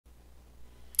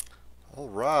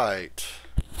Alright,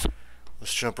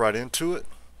 let's jump right into it.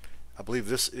 I believe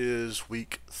this is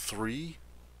week 3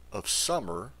 of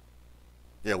summer.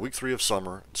 Yeah, week 3 of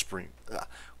summer and spring.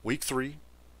 Week 3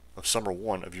 of summer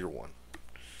 1 of year 1.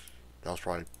 That was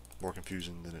probably more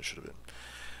confusing than it should have been.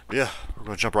 But yeah, we're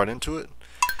going to jump right into it.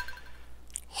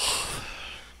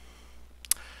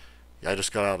 Yeah, I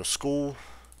just got out of school.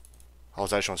 I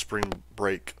was actually on spring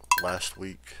break last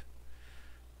week.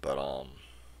 But,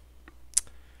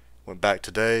 went back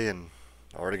today and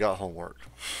already got homework.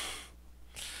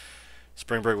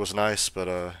 Spring break was nice,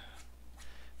 but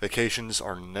vacations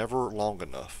are never long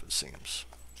enough, it seems.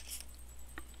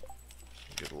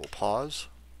 Get a little pause.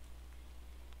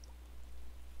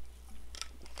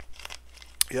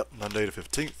 Yep, Monday the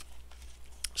 15th.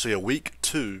 So yeah, week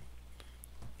 2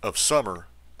 of summer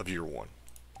of year 1.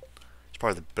 It's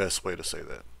probably the best way to say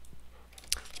that.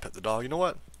 Let's pet the dog. You know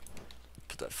what?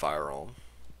 Put that fire on.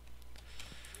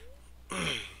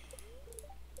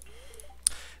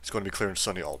 It's going to be clear and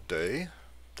sunny all day.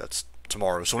 That's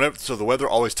tomorrow. So the weather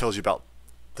always tells you about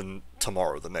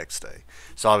tomorrow, the next day.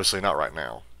 So obviously not right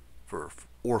now, for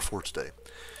today.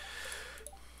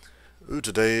 Ooh,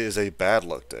 today is a bad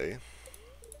luck day.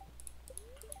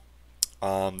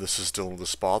 This is still the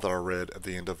spa that I read at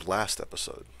the end of last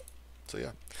episode. So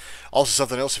yeah. Also,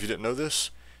 something else, if you didn't know this,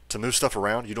 to move stuff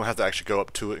around, you don't have to actually go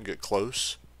up to it and get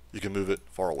close. You can move it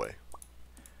far away.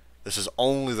 This is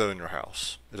only though in your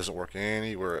house. It doesn't work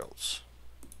anywhere else.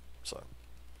 So.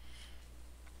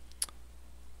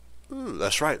 Ooh,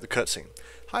 that's right, the cutscene.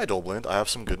 Hi, Dullblend. I have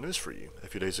some good news for you. A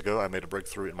few days ago, I made a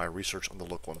breakthrough in my research on the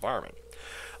local environment.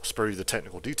 I'll spare you the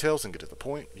technical details and get to the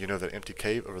point. You know that empty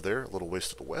cave over there, a little ways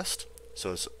to the west?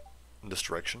 So it's in this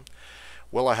direction.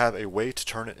 Well, I have a way to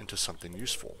turn it into something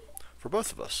useful. For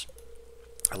both of us.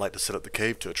 I'd like to set up the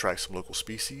cave to attract some local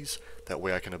species. That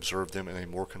way I can observe them in a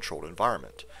more controlled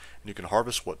environment. And you can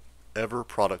harvest whatever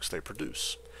products they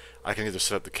produce. I can either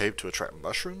set up the cave to attract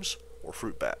mushrooms or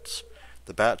fruit bats.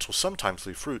 The bats will sometimes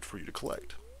leave fruit for you to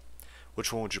collect.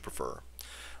 Which one would you prefer?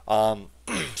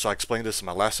 So I explained this in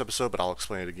my last episode, but I'll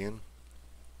explain it again.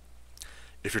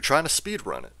 If you're trying to speed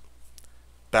run it,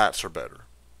 bats are better.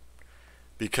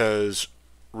 Because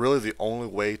really the only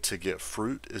way to get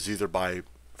fruit is either by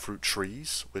fruit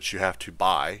trees, which you have to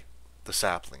buy the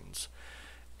saplings,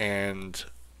 and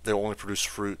they'll only produce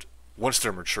fruit once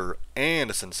they're mature and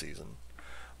it's in season,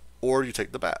 or you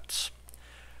take the bats.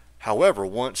 However,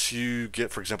 once you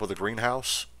get, for example, the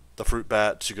greenhouse, the fruit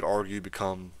bats, you could argue,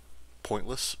 become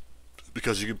pointless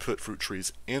because you can put fruit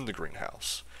trees in the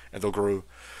greenhouse and they'll grow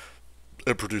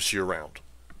and produce year round.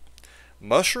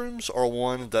 Mushrooms are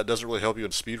one that doesn't really help you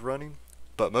in speed running,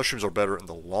 but mushrooms are better in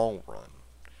the long run.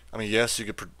 I mean, yes, you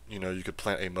could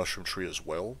plant a mushroom tree as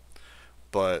well,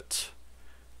 but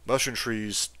mushroom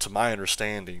trees, to my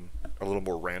understanding, are a little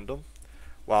more random.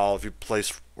 While if you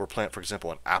plant, for example,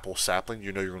 an apple sapling,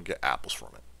 you know you're going to get apples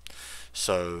from it.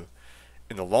 So,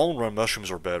 in the long run,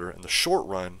 mushrooms are better. In the short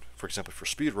run, for example, for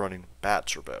speed running,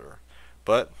 bats are better.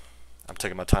 But I'm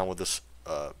taking my time with this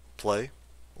play,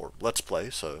 or let's play,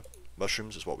 so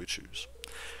mushrooms is what we choose.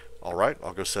 Alright,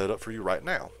 I'll go set it up for you right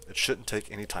now. It shouldn't take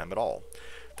any time at all.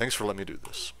 Thanks for letting me do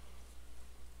this.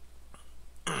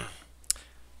 Here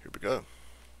we go.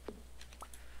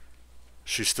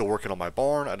 She's still working on my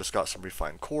barn. I just got some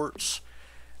refined quartz.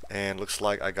 And looks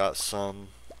like I got some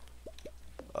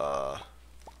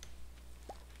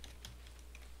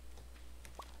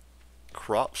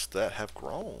crops that have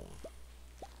grown.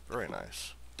 Very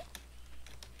nice.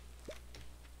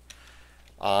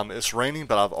 It's raining,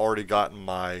 but I've already gotten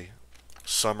my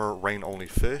summer rain-only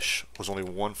fish. It was only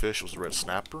one fish. It was the red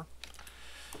snapper.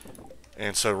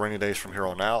 And so rainy days from here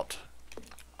on out,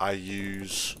 I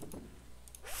use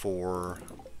for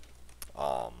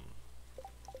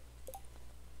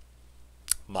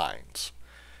mines.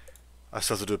 I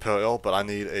still have to do a pale ale, but I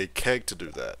need a keg to do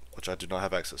that, which I do not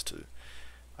have access to.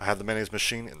 I have the mayonnaise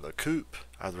machine in the coop.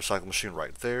 I have the recycle machine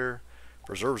right there.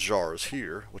 Preserves jar is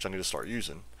here, which I need to start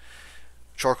using.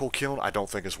 Charcoal kiln, I don't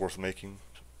think is worth making.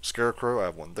 Scarecrow, I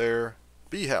have one there.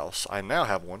 Bee house, I now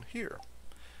have one here.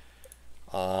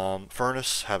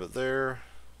 Furnace, have it there.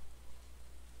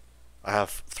 I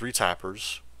have 3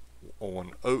 tappers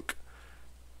on oak,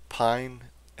 pine,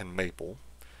 and maple.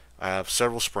 I have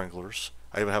several sprinklers.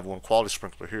 I even have one quality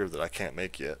sprinkler here that I can't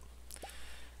make yet.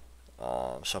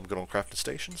 So I'm good on crafting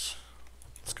stations.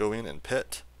 Let's go in and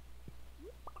pet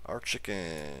our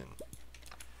chicken.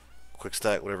 Quick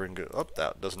stack, whatever can go. Oh,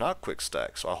 that does not quick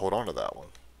stack, so I'll hold on to that one.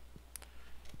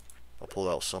 I'll pull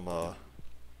out some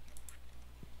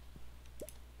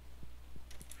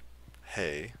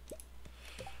hay.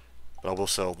 But I will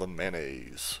sell the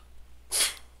mayonnaise.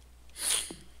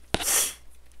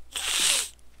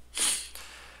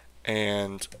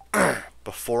 And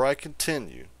before I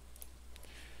continue,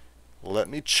 let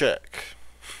me check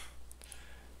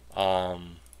the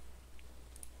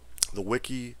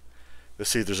wiki. Let's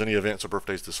see if there's any events or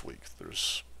birthdays this week.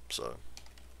 So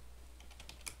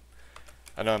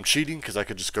I know I'm cheating because I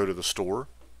could just go to the store,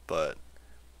 but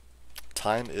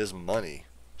time is money,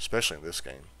 especially in this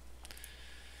game.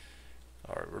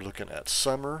 Alright, we're looking at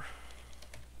summer.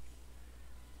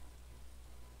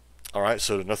 Alright,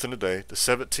 so nothing today. The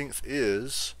 17th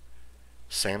is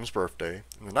Sam's birthday,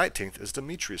 and the 19th is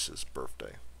Demetrius's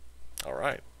birthday.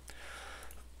 Alright.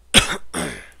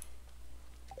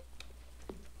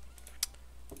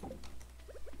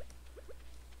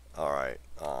 Alright,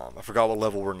 I forgot what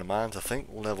level we're in the mines. I think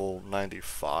level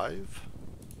 95,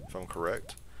 if I'm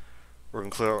correct. We're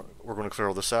gonna clear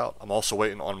all this out. I'm also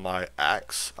waiting on my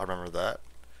axe. I remember that.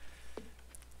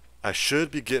 I should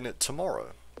be getting it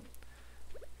tomorrow.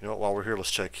 You know what, while we're here,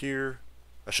 let's check here.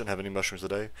 I shouldn't have any mushrooms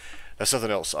today. That's something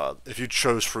else. If you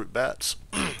chose fruit bats,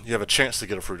 you have a chance to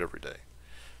get a fruit every day.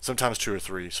 Sometimes 2 or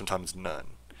 3, sometimes none.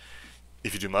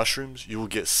 If you do mushrooms, you will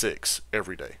get 6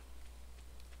 every day.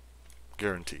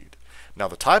 Guaranteed. Now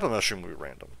the type of mushroom will be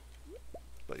random.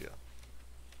 But yeah.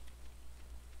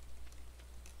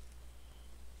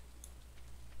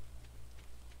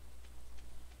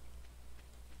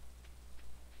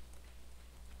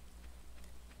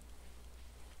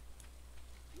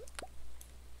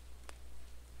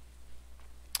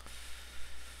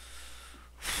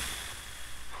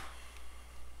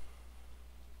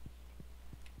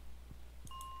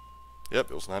 Yep,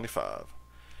 it was 95.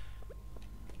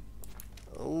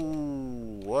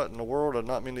 Oh, what in the world? I did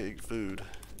not mean to eat food.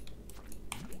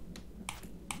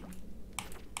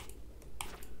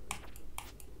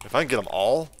 If I can get them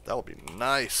all, that would be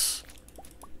nice.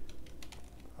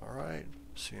 Alright.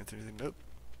 See anything? Nope.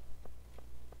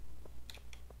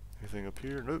 Anything up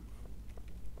here? Nope.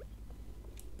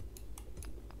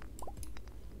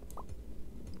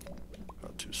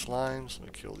 Got 2 slimes. Let me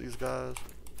kill these guys.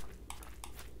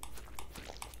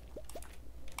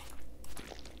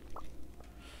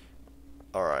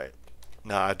 Alright.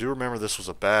 Now, I do remember this was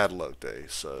a bad luck day,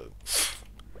 so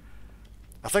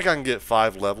I think I can get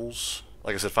 5 levels.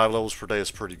 Like I said, 5 levels per day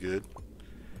is pretty good.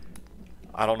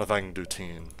 I don't know if I can do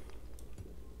 10.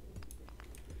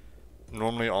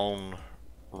 Normally on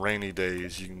rainy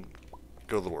days, you can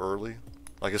go a little early.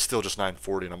 Like, it's still just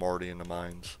 9:40 and I'm already in the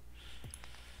mines.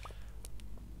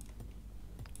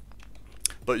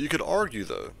 But you could argue,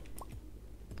 though,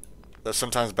 that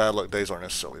sometimes bad luck days aren't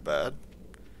necessarily bad.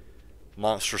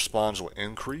 Monster spawns will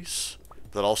increase.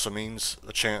 That also means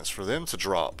a chance for them to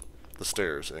drop the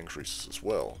stairs increases as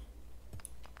well.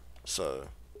 So,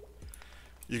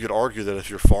 you could argue that if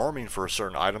you're farming for a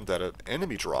certain item that an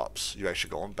enemy drops, you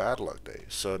actually go on bad luck days.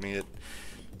 So, I mean,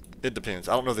 it depends.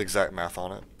 I don't know the exact math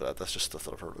on it, but that's just stuff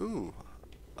that I've heard. Ooh,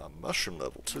 a mushroom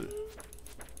level too.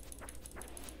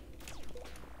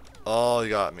 Oh, you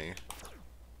got me.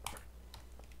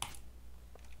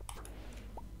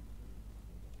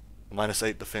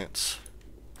 -8 defense.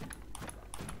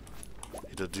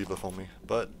 He did a debuff on me,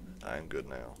 but I am good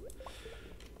now.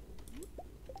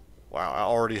 Wow, I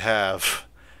already have.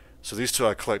 So these 2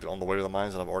 I collected on the way to the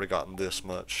mines, and I've already gotten this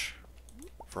much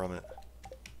from it.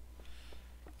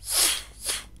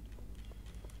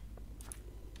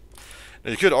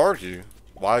 Now you could argue,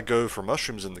 why go for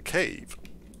mushrooms in the cave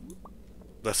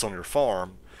that's on your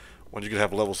farm when you could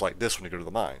have levels like this when you go to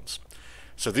the mines?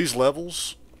 So these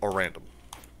levels are random.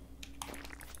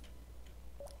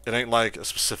 It ain't like a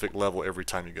specific level every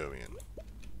time you go in.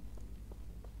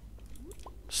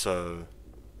 So,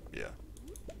 yeah.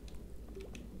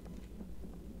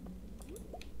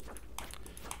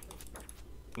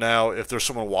 Now, if there's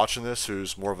someone watching this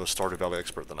who's more of a Stardew Valley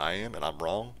expert than I am, and I'm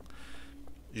wrong,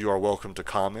 you are welcome to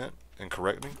comment and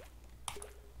correct me.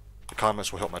 The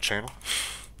comments will help my channel.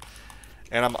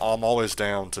 And I'm always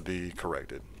down to be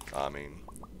corrected. I mean,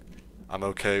 I'm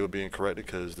okay with being corrected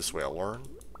because this way I learn.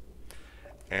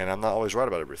 And I'm not always right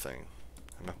about everything.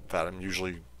 In fact, I'm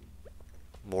usually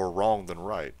more wrong than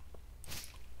right.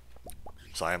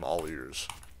 So I am all ears.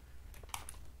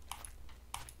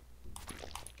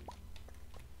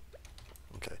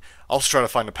 Okay. I'll also try to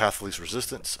find the path of least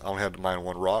resistance. I only had to mine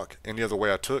 1 rock. Any other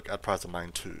way I took, I'd probably have to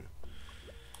mine 2.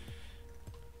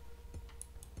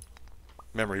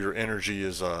 Remember, your energy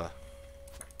is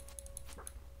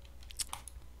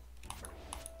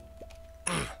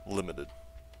limited.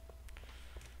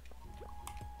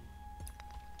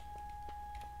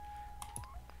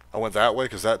 I went that way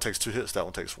because that takes 2 hits, that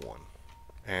one takes 1.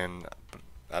 And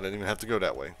I didn't even have to go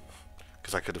that way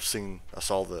because I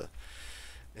saw the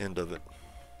end of it.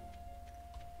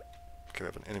 Okay, we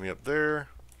have an enemy up there.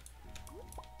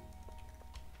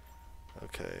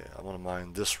 Okay, I want to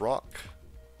mine this rock.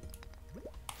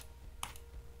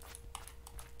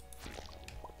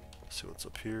 Let's see what's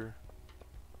up here.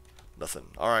 Nothing.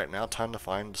 Alright, now time to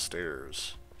find the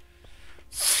stairs.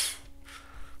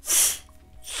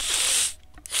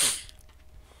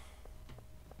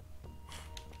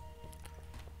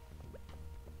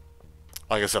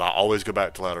 Like I said, I always go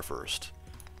back to ladder first.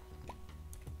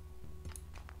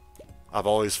 I've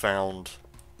always found...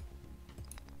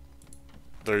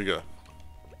 There you go.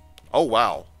 Oh,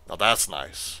 wow. Now that's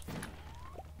nice.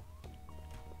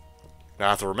 Now I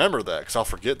have to remember that, because I'll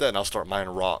forget that and I'll start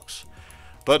mining rocks.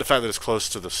 But the fact that it's close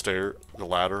to the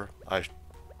ladder, I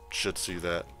should see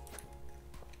that.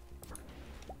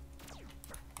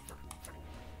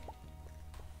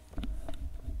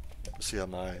 See how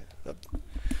my...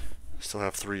 Still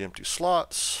have 3 empty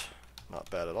slots. Not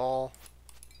bad at all.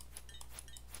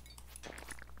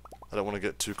 I don't want to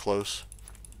get too close.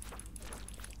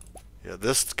 Yeah,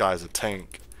 this guy's a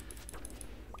tank.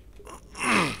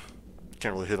 Can't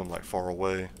really hit him like far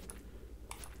away.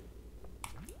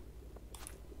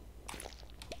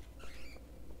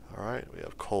 Alright, we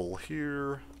have coal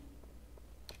here.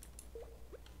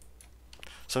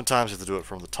 Sometimes you have to do it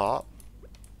from the top.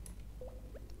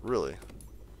 Really?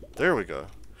 There we go.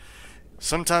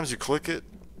 Sometimes you click it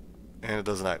and it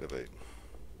doesn't activate.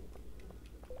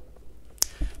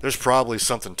 There's probably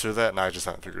something to that and I just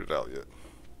haven't figured it out yet.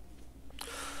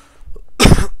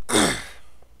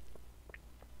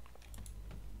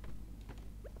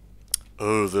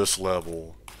 Oh, this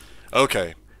level.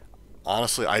 Okay.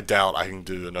 Honestly, I doubt I can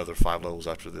do another 5 levels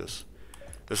after this.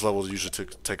 This level usually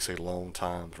takes a long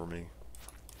time for me.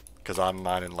 Because I'm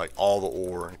mining like all the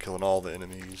ore and killing all the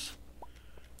enemies.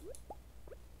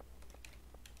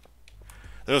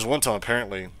 There was one time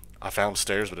apparently I found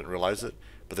stairs but didn't realize it.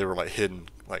 But they were like hidden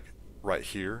like right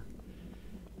here.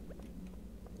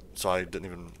 So I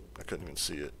couldn't even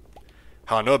see it.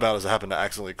 How I know about it is I happened to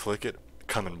accidentally click it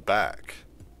coming back.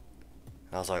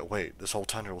 And I was like, wait, this whole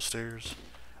time there was stairs?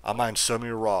 I mined so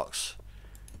many rocks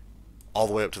all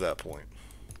the way up to that point.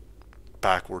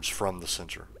 Backwards from the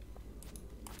center.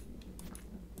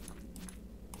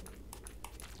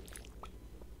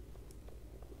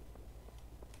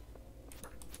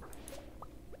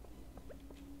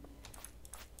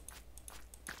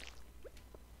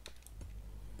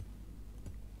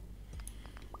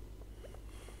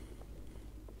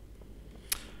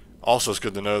 Also, it's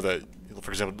good to know that,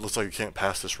 for example, it looks like you can't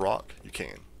pass this rock. You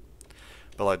can.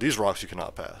 But like these rocks you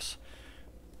cannot pass.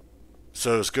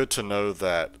 So it's good to know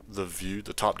that the view,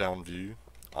 the top-down view,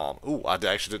 ooh, I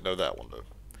actually didn't know that one though,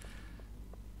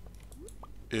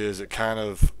 is it kind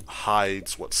of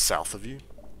hides what's south of you.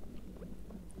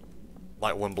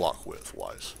 Like 1 block width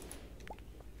wise.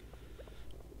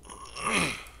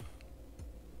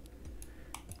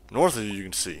 North of you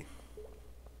can see.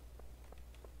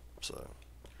 So.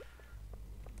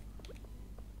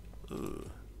 Ugh.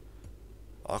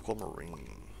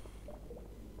 Aquamarine.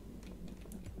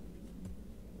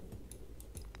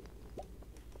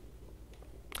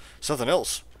 Something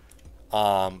else.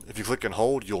 If you click and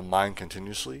hold, you'll mine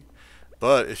continuously.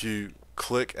 But if you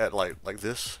click at like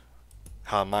this,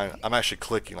 how I'm actually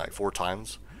clicking like 4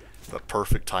 times, but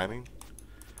perfect timing.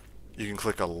 You can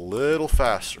click a little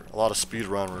faster. A lot of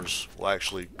speedrunners will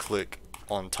actually click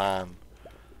on time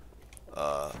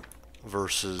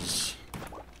versus.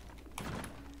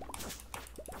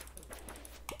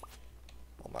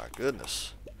 Oh my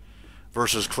goodness.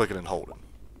 Versus clicking and holding.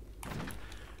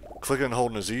 Clicking and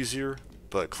holding is easier,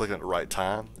 but clicking at the right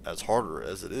time, as harder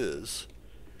as it is.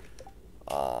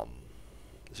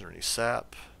 Is there any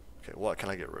sap? Okay, what can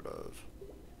I get rid of?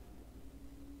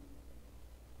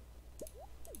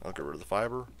 I'll get rid of the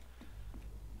fiber.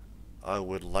 I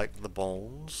would like the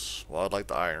bones. Well, I'd like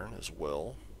the iron as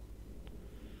well.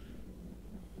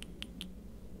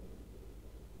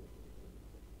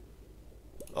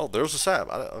 Oh, there was a sap.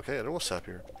 Okay, there was sap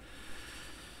here.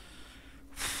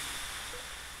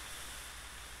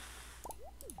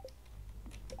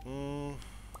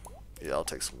 Yeah, I'll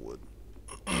take some wood.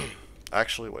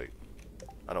 Actually, wait.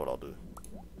 I know what I'll do.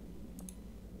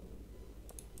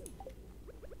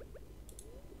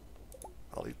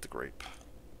 I'll eat the grape.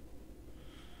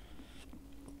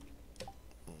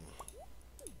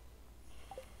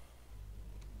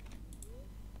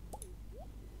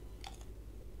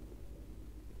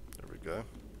 There we go.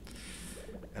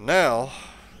 And now,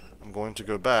 I'm going to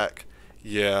go back.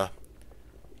 Yeah,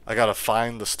 I gotta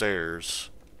find the stairs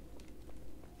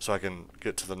so I can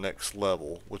get to the next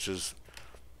level, which is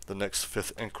the next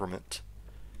 5th increment.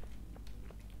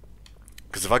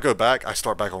 Because if I go back, I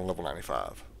start back on level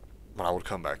 95 when I would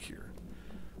come back here.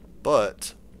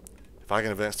 But if I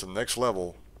can advance to the next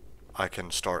level, I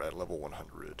can start at level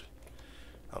 100.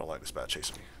 I don't like this bat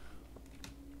chasing me.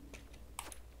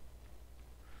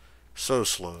 So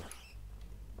slow.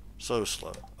 So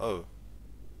slow. Oh.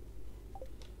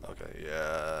 Okay,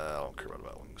 yeah, I don't care about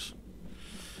bat wings.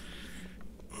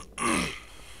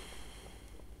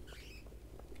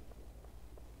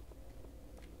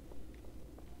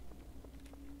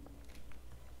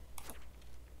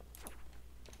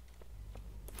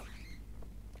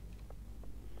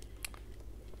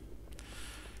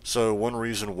 So one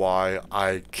reason why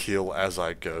I kill as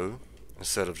I go,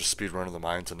 instead of just speedrunning the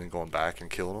mines and then going back and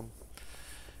killing them,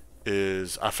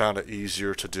 is I found it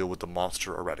easier to deal with the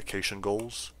monster eradication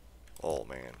goals. Oh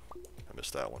man, I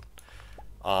missed that one.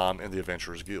 In the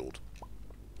Adventurers Guild.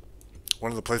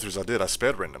 One of the playthroughs I did, I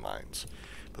sped ran the mines.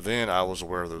 But then I was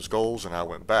aware of those goals and I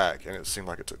went back and it seemed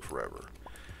like it took forever.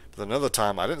 But another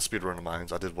time I didn't speedrun the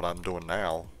mines, I did what I'm doing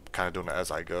now, kind of doing it as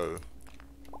I go.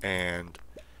 And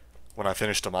when I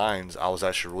finished the mines, I was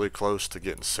actually really close to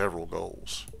getting several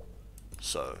goals.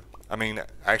 So, I mean,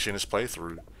 actually in this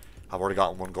playthrough, I've already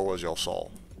gotten one goal as y'all saw.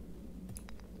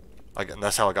 And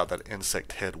that's how I got that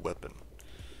insect head weapon.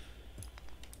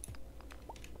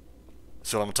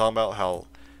 So I'm talking about how,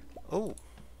 oh,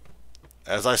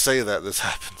 as I say that, this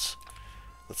happens.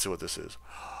 Let's see what this is.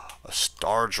 A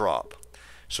star drop.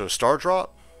 So a star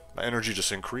drop, my energy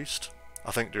just increased.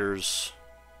 I think there's,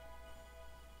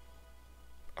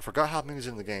 I forgot how many's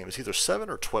in the game. It's either 7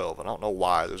 or 12, and I don't know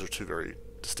why. Those are two very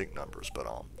distinct numbers, but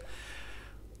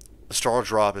a star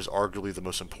drop is arguably the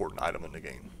most important item in the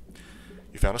game.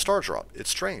 You found a star drop. It's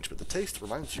strange, but the taste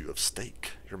reminds you of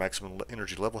steak. Your maximum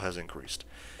energy level has increased.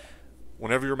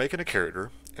 Whenever you're making a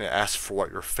character and it asks for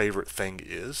what your favorite thing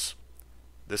is,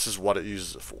 this is what it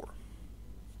uses it for.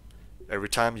 Every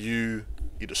time you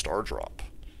eat a star drop,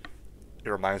 it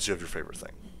reminds you of your favorite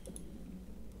thing.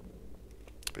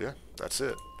 But yeah, that's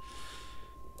it.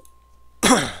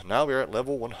 Now we're at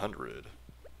level 100.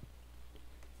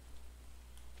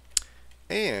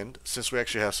 And since we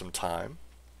actually have some time,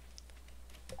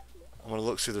 I'm going to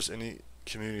look see if there's any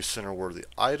community center worthy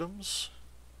items.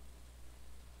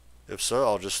 If so,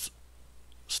 I'll just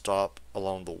stop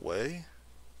along the way.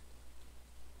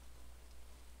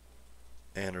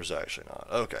 And there's actually not.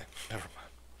 Okay, never mind.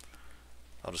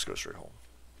 I'll just go straight home.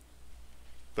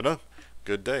 But no,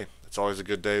 good day. It's always a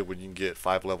good day when you can get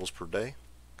 5 levels per day.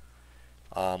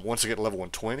 Once I get to level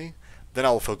 120, then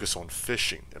I will focus on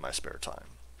fishing in my spare time.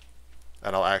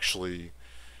 And I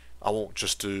won't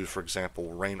just do, for example,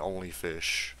 rain-only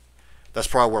fish. That's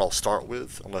probably what I'll start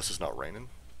with, unless it's not raining.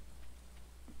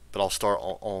 But I'll start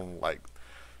on like,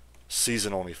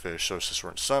 season-only fish. So since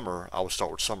we're in summer, I would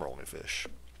start with summer-only fish.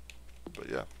 But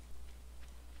yeah.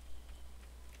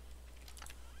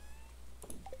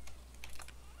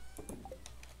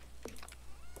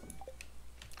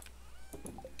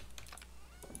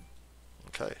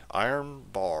 Okay, iron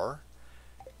bar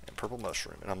and purple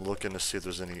mushroom. And I'm looking to see if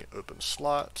there's any open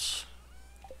slots.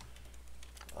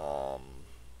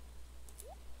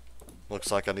 Looks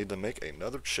like I need to make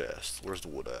another chest. Where's the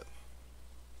wood at?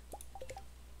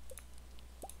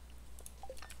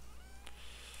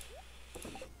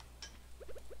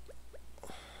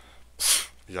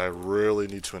 Yeah, I really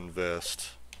need to invest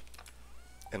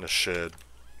in a shed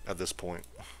at this point.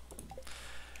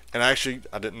 And actually,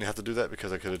 I didn't have to do that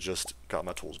because I could have just got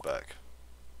my tools back.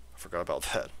 I forgot about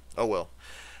that. Oh well.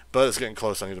 But it's getting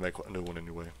close. I need to make a new one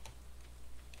anyway.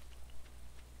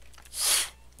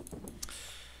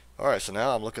 Alright, so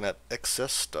now I'm looking at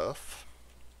excess stuff.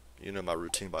 You know my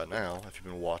routine by now, if you've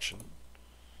been watching.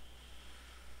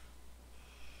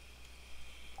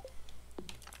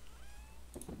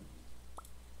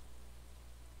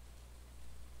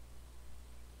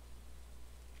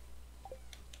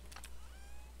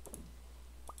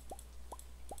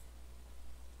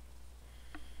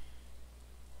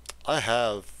 I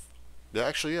have, yeah,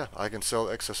 actually, yeah, I can sell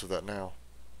excess of that now.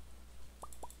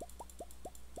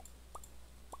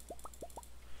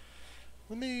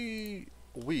 Let me,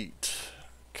 wheat.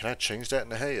 Can I change that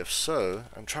into hay? If so,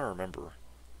 I'm trying to remember.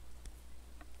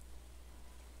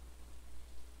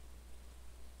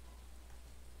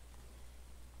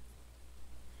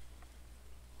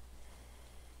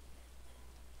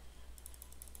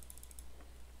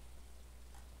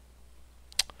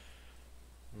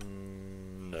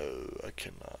 No, I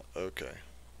cannot. Okay.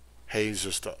 Hay's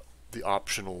just the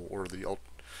optional or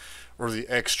the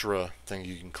extra thing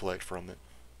you can collect from it.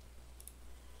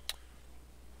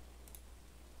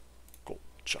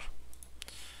 Gotcha.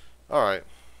 All right,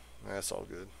 that's all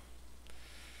good.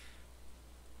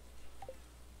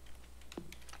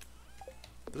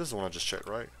 This is the one I just checked,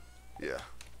 right? Yeah.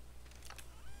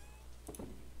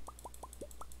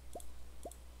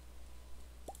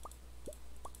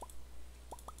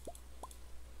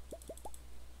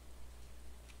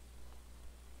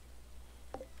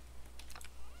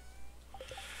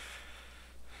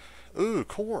 Ooh,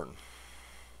 corn.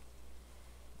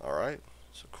 Alright,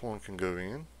 so corn can go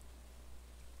in.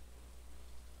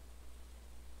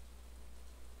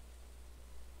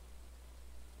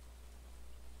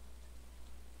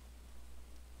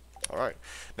 Alright,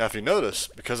 now if you notice,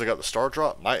 because I got the star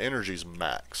drop, my energy's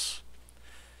max.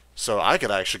 So I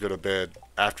could actually go to bed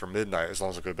after midnight as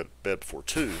long as I go to bed before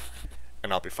 2,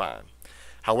 and I'll be fine.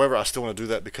 However, I still want to do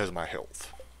that because of my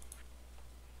health.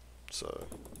 So,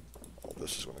 all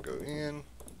this is going to go in.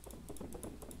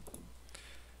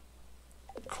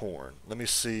 Corn. Let me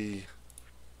see.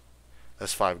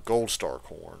 That's 5 gold star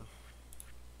corn.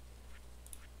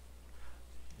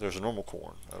 There's a normal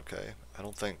corn. Okay. I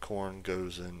don't think corn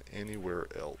goes in anywhere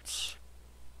else.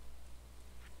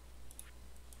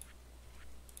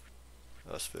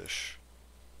 That's fish.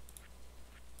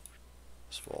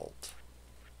 Asphalt.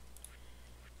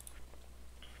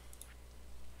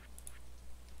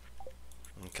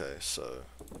 Okay, so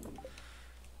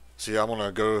see, I'm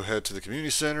gonna go ahead to the community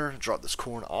center, drop this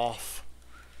corn off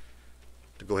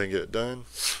to go ahead and get it done.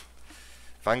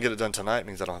 If I can get it done tonight, it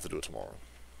means I don't have to do it tomorrow.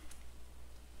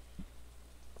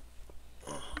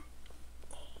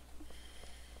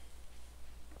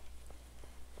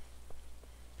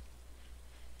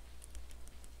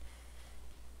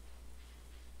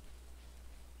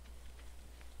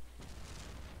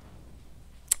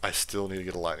 I still need to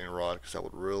get a lightning rod because that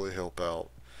would really help out.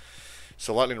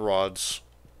 So lightning rods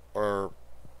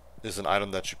is an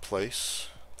item that you place.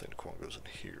 I think the corn goes in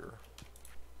here.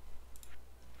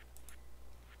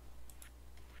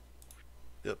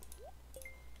 Yep.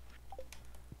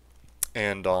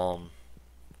 And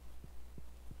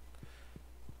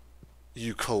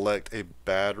you collect a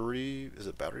battery. Is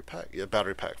it battery pack? Yeah,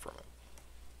 battery pack from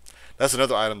it. That's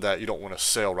another item that you don't want to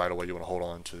sell right away. You want to hold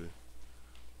on to.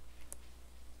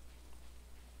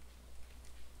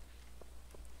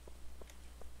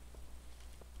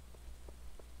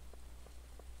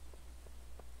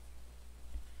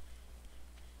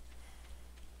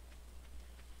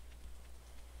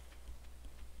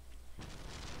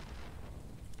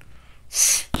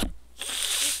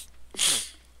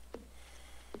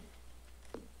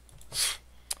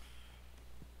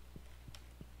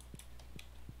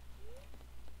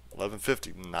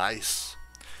 $11.50, nice.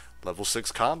 Level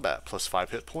 6 combat, plus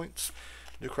 5 hit points.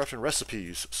 New crafting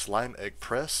recipes, slime egg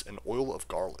press, and oil of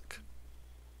garlic.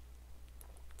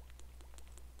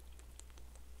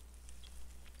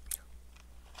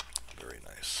 Very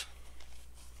nice.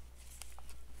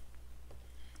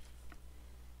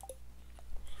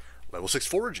 Level 6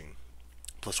 foraging,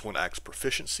 plus 1 axe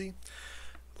proficiency.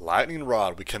 Lightning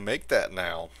rod, we can make that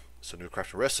now. So new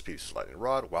crafting recipes, lightning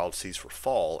rod, wild seeds for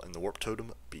fall, and the warp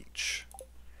totem beach.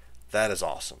 That is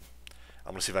awesome.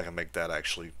 I'm gonna see if I can make that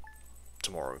actually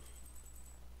tomorrow.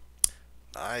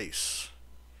 Nice.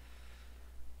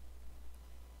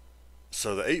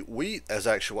 So the 8 wheat is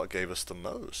actually what gave us the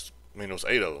most. I mean, it was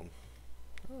 8 of them.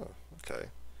 Oh, okay.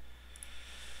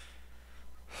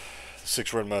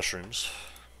 6 red mushrooms.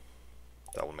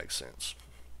 That would make sense.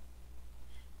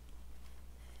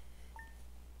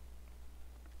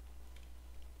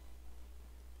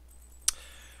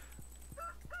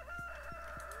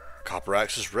 Copper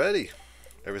axe is ready.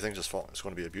 Everything's just falling. It's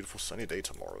going to be a beautiful sunny day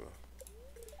tomorrow.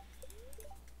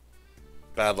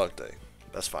 Bad luck day.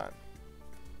 That's fine.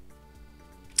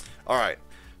 Alright.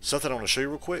 Something I want to show you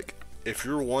real quick. If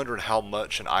you're wondering how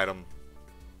much an item,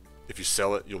 if you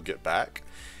sell it, you'll get back,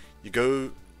 you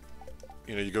go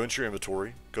into your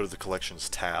inventory, go to the collections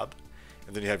tab,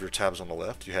 and then you have your tabs on the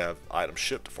left. You have items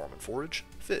shipped, farm and forage,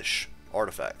 fish,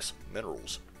 artifacts,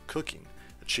 minerals, cooking,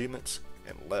 achievements,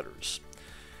 and letters.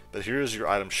 But here's your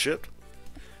item shipped.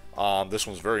 This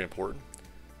one's very important.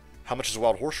 How much is a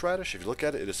wild horseradish? If you look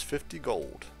at it, it is 50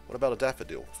 gold. What about a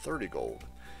daffodil? 30 gold.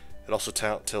 It also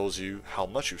tells you how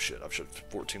much you shipped. I've shipped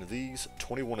 14 of these,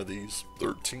 21 of these,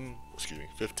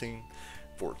 15,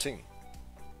 14.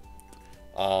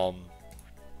 Now,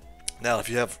 if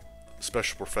you have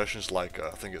special professions like,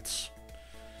 I think it's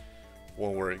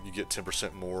one where you get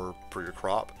 10% more per your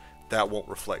crop, that won't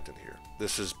reflect in here.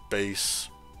 This is base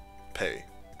pay,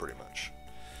 pretty much.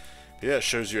 But yeah, it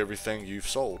shows you everything you've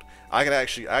sold. I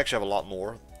actually have a lot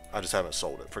more. I just haven't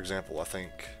sold it. For example, I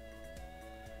think,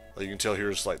 you can tell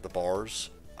here's like the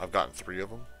bars. I've gotten 3 of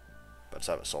them, but I just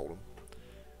haven't sold them.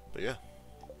 But yeah.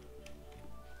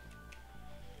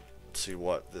 Let's see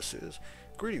what this is.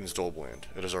 Greetings, Dullblend.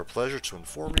 It is our pleasure to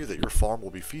inform you that your farm will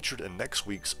be featured in next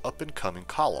week's up-and-coming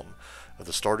column of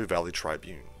the Stardew Valley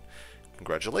Tribune.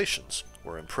 Congratulations.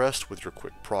 We're impressed with your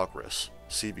quick progress.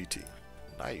 CBT.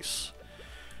 Nice.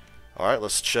 Alright,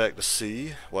 let's check to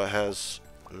see what has...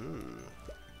 Ooh.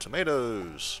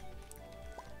 Tomatoes.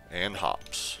 And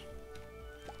hops.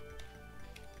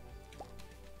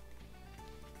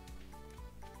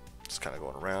 Just kind of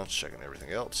going around, checking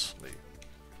everything else.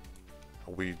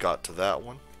 We got to that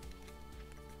one.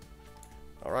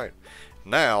 Alright.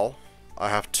 Now, I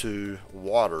have to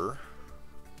water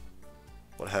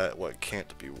what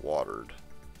can't be watered.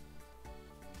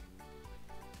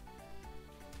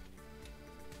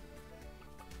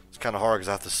 It's kind of hard because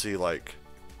I have to see, like,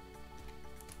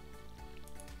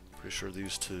 pretty sure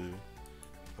these two,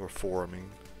 or four, I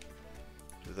mean.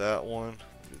 Do that one,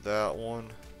 do that one.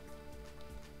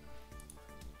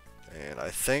 And I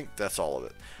think that's all of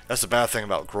it. That's the bad thing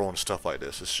about growing stuff like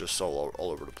this. It's just all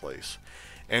over the place.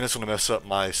 And it's going to mess up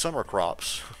my summer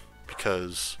crops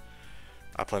because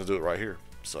I plan to do it right here.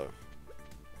 So,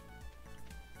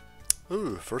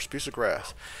 ooh, first piece of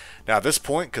grass. Now at this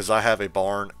point, because I have a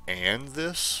barn and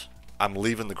this, I'm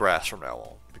leaving the grass from now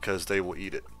on because they will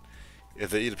eat it. If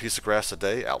they eat a piece of grass a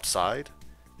day outside,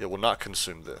 it will not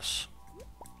consume this.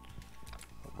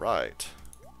 Right.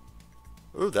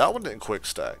 Ooh, that one didn't quick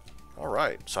stack.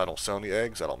 Alright, so I don't sell any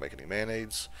eggs, I don't make any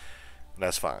mayonnaise, and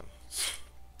that's fine.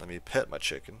 Let me pet my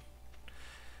chicken.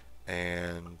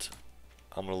 And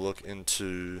I'm going to look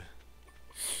into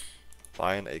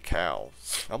buying a cow.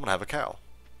 I'm going to have a cow.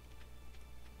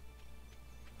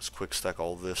 Let's quick stack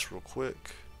all this real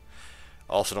quick.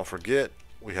 Also, don't forget,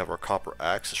 we have our copper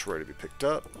axe. It's ready to be picked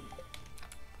up,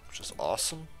 which is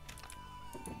awesome.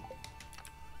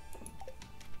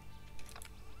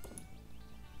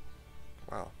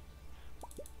 Wow.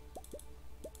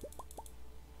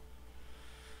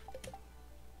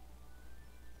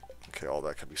 Okay, all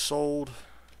that can be sold.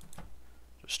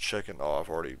 Just checking. Oh,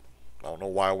 I don't know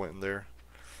why I went in there.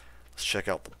 Let's check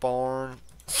out the barn.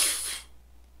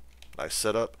 Nice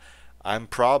setup. I'm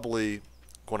probably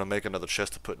going to make another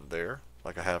chest to put in there,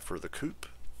 like I have for the coop.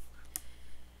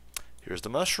 Here's the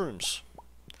mushrooms.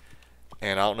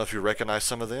 And I don't know if you recognize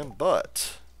some of them,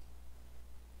 but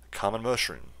a common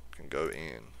mushroom can go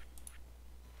in.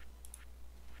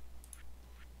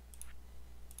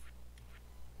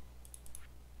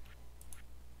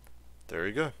 There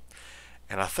you go.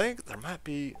 And I think there might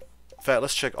be... In fact,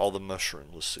 let's check all the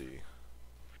mushrooms. Let's see.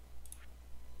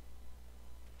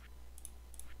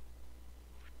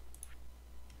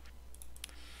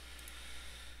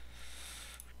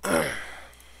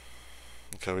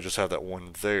 Okay, we just have that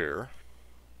one there.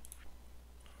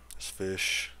 This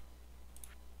fish.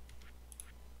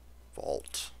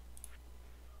 Vault.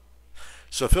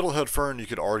 So fiddlehead fern, you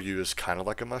could argue, is kind of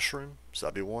like a mushroom. So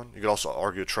that'd be one. You could also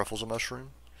argue truffle's a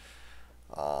mushroom.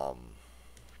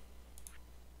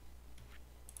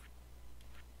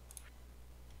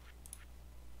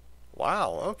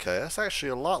 Wow, okay, that's actually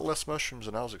a lot less mushrooms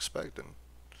than I was expecting.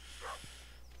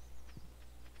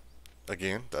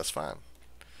 Again, that's fine.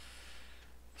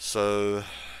 So,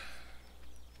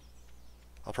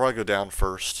 I'll probably go down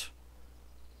first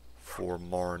for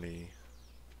Marnie.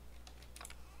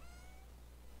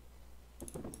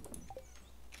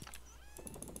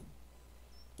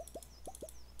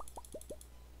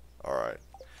 Alright.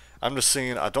 I'm just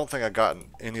seeing, I don't think I've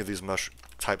gotten any of these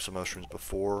types of mushrooms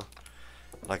before.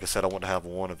 Like I said, I want to have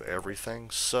one of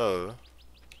everything, so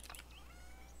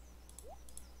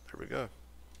here we go.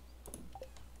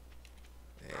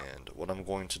 And what I'm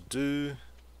going to do,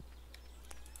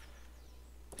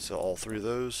 sell all three of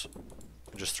those,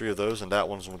 just three of those, and that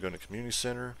one's going to go in the community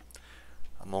center.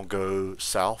 I'm going to go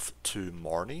south to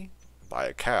Marnie, buy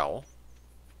a cow.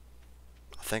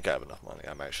 I think I have enough money,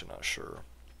 I'm actually not sure.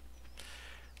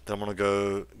 Then I'm going to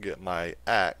go get my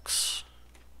axe.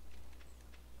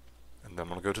 And then I'm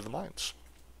going to go to the mines.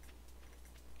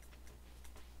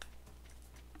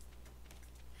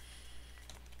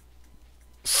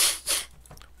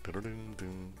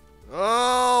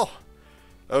 Oh!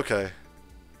 Okay.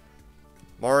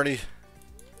 Marnie.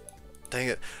 Dang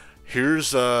it.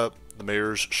 Here's the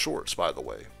mayor's shorts, by the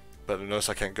way. But notice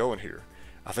I can't go in here.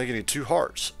 I think you need 2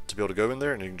 hearts to be able to go in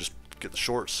there, and you can just get the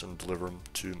shorts and deliver them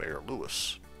to Mayor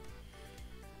Lewis.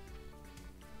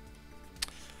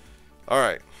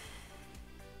 Alright.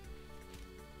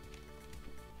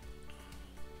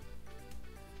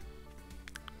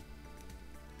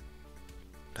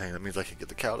 Dang, that means I can get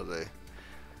the cow today.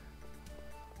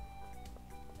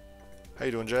 How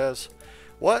you doing, Jazz?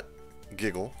 What?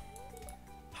 Giggle.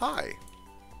 Hi.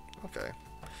 Okay.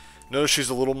 Notice she's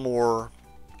a little more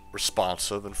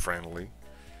responsive and friendly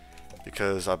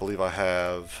because I believe I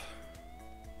have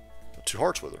 2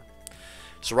 hearts with her.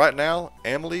 So right now,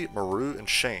 Emily, Maru, and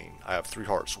Shane I have 3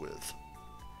 hearts with.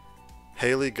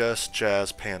 Haley, Gus,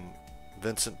 Jazz, Pan,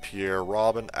 Vincent, Pierre,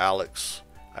 Robin, Alex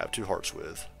I have 2 hearts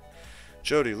with.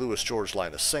 Jody, Lewis, George,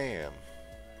 Linus, Sam,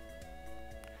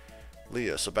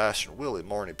 Leah, Sebastian, Willie,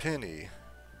 Marnie, Penny,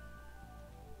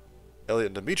 Elliot,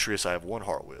 and Demetrius I have 1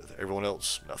 heart with. Everyone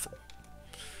else, nothing.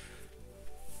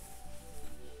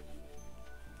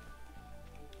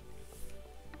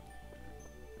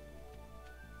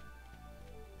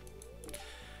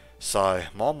 Sigh,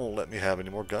 Mom won't let me have any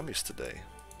more gummies today.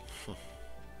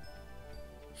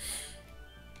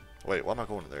 Wait, why am I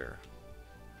going there?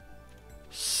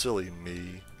 Silly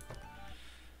me.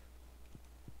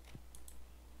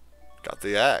 Got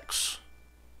the axe.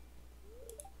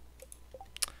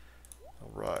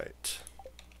 Alright.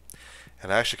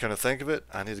 And actually, kind of think of it,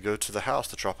 I need to go to the house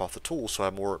to drop off the tools so I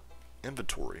have more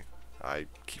inventory. I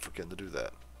keep forgetting to do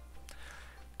that.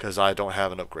 Because I don't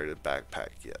have an upgraded backpack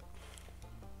yet.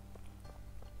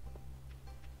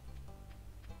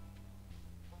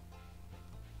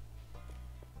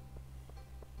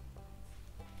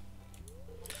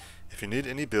 If you need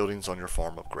any buildings on your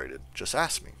farm upgraded, just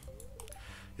ask me.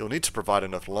 You'll need to provide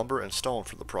enough lumber and stone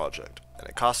for the project, and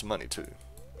it costs money too.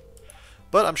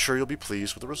 But I'm sure you'll be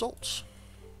pleased with the results.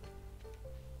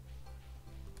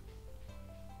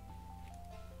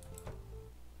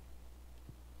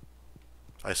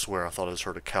 I swear I thought I just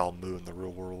heard a cow moo in the real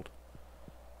world.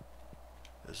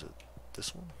 Is it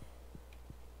this one?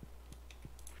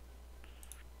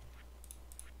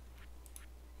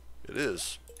 It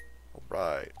is.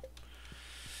 Alright.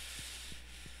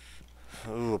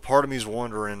 Ooh, a part of me's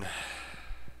wondering.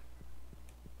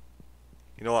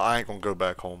 You know what? I ain't gonna go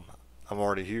back home. I'm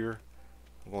already here.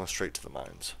 I'm going straight to the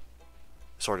mines.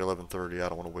 It's already 11:30. I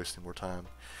don't want to waste any more time.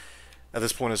 At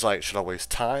this point, it's like, should I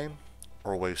waste time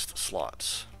or waste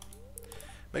slots?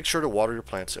 Make sure to water your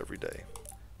plants every day.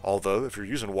 Although, if you're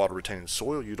using water-retaining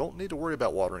soil, you don't need to worry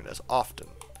about watering as often.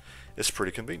 It's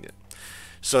pretty convenient.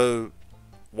 So,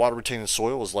 water-retaining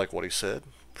soil is like what he said.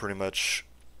 Pretty much,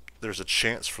 there's a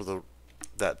chance for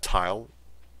that tile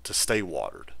to stay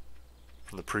watered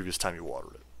from the previous time you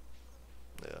watered it.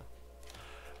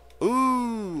 Yeah.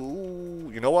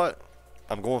 Ooh, you know what?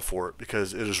 I'm going for it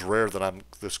because it is rare that I'm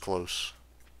this close.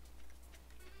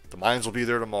 The mines will be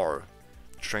there tomorrow.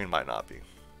 The train might not be.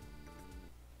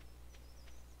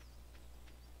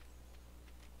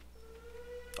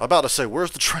 I'm about to say,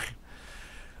 where's the train?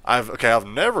 I've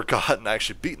never gotten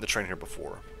actually beaten the train here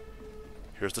before.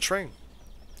 Here's the train.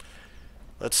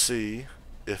 Let's see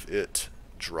if it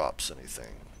drops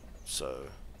anything. So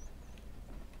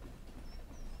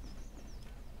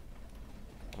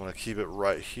I'm gonna keep it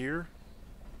right here.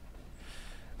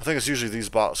 I think it's usually these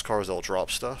box cars that'll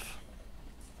drop stuff.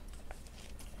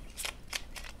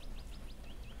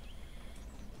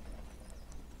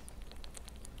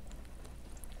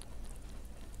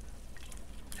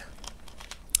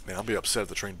 Man, I'll be upset if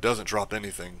the train doesn't drop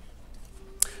anything.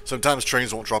 Sometimes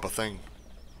trains won't drop a thing.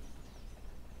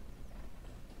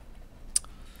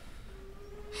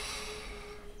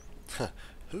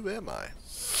 Who am I?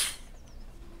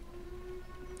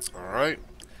 Alright.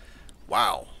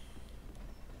 Wow.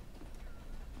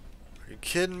 Are you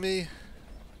kidding me?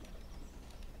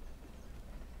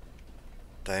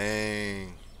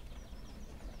 Dang.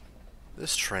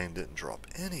 This train didn't drop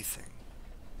anything.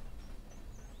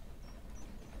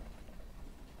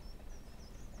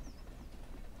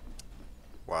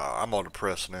 Wow, I'm all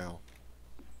depressed now.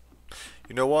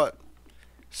 You know what?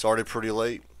 It's already pretty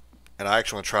late, and I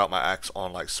actually want to try out my axe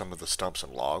on like some of the stumps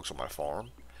and logs on my farm.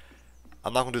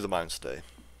 I'm not going to do the mines today.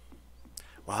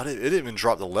 Wow, it didn't even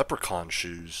drop the leprechaun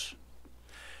shoes.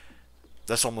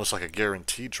 That's almost like a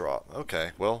guaranteed drop.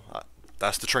 Okay, well,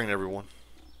 that's the train, everyone.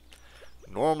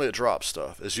 Normally it drops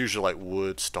stuff. It's usually like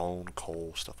wood, stone,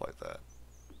 coal, stuff like that.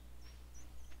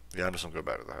 Yeah, I'm just going to go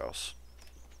back to the house.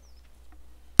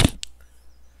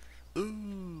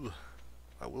 Ooh,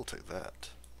 I will take that.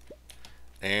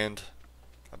 And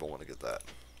I don't want to get that.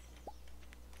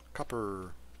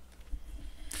 Copper.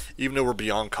 Even though we're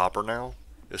beyond copper now,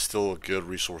 it's still a good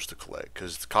resource to collect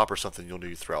because copper is something you'll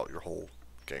need throughout your whole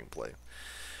gameplay.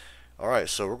 Alright,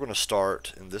 so we're going to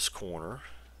start in this corner.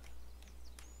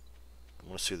 I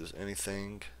want to see if there's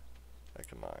anything I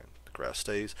can mine. The grass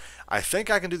stays. I think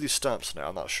I can do these stumps now.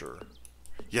 I'm not sure.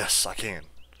 Yes, I can.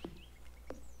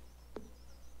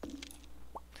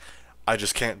 I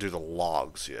just can't do the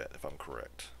logs yet, if I'm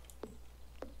correct.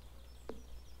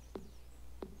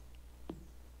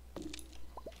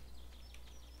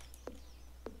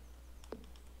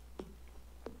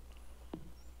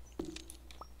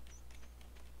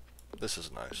 This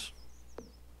is nice.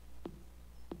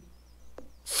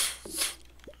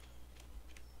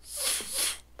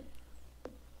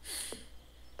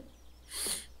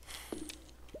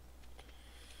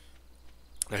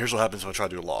 Now here's what happens when I try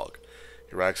to do a log.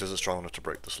 Your axe isn't strong enough to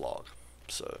break this log.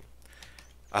 So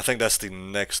I think that's the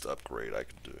next upgrade I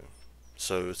can do.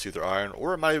 So it's either iron,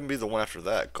 or it might even be the one after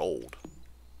that, gold.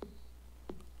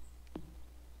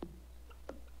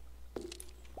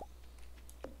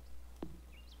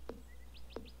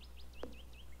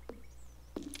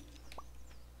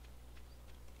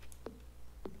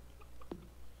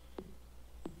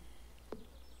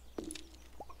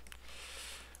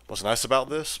 What's nice about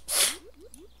this?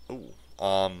 Ooh,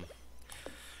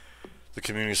 the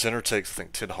community center takes, I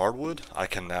think, 10 hardwood. I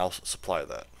can now supply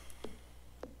that.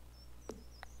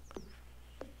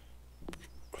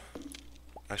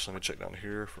 Actually, let me check down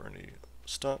here for any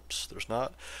stumps. There's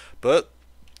not. But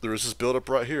there is this buildup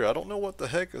right here. I don't know what the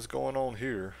heck is going on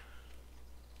here.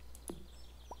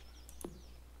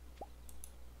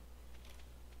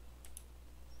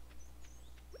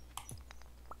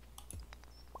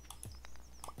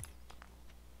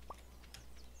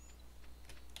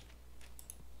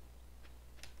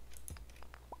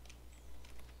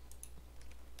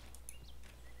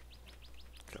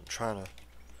 I'm trying to...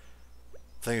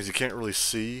 Thing is, you can't really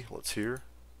see what's here.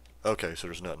 Okay, so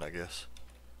there's nothing, I guess.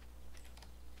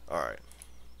 Alright.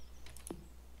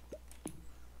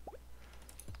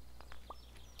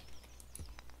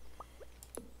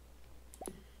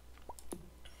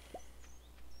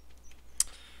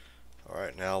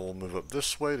 Alright, now we'll move up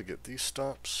this way to get these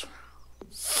stumps.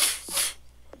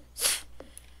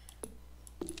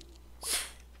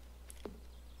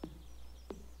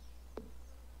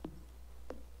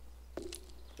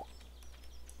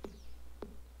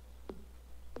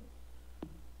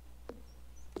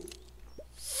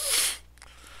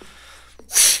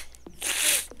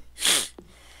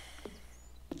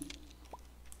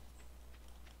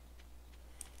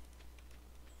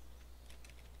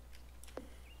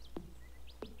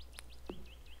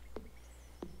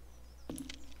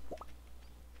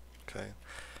 Okay.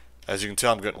 As you can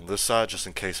tell, I'm getting on this side just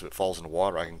in case if it falls in the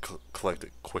water, I can collect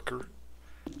it quicker,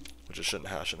 which I shouldn't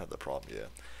have that problem yet.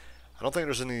 I don't think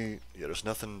there's any. Yeah, there's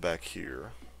nothing back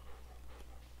here.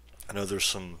 I know there's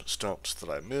some stumps that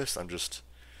I missed. I'm just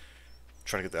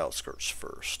trying to get the outskirts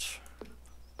first.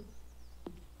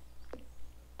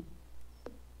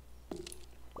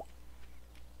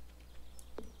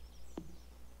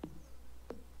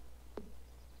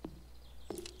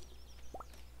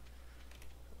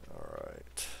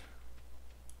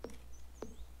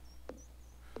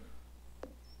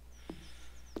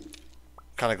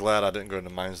 Kind of glad I didn't go into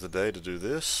mines today to do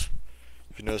this.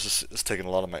 If you notice, it's taking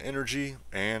a lot of my energy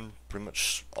and pretty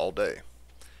much all day,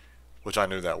 which I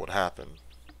knew that would happen,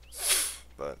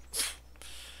 but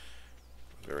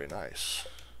very nice.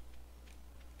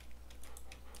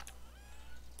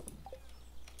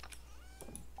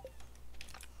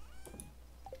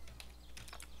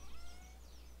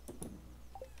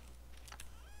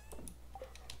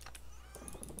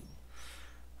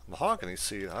 Mahogany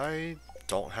seed, I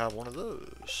don't have one of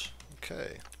those.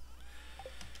 Okay.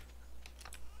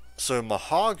 So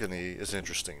mahogany is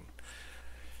interesting.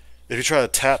 If you try to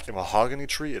tap a mahogany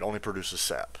tree, it only produces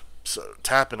sap. So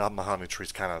tapping a mahogany tree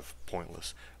is kind of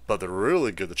pointless. But they're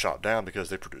really good to chop down because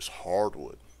they produce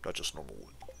hardwood, not just normal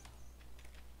wood.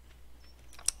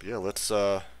 But yeah, let's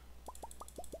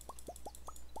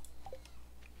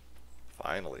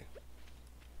finally.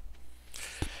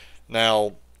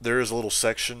 Now there is a little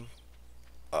section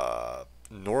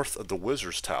north of the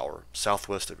Wizard's Tower,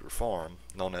 southwest of your farm,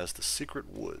 known as the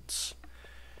Secret Woods.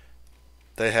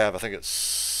 They have, I think it's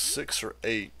 6 or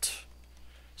 8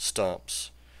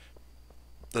 stumps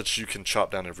that you can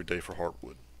chop down every day for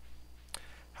hardwood.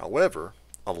 However,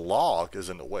 a log is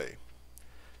in the way.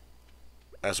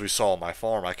 As we saw on my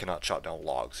farm, I cannot chop down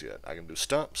logs yet. I can do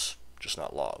stumps, just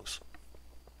not logs.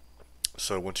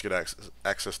 So once you get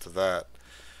access to that,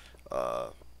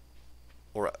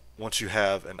 or once you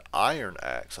have an iron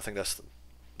axe, I think that's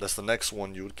the next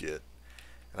one you would get,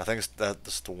 and I think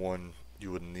that's the one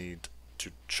you would need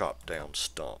to chop down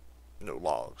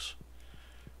logs.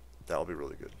 That would be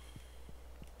really good.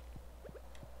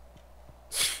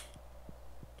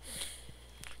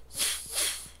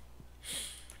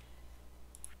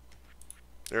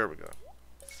 There we go.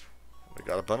 We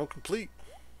got a bundle complete.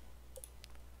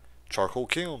 Charcoal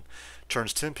kiln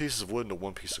turns 10 pieces of wood into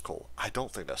 1 piece of coal. I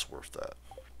don't think that's worth that.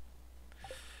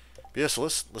 But yeah, so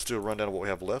let's do a rundown of what we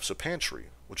have left. So pantry,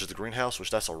 which is the greenhouse, which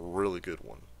that's a really good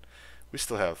one. We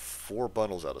still have 4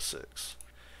 bundles out of 6.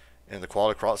 And the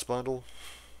quality crops bundle,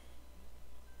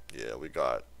 Yeah, we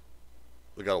got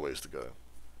a ways to go.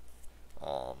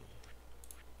 Um,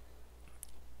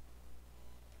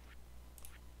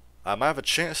 I might have a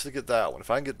chance to get that one.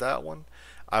 If I can get that one,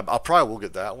 I probably will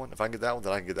get that one. If I can get that one,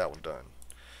 then I can get that one done.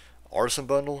 Artisan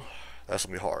bundle, that's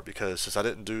gonna be hard because since I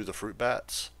didn't do the fruit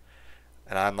bats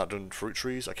and I'm not doing fruit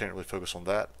trees, I can't really focus on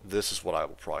that. This is what I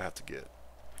will probably have to get.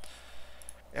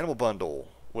 Animal bundle,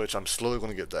 which I'm slowly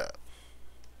going to get that.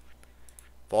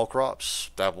 Fall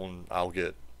crops, that one I'll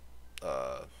get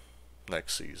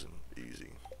next season,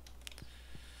 easy.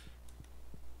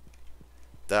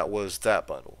 That was that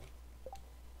bundle.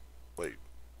 Wait,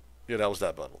 yeah, that was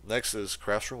that bundle. Next is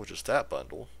craftsroom, which is that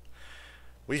bundle.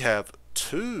 We have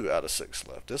 2 out of 6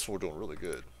 left. This one we're doing really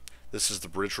good. This is the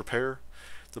bridge repair.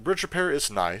 The bridge repair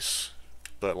is nice,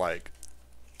 but like,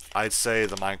 I'd say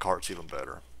the minecart's even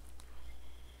better.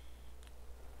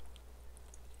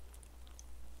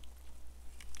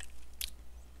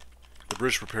 The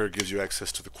bridge repair gives you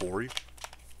access to the quarry.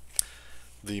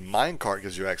 The minecart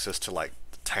gives you access to like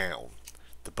the town,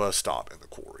 the bus stop, and the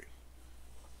quarry.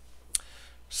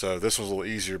 So this one's a little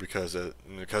easier because that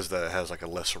has like a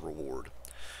lesser reward.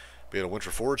 We had a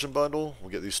winter foraging bundle.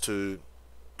 We'll get these two.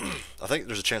 I think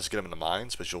there's a chance to get them in the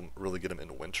mines, but you'll really get them in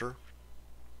the winter.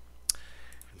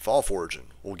 And fall foraging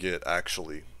we'll get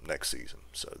actually next season.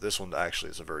 So this one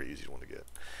actually is a very easy one to get.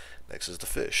 Next is the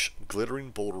fish. Glittering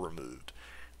boulder removed.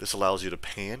 This allows you to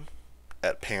pan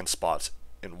at pan spots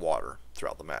in water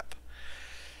throughout the map.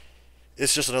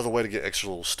 It's just another way to get extra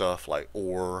little stuff like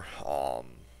ore.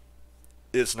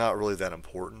 It's not really that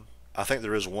important. I think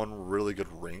there is one really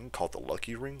good ring called the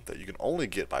Lucky Ring that you can only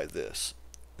get by this.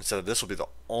 Instead of this will be the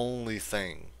only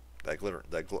thing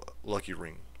Lucky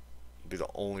Ring will be the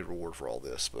only reward for all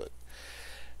this, but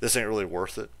this ain't really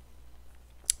worth it.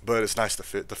 But it's nice to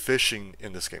fit. The fishing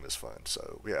in this game is fun.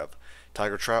 So we have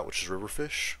tiger trout, which is river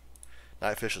fish.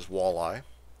 Night fish is walleye.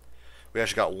 We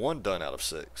actually got 1 done out of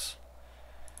 6.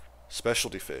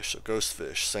 Specialty fish, so ghost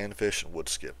fish, sandfish, and wood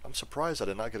skip. I'm surprised I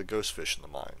did not get a ghost fish in the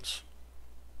mines.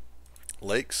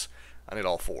 Lakes, I need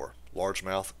all 4.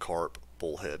 Largemouth, carp,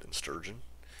 bullhead, and sturgeon.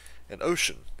 And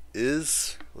ocean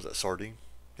was that sardine?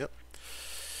 Yep.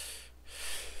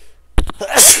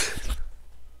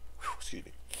 Excuse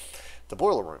me. The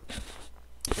boiler room.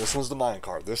 This one's the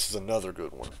minecart. This is another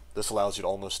good one. This allows you to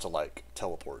almost like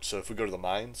teleport. So if we go to the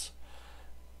mines,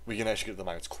 we can actually get to the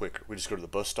mines quicker. We just go to the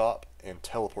bus stop and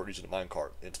teleport using the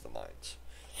minecart into the mines.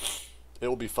 It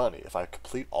will be funny if I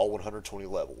complete all 120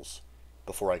 levels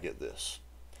before I get this.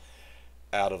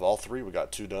 Out of all 3, we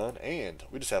got 2 done, and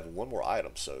we just have 1 more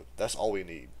item, so that's all we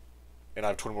need. And I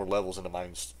have 20 more levels in the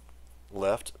mines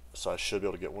left, so I should be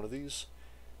able to get one of these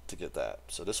to get that.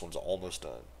 So this one's almost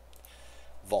done.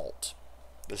 Vault.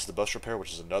 This is the bus repair,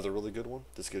 which is another really good one.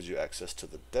 This gives you access to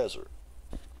the desert.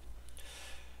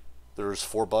 There's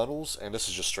 4 bundles, and this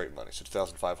is just straight money. So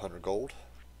 2,500 gold,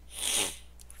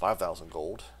 5,000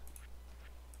 gold,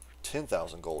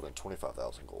 10,000 gold, and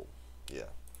 25,000 gold. Yeah.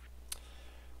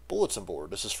 Bulletin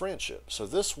board. This is friendship. So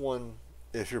this one,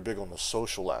 if you're big on the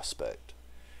social aspect,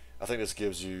 I think this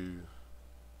gives you,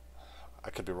 I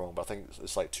could be wrong, but I think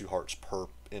it's like 2 hearts per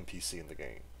NPC in the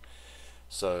game.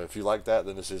 So if you like that,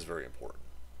 then this is very important.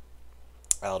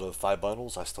 Out of 5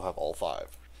 bundles, I still have all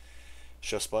 5.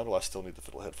 Chef's bundle, I still need the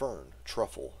fiddlehead fern,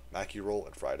 truffle, mackie roll,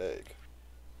 and fried egg.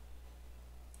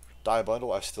 Dye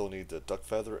bundle, I still need the duck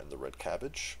feather and the red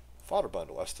cabbage. Fodder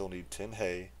bundle, I still need 10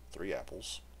 hay, 3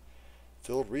 apples.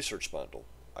 Field research bundle,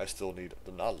 I still need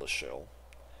the nautilus shell.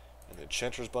 And the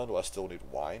enchanter's bundle, I still need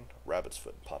wine, rabbit's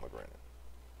foot, and pomegranate.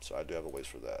 So I do have a ways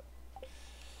for that.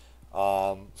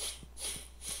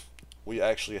 We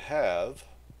actually have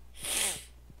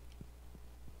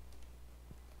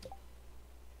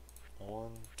 1,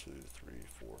 2, 3,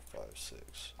 4, 5,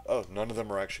 6. Oh, none of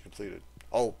them are actually completed.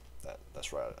 Oh,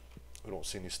 that's right. We don't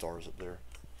see any stars up there.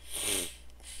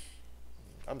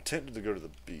 I'm tempted to go to the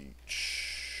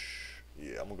beach.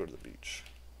 Yeah, I'm gonna go to the beach.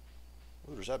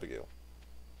 Oh, there's Abigail.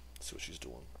 Let's see what she's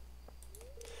doing.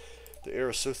 The air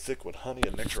is so thick with honey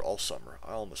and nectar all summer.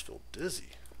 I almost feel dizzy.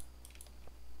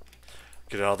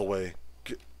 Get out of the way.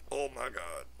 Oh my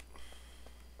god.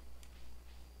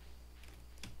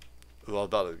 Ooh, I was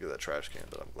about to get that trash can,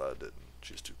 but I'm glad I didn't.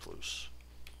 She's too close.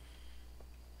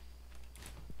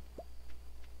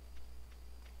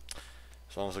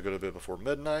 As long as I go to bed before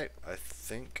midnight, I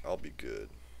think I'll be good.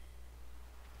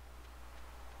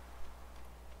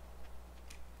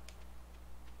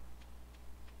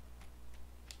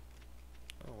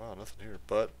 Oh wow, nothing here,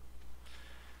 but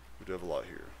we do have a lot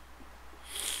here.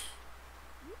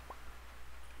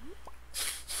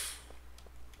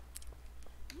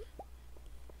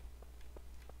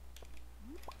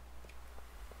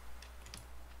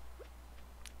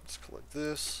 collect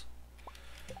this.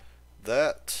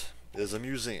 That is a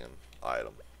museum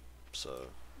item. So,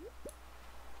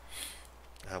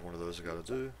 I have one of those I gotta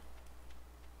do.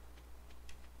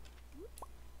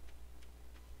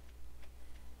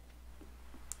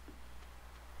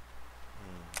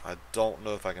 I don't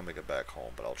know if I can make it back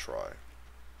home, but I'll try.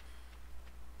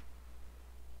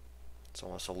 It's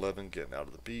almost 11, getting out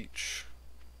of the beach.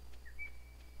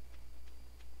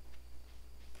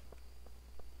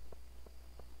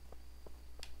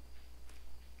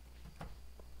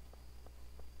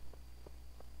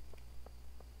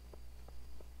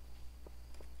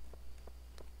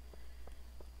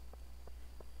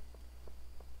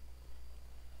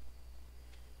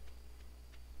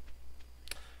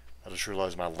 I just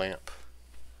realized my lamp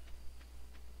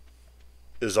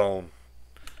is on,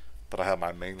 but I have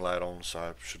my main light on, so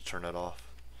I should turn that off.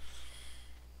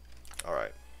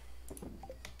 Alright.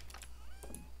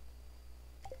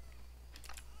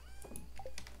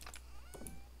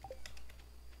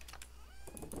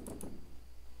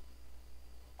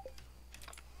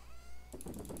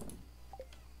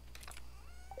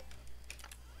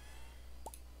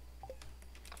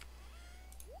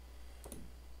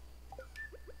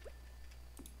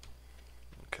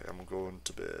 Okay, I'm going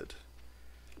to bed.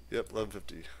 Yep,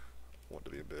 11:50. Want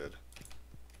to be in bed.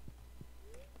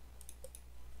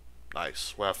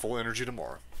 Nice. We'll have full energy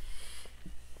tomorrow.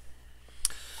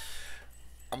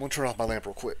 I'm going to turn off my lamp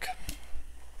real quick.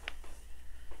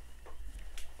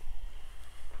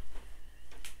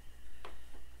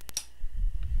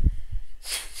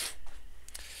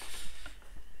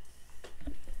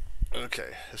 Okay,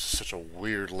 this is such a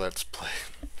weird Let's Play.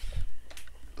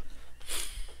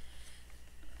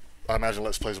 I imagine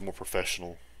Let's Plays are more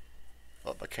professional.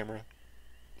 Oh, my camera?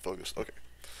 Focus. Okay.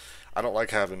 I don't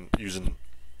like using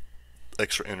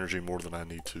extra energy more than I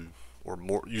need to. Or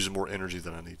using more energy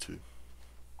than I need to.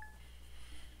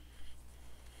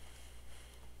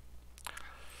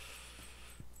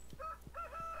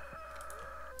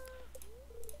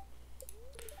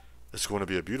 It's going to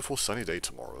be a beautiful sunny day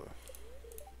tomorrow.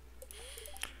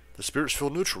 The spirits feel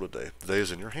neutral today. The day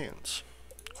is in your hands.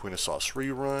 Queen of Sauce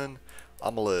rerun.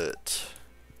 Omelette.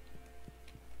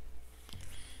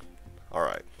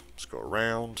 Alright, let's go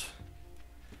around.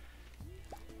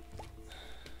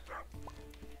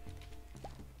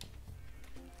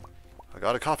 I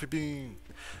got a coffee bean.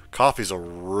 Coffee's a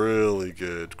really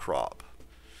good crop.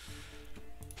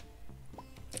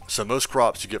 So most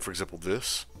crops you get, for example,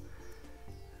 this.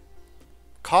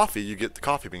 Coffee, you get the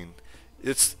coffee bean.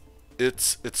 It's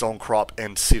its own crop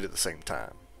and seed at the same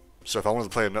time. So if I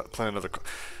wanted to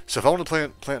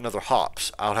plant another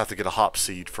hops, I would have to get a hop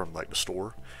seed from like the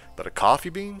store. But a coffee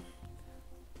bean,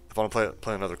 if I want to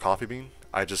plant another coffee bean,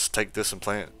 I just take this and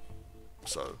plant it.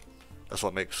 So that's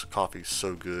what makes coffee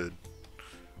so good.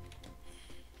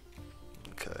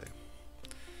 Okay.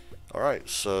 Alright,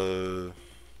 so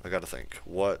I gotta think.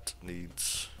 What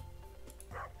needs...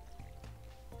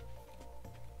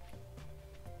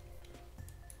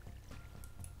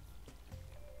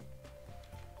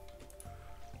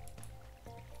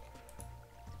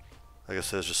 Like I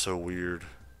said, it's just so weird.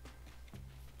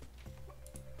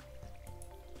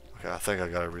 Okay, I think I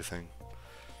got everything.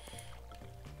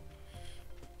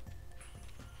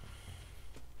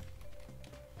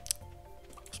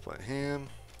 Let's plant him.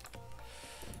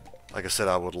 Like I said,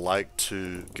 I would like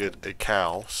to get a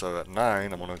cow, so at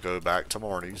 9 I'm going to go back to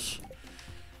Marnie's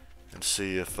and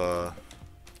see if that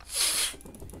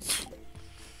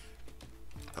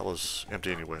was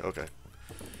empty anyway. Okay.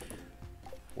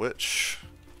 Which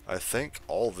I think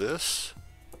all this,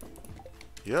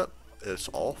 yep, it's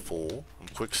all full. I'm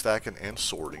quick stacking and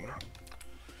sorting.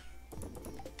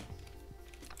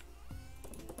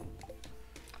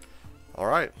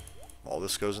 Alright, all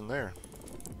this goes in there.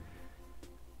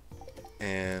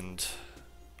 And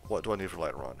what do I need for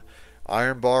light run?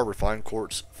 Iron bar, refined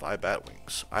quartz, 5 bat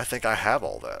wings. I think I have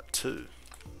all that too.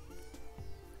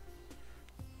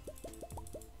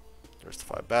 There's the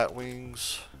 5 bat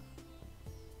wings.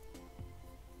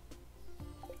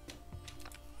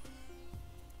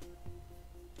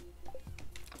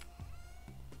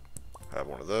 I have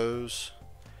one of those.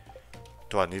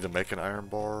 Do I need to make an iron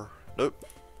bar? Nope,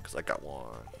 because I got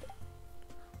one.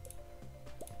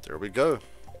 There we go.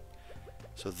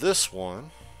 So this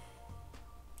one,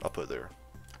 I'll put there.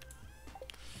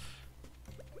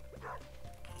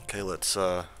 Okay, let's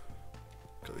go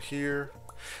here.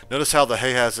 Notice how the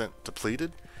hay hasn't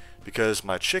depleted, because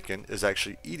my chicken is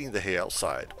actually eating the hay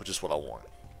outside, which is what I want.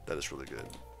 That is really good.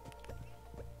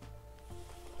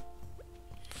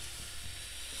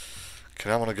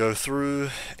 Okay, I'm going to go through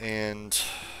and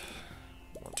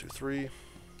 1, 2, 3.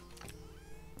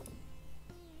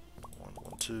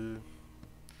 to,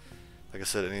 like I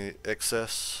said, any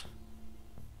excess.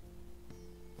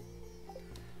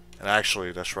 And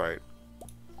actually, that's right.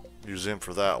 Use them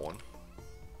for that one.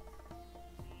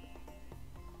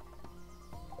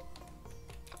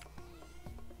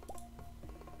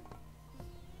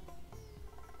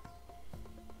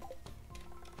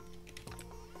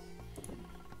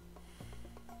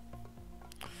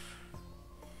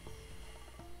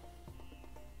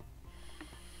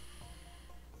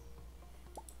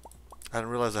 I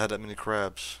didn't realize I had that many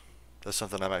crabs. That's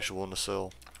something I'm actually willing to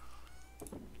sell.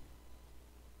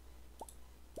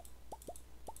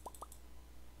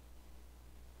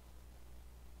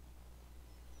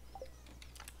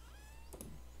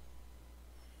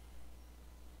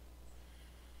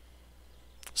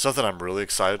 Something I'm really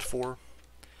excited for.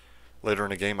 Later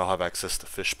in the game I'll have access to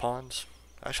fish ponds.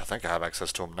 Actually, I think I have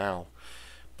access to them now.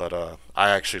 But I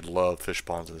actually love fish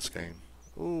ponds in this game.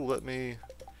 Ooh, let me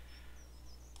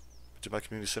do my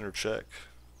community center check.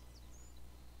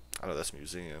 I know that's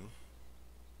museum.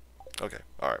 Okay,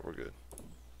 alright, we're good.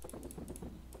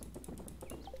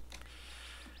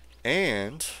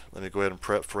 And let me go ahead and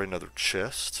prep for another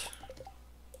chest.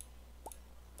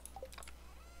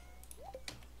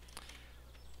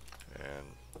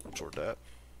 And sort that.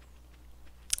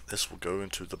 This will go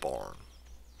into the barn.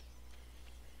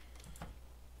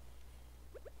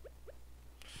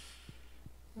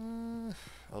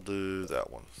 I'll do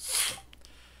that one.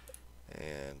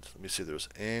 And let me see if there's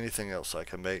anything else I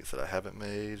can make that I haven't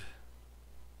made.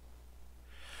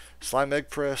 Slime egg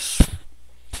press.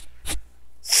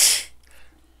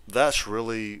 That's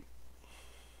really...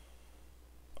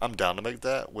 I'm down to make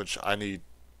that, which I need...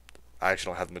 I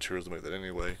actually don't have the materials to make that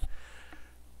anyway.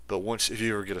 But once, if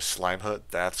you ever get a slime hut,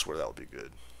 that's where that would be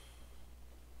good.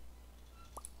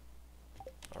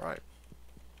 Alright.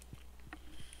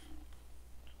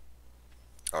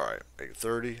 Alright,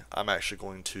 8:30. I'm actually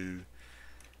going to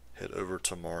head over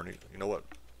to Marnie. You know what?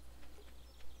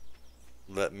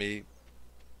 Let me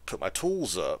put my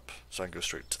tools up so I can go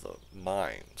straight to the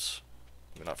mines.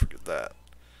 Let me not forget that.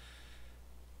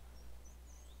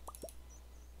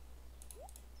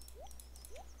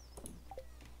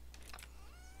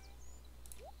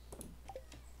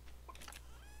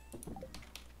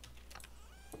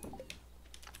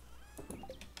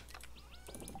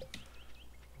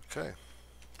 Okay.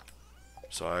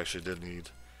 So I actually did need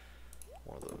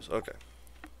one of those. Okay.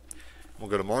 We'll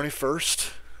go to Marnie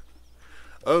first.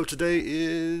 Oh, today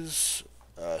is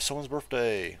someone's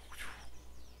birthday.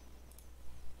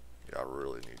 Yeah, I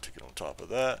really need to get on top of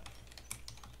that.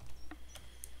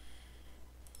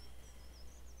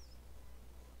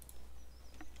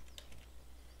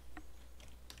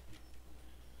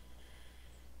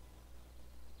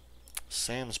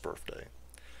 Sam's birthday.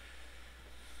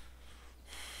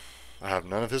 I have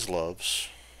none of his loves.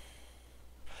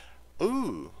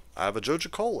 Ooh, I have a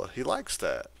Joja Cola. He likes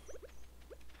that.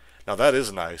 Now that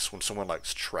is nice when someone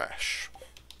likes trash.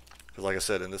 Because like I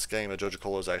said, in this game, a Joja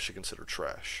Cola is actually considered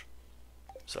trash.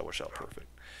 So that works out perfect.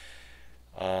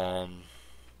 And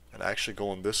actually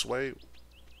going this way,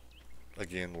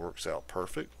 again, works out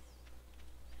perfect.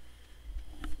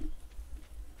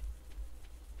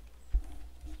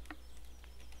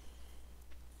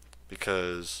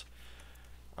 Because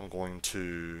I'm going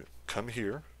to come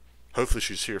here. Hopefully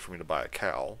she's here for me to buy a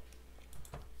cow.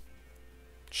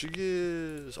 She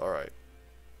is. Alright.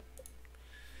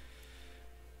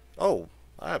 Oh,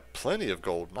 I have plenty of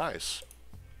gold. Nice.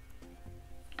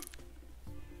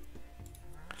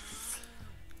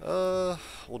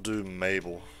 We'll do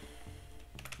Mabel.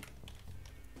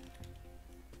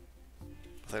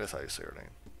 I think that's how you say her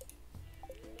name.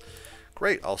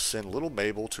 Great, I'll send little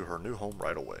Mabel to her new home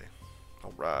right away.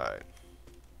 Alright.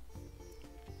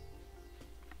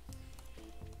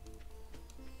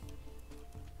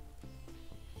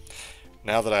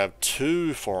 Now that I have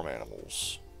 2 farm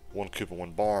animals, 1 coop and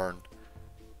 1 barn,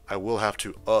 I will have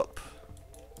to up.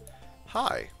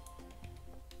 Hi.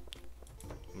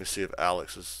 Let me see if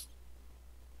Alex is...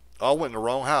 Oh, I went in the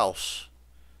wrong house.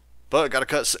 But I got a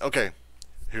cutscene. Okay.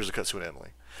 Here's a cutscene with Emily.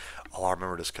 Oh, I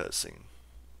remember this cutscene.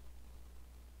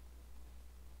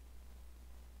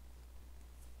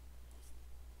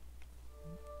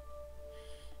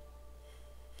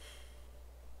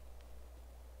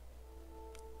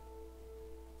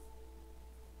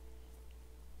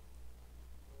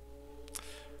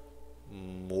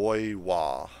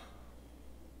 Moiwa.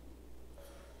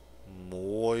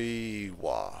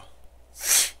 Moiwa.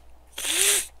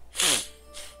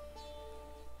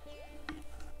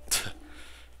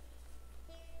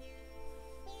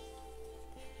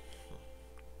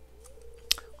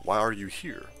 Why are you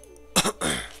here?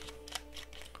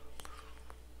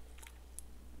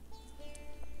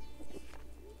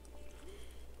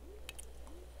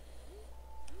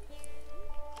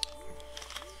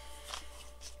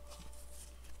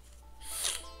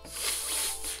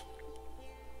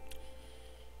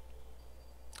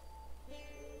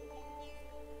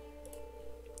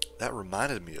 That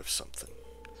reminded me of something.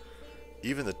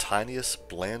 Even the tiniest,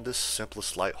 blandest,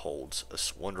 simplest light holds a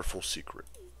wonderful secret.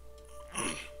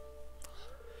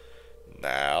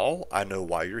 Now I know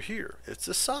why you're here. It's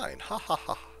a sign. Ha ha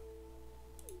ha.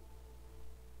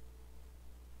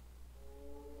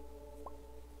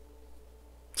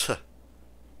 Tuh.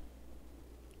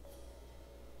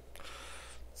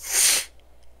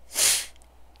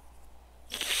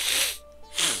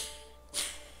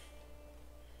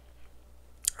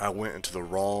 I went into the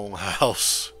wrong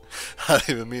house. I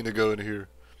didn't even mean to go in here.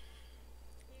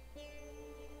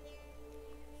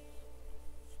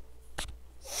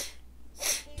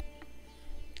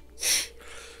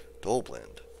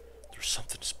 Dullblend. There's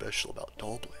something special about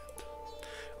Dullblend.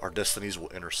 Our destinies will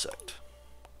intersect.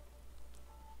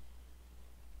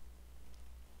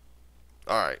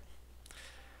 Alright.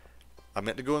 I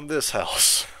meant to go in this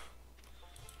house.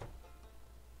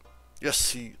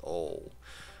 Yes, he... Oh.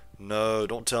 No,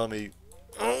 don't tell me...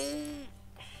 Oh.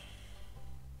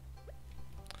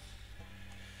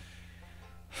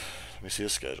 Let me see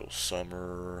his schedule.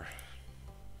 Summer...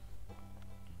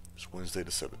 It's Wednesday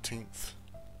the 17th.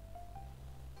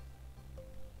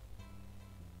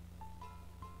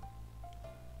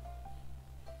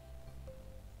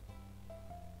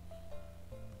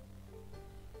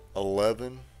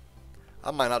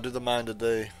 I might not do the mine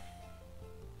today.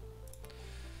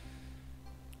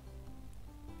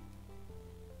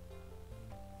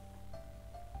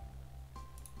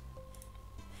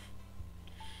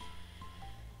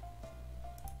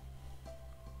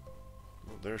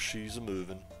 Well, there she's a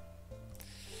moving.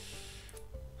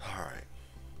 All right.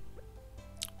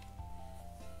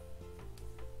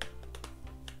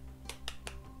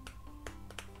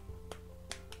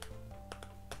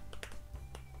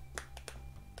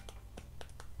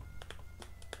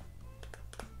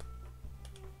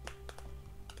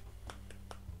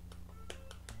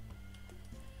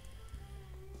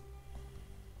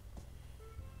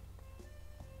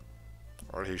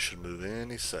 Or he should move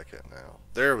any second now.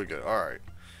 There we go. Alright.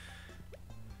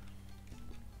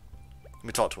 Let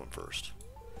me talk to him first.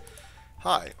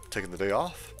 Hi, taking the day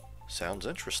off? Sounds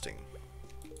interesting.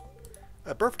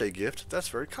 A birthday gift? That's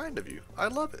very kind of you. I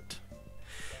love it.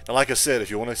 Now, like I said,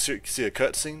 if you want to see a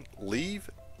cutscene, leave,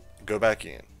 go back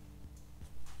in.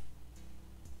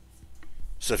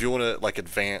 So if you want to like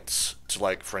advance to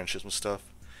like friendships and stuff,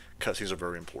 cutscenes are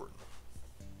very important.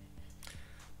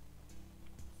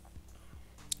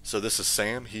 So this is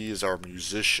Sam. He is our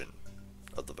musician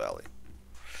of the valley.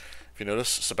 If you notice,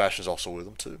 Sebastian's also with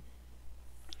him too.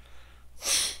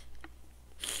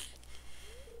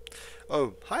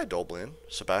 Oh, hi Dullblend.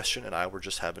 Sebastian and I were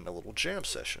just having a little jam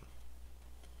session.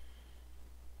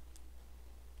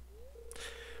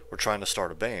 We're trying to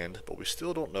start a band, but we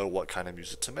still don't know what kind of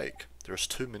music to make. There's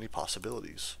too many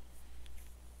possibilities.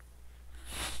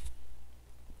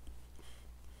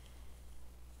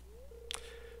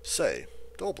 Say,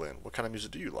 Dullblend, what kind of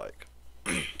music do you like?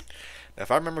 Now, if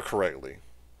I remember correctly,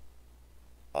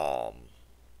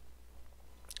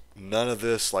 none of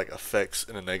this like affects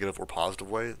in a negative or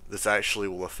positive way. This actually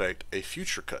will affect a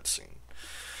future cutscene.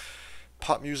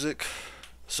 Pop music,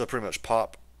 so pretty much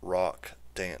pop, rock,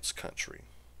 dance, country.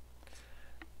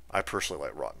 I personally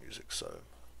like rock music, so.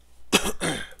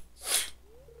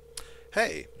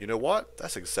 Hey, you know what?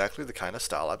 That's exactly the kind of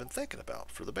style I've been thinking about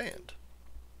for the band.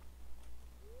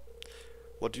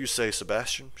 What do you say,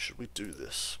 Sebastian? Should we do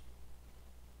this?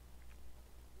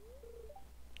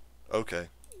 Okay.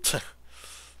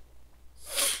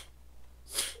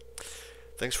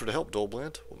 Thanks for the help,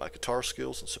 Dullblend. With my guitar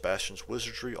skills and Sebastian's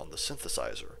wizardry on the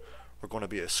synthesizer, we're going to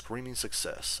be a screaming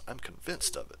success. I'm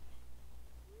convinced of it.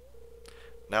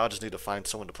 Now I just need to find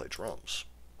someone to play drums.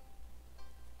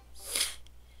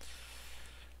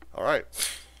 Alright.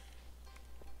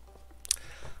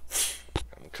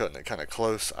 I'm cutting it kind of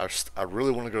close. I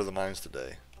really want to go to the mines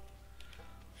today.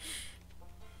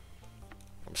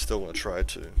 I'm still going to try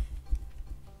to.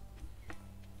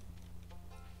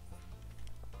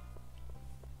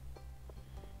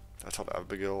 I talked to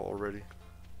Abigail already.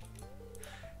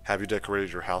 Have you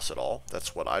decorated your house at all?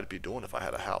 That's what I'd be doing if I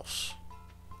had a house.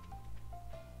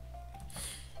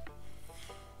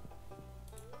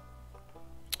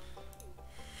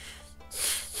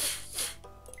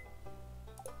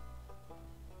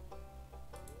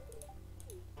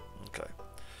 Okay.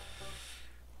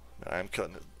 I'm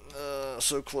cutting it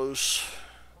so close.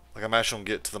 Like I'm actually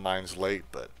gonna get to the mines late,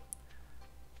 but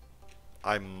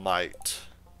I might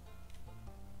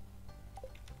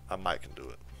can do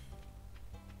it.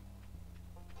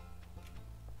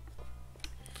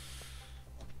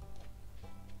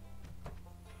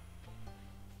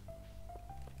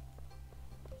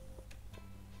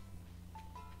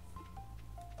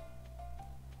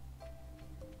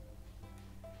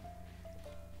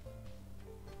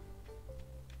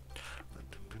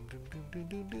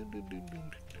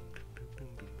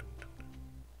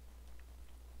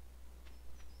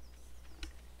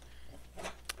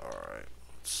 Alright,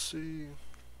 let's see.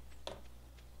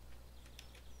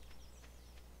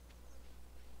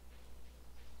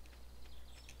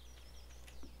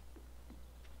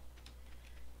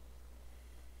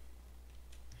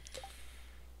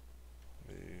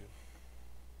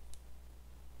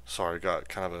 Sorry, got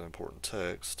kind of an important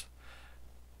text.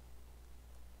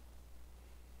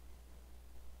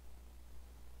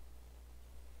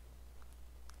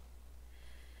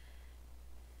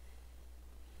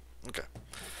 Okay.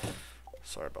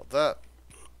 Sorry about that.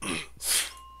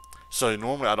 So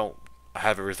normally I don't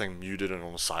have everything muted and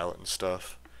on silent and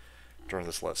stuff during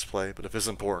this Let's Play, but if it's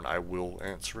important I will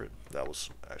answer it. That was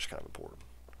actually kind of important.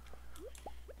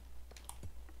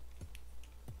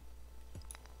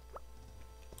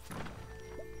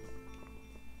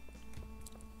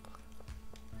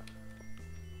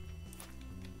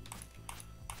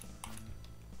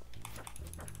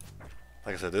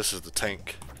 Like I said, this is the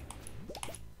tank.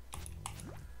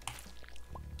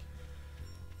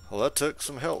 Well, that took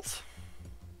some health.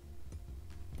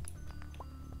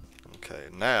 Okay,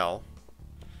 now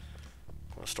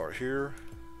I'm going to start here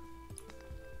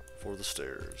for the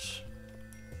stairs.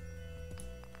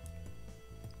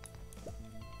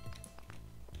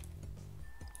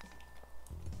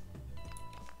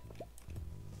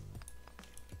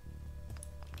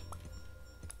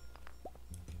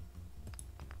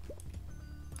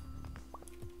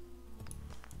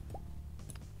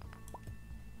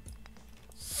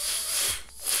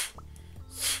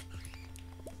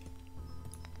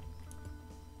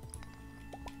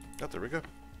 Oh, there we go.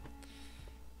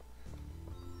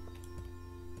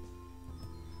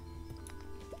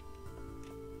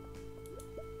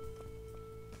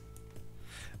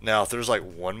 Now, if there's like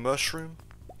one mushroom,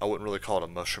 I wouldn't really call it a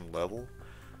mushroom level.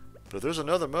 But if there's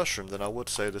another mushroom, then I would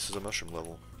say this is a mushroom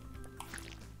level.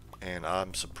 And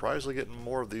I'm surprisingly getting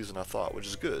more of these than I thought, which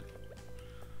is good.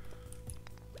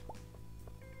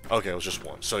 Okay, it was just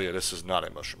one. So yeah, this is not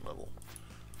a mushroom level.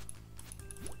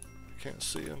 Can't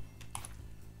see him.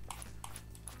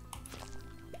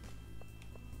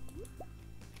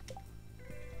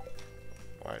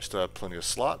 Alright, still have plenty of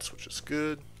slots, which is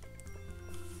good.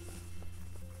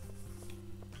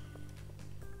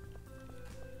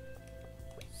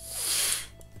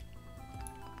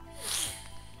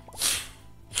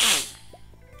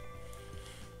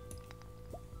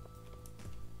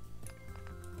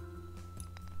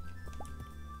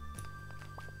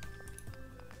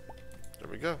 There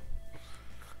we go.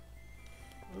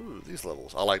 Ooh, these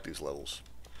levels. I like these levels.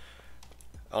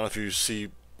 I don't know if you see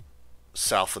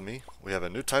south of me, we have a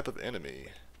new type of enemy.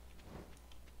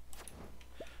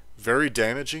 Very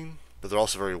damaging, but they're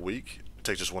also very weak. It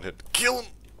takes just one hit to kill them.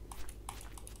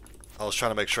 I was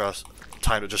trying to make sure I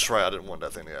timed it just right. I didn't want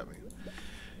that thing to get me.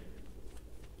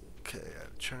 Okay,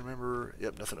 I'm trying to remember.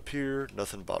 Yep, nothing up here.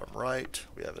 Nothing bottom right.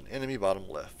 We have an enemy bottom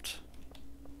left.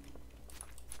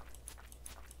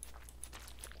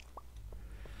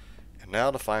 And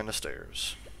now to find the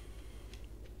stairs.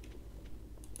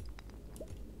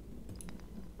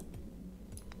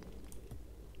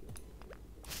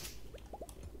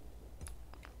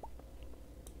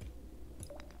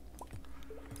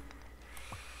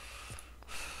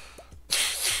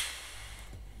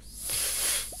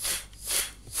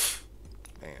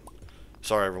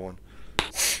 Sorry, everyone.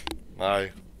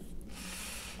 There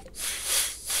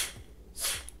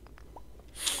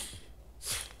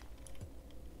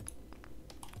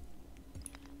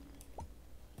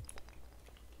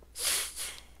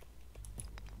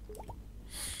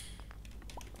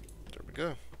we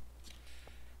go.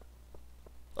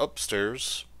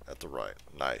 Upstairs at the right.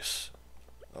 Nice.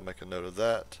 I'll make a note of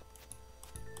that.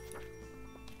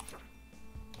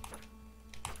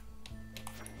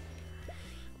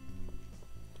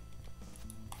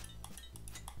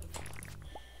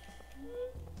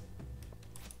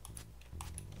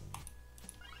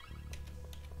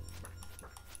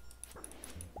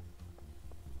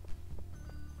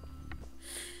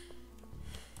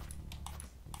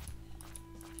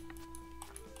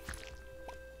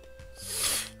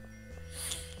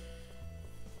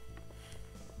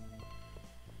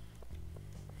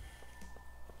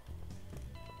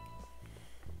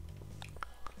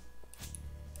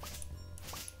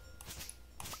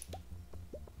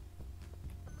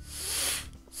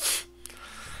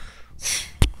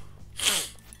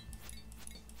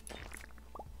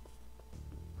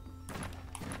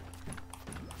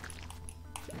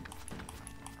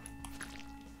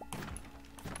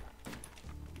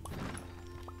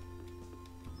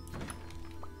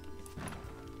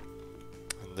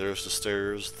 There's the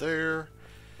stairs there.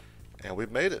 And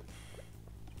we've made it.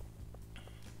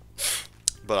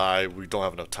 But we don't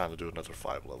have enough time to do another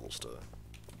 5 levels to... Here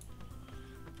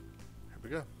we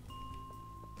go.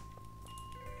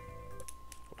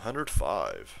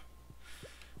 105.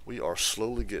 We are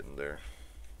slowly getting there.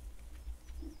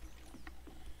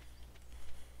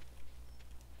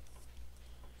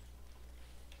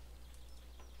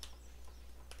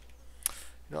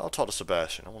 You know, I'll talk to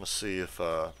Sebastian. I want to see if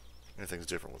anything's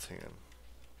different with him.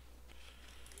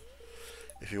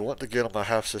 If you want to get on my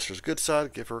half-sister's good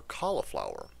side, give her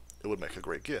cauliflower. It would make a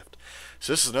great gift.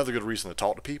 So this is another good reason to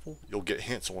talk to people. You'll get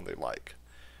hints on what they like.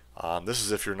 This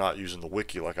is if you're not using the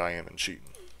wiki like I am and cheating.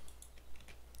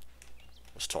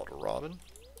 Let's talk to Robin.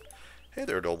 Hey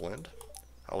there, Dullblend.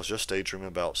 I was just daydreaming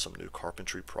about some new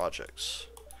carpentry projects.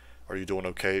 Are you doing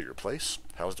okay at your place?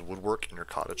 How's the woodwork in your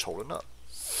cottage holding up?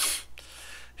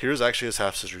 Here's actually his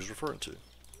half-sister he's referring to.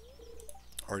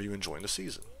 Are you enjoying the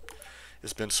season?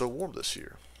 It's been so warm this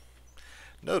year.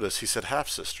 Notice he said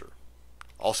half-sister.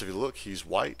 Also, if you look, he's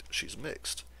white, she's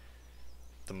mixed.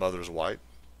 The mother's white,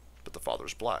 but the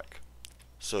father's black.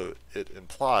 So it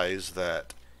implies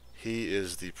that he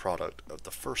is the product of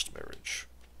the first marriage.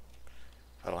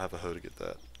 I don't have a hoe to get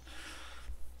that.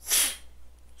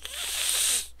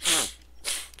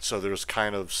 So there's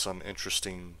kind of some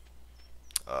interesting,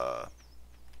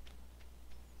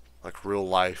 like real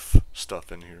life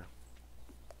stuff in here.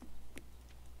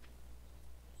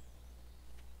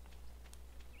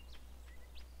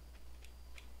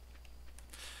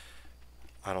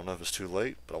 I don't know if it's too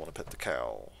late, but I want to pet the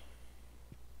cow.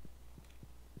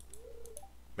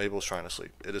 Mabel's trying to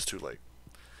sleep. It is too late.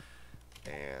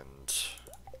 And...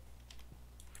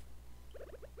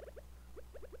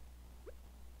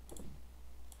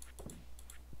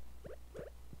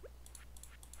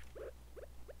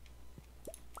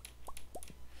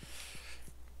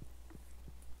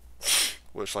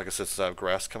 which, like I said, since I have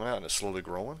grass coming out and it's slowly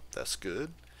growing, that's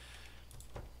good.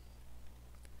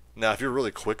 Now, if you're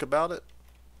really quick about it,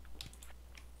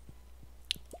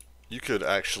 you could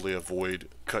actually avoid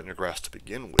cutting your grass to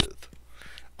begin with.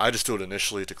 I just do it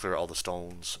initially to clear all the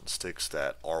stones and sticks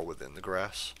that are within the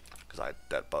grass, because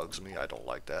that bugs me. I don't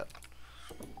like that.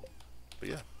 But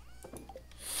yeah.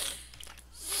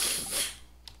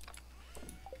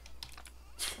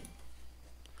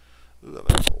 Ooh, that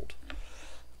was old.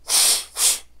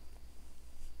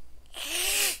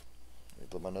 Let me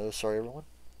blow my nose. Sorry, everyone.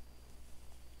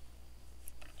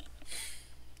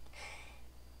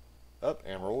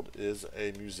 Emerald is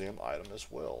a museum item as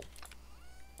well.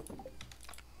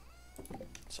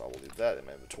 So I will leave that in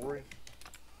my inventory.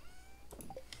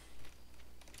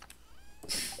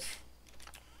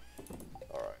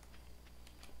 Alright.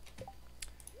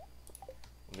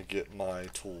 Let me get my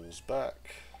tools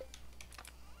back.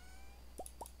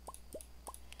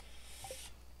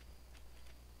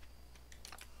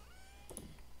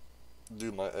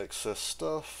 Do my excess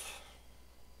stuff.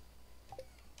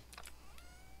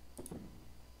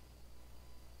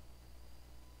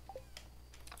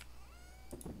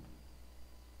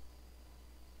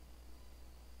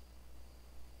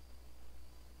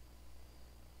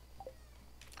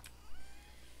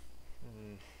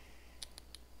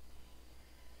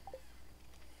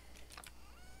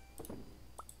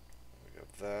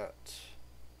 That.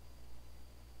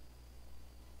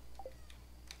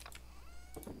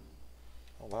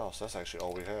 Oh wow, so that's actually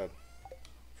all we had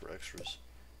for extras.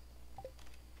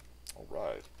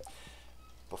 Alright.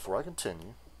 Before I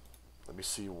continue, let me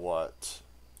see what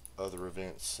other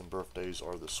events and birthdays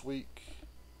are this week.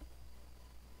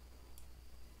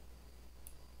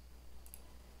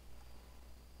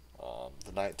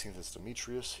 The 19th is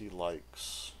Demetrius. He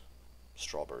likes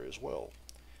strawberry as well.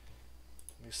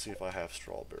 Let me see if I have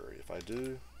strawberry. If I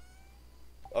do,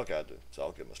 okay, I do. So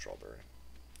I'll give him a strawberry.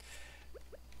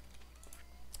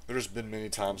 There's been many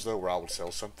times though where I would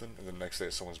sell something, and the next day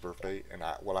it's someone's birthday, and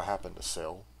what I happen to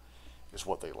sell is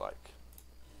what they like.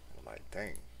 And I'm like,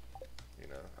 dang, you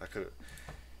know,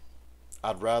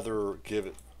 I'd rather give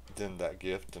it them that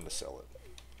gift than to sell it.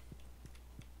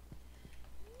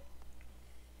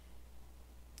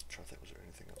 I'm trying to think, was there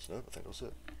anything else? No, I think that was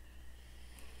it.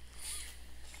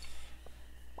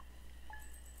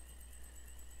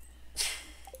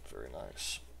 Very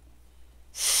nice.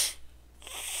 I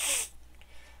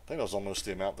think that was almost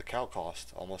the amount the cow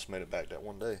cost. Almost made it back that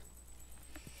one day.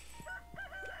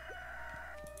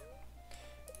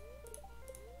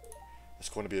 It's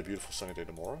going to be a beautiful sunny day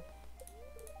tomorrow.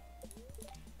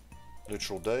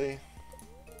 Neutral day.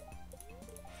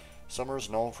 Summer is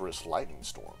known for its lightning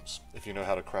storms. If you know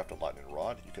how to craft a lightning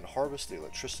rod, you can harvest the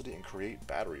electricity and create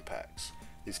battery packs.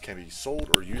 These can be sold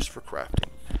or used for crafting.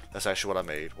 That's actually what I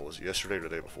made. What was it, yesterday or the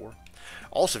day before?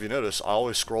 Also, if you notice, I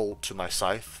always scroll to my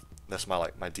scythe. That's my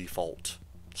default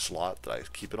slot that I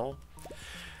keep it on.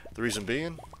 The reason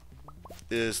being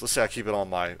is, let's say I keep it on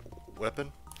my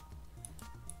weapon.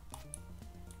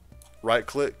 Right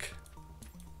click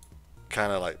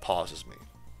kind of like pauses me.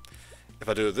 If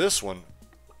I do this one,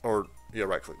 or yeah,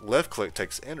 right click, left click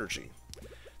takes energy.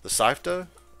 The scythe though,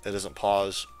 it doesn't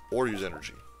pause or use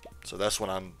energy. So that's when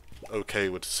I'm okay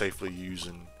with safely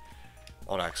using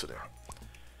on accident.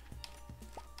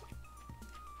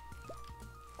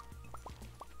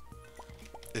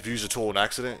 If you use a tool on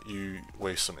accident, you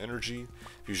waste some energy.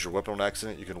 If you use your weapon on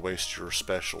accident, you can waste your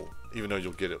special, even though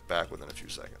you'll get it back within a few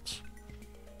seconds.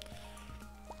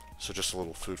 So just a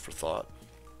little food for thought.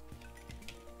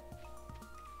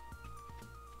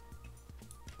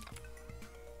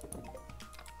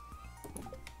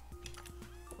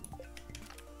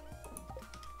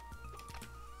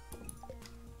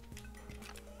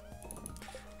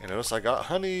 And notice I got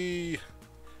honey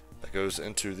that goes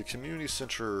into the community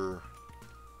center.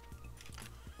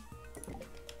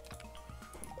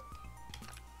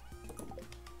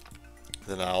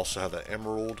 Then I also have that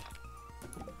emerald.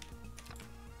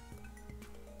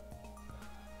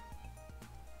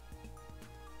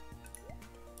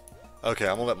 Okay,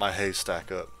 I'm gonna let my hay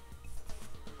stack up.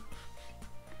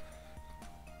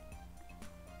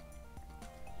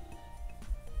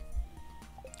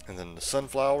 And then the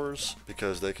sunflowers,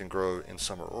 because they can grow in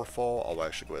summer or fall, I'll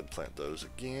actually go ahead and plant those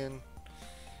again.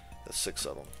 That's 6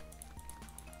 of them.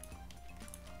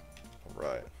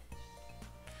 Alright.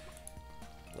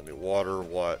 Let me water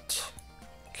what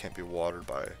can't be watered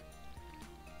by.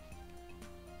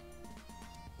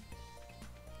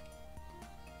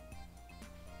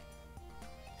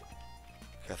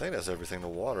 Okay, I think that's everything to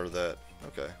water that.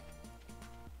 Okay.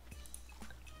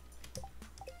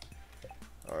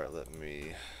 Alright, let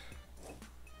me.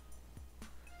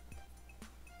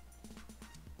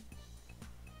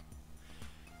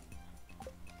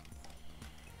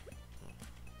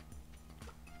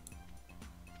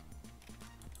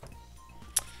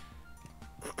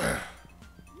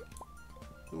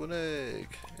 Ooh, an egg.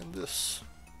 And this.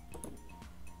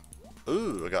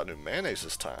 Ooh, I got new mayonnaise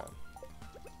this time.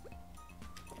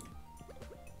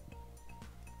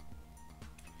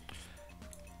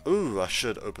 Ooh, I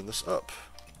should open this up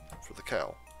for the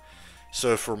cow.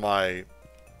 So for my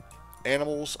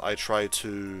animals, I try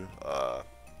to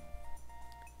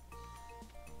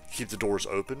keep the doors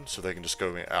open so they can just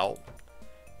go out.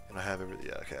 And I have everything.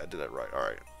 Yeah, okay, I did that right.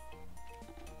 Alright.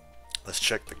 Let's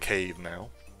check the cave now.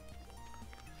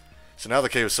 So now the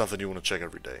cave is something you want to check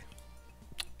every day.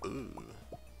 Ooh.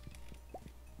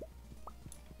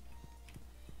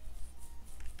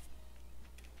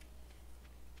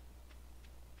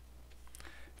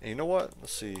 And you know what?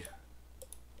 Let's see.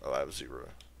 Oh, I have 0.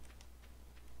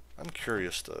 I'm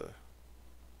curious though.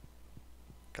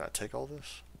 Can I take all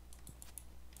this?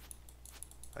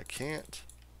 I can't.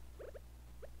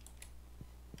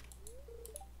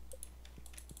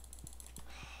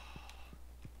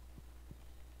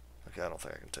 Okay, I don't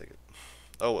think I can take it.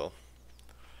 Oh well.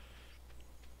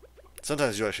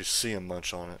 Sometimes you actually see him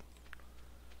munch on it.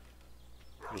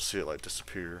 You'll see it like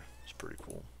disappear. It's pretty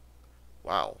cool.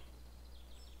 Wow.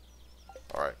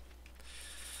 Alright.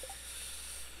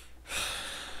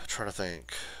 Trying to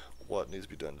think what needs to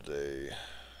be done today.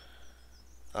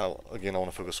 Again, I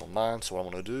want to focus on mine, so what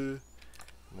I'm going to do,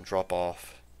 I'm going to drop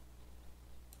off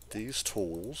these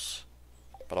tools,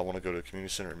 but I want to go to the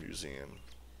community center and museum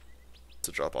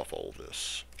to drop off all of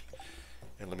this.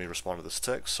 And let me respond to this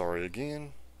text. Sorry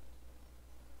again.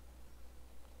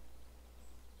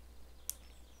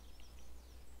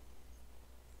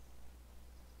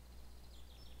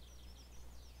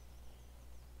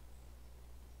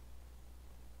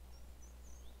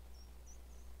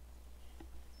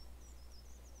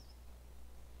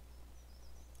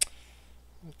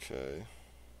 Okay.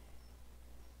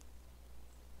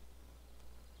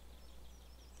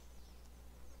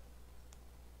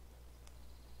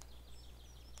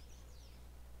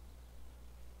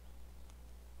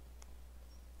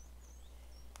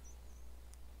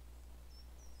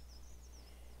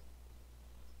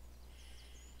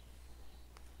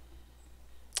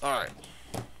 Alright.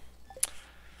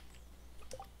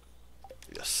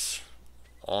 Yes.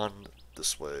 On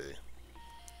this way.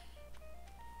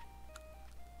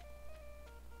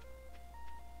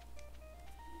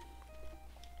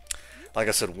 Like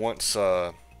I said, once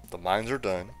the mines are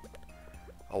done,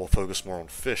 I will focus more on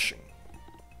fishing.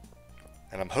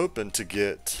 And I'm hoping to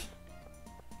get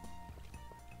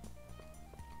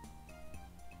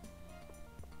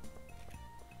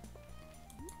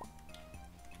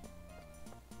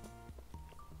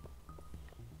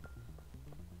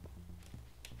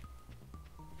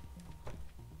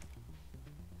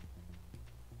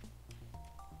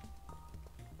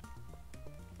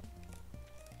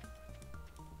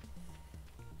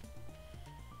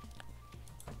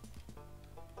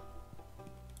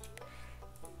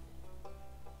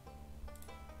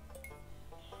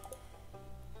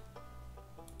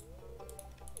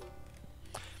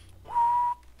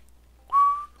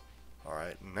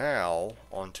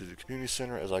to the community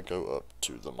center as I go up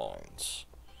to the mines.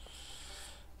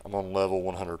 I'm on level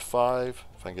 105.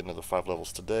 If I can get another 5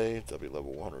 levels today, that'll be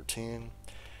level 110.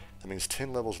 That means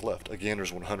 10 levels left. Again,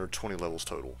 there's 120 levels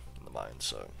total in the mine,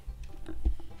 so.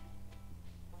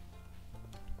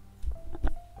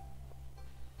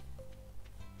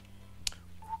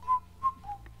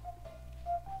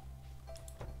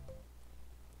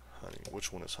 Honey,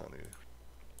 which one is honey?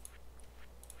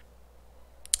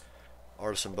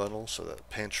 Artisan bundle, so that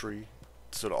pantry.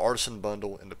 So the artisan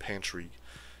bundle and the pantry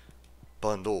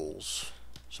bundles.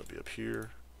 So it'll be up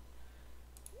here.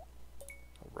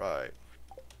 Alright.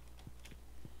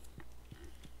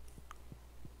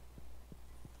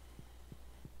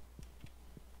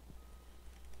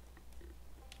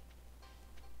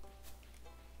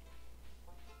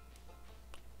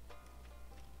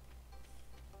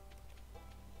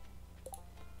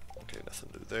 Okay, nothing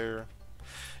new there.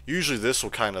 Usually this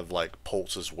will kind of like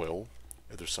pulse as well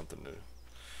if there's something new.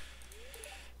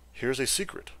 Here's a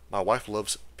secret. My wife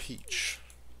loves peach.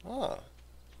 Ah.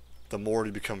 The more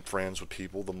you become friends with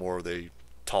people, the more they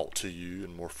talk to you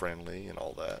and more friendly and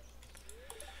all that.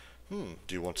 Do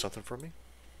you want something from me?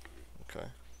 Okay.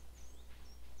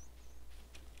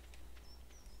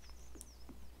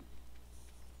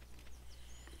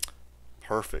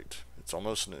 Perfect. It's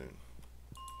almost noon.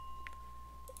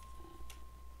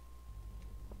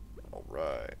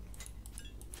 Alright.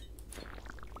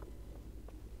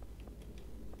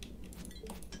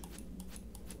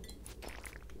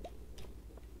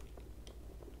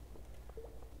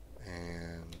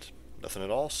 And nothing at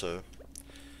all, so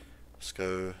let's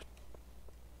go.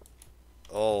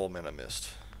 Oh man, I missed.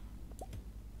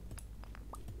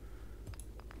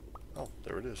 Oh,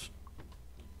 there it is.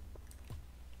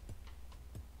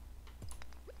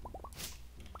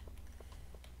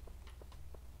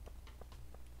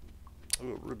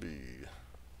 Ooh, a ruby.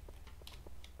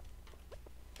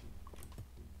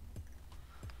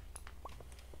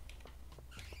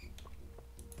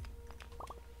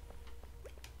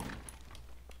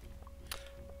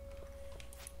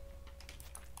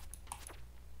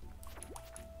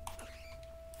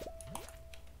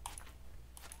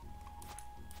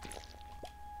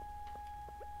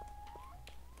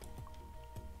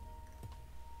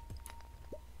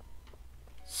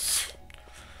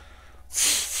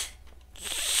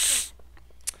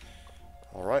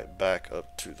 Alright, back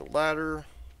up to the ladder.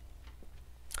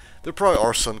 There probably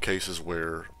are some cases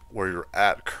where you're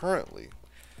at currently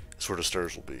is where the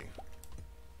stairs will be.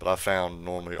 But I found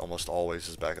normally almost always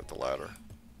is back at the ladder.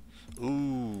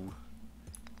 Ooh,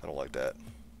 I don't like that.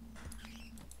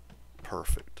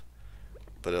 Perfect.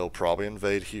 But it'll probably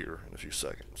invade here in a few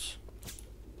seconds.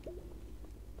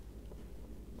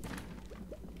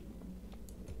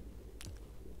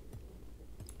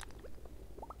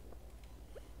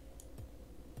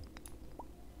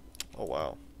 Oh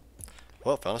wow.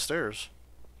 Well, found the stairs.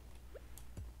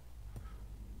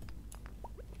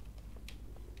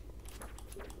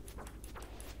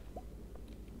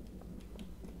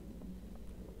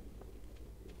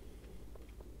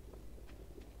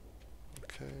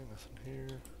 Okay, nothing here.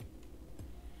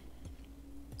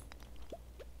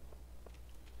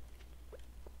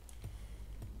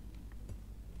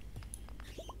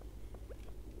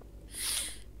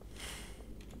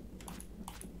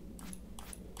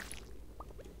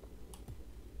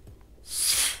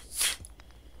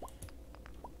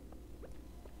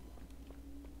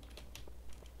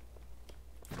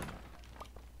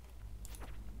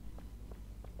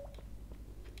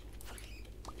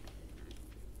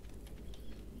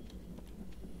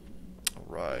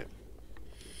 Right.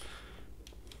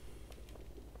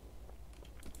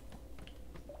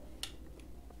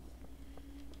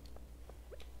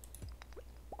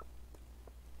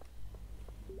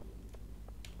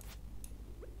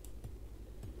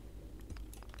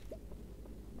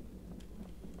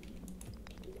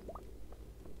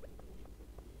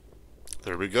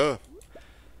 There we go.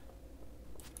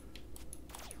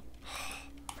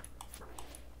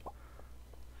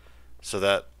 So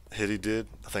that hit he did,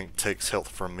 I think, takes health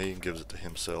from me and gives it to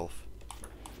himself.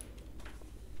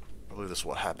 I believe that's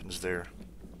what happens there.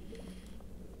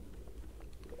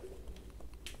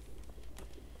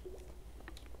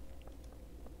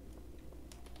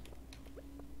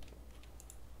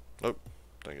 Nope,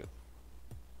 dang it.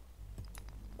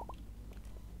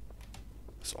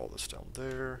 That's all this down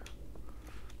there.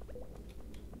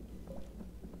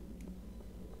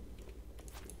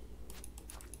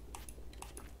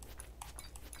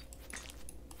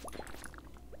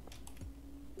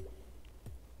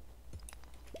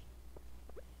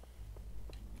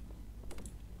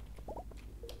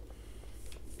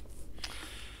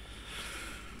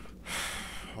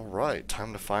 Alright,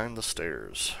 time to find the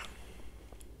stairs.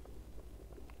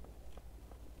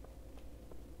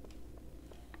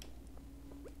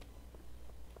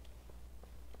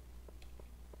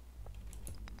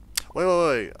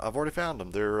 Wait, I've already found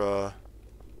them. They're,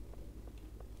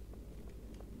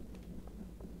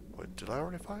 Wait, did I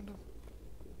already find them?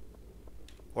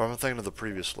 Or am I thinking of the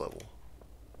previous level?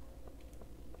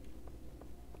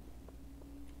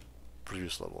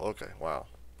 Previous level, okay, wow.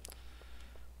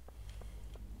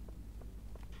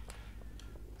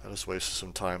 I just wasted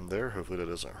some time there. Hopefully that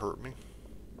doesn't hurt me.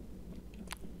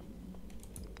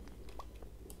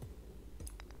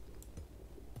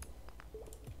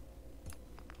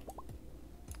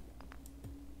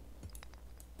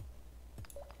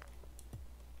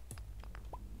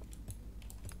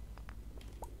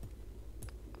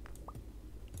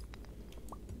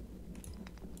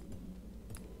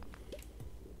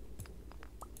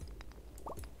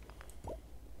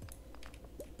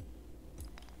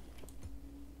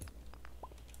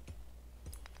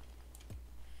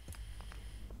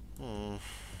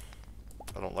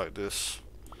 I don't like this.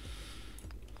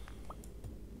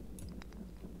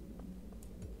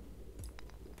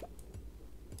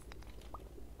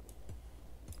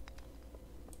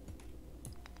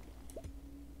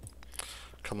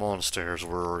 Come on, stairs,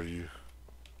 where are you?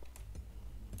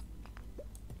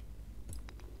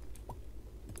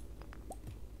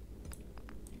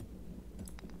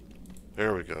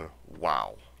 There we go.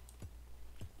 Wow.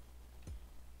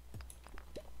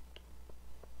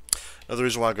 Another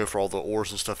reason why I go for all the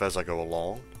ores and stuff as I go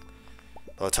along.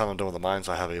 By the time I'm done with the mines,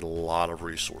 I have a lot of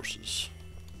resources.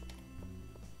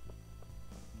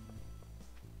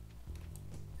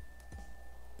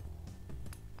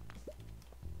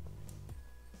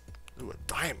 Ooh, a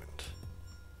diamond.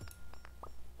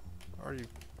 Are you?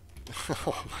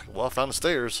 Well, I found the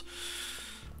stairs.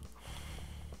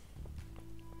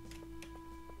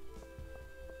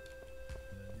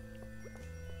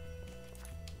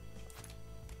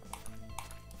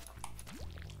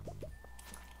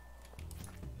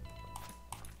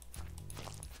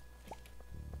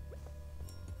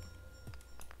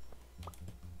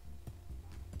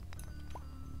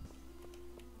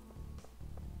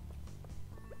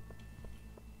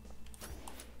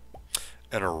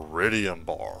 An iridium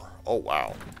bar. Oh,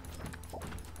 wow.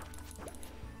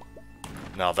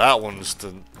 Now that one's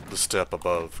the step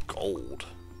above gold.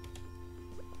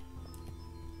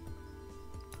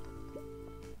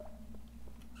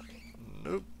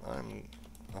 Nope. I'm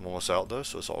almost out though,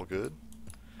 so it's all good.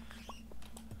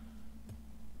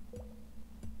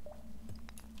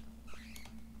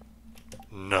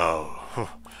 No.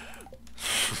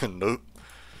 Nope.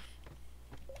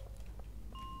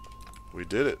 We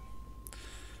did it.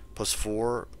 Plus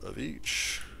 4 of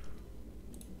each.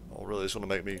 Oh, really? It's going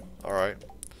to make me... Alright.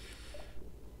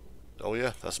 Oh,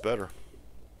 yeah. That's better.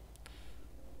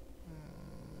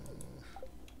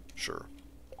 Sure.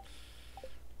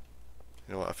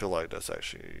 You know what? I feel like that's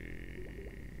actually...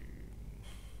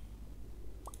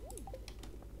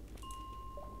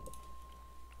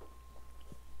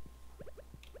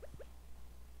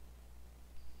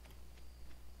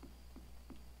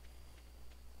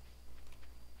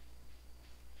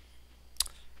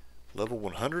 Level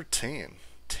 110.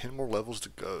 10 more levels to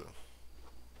go.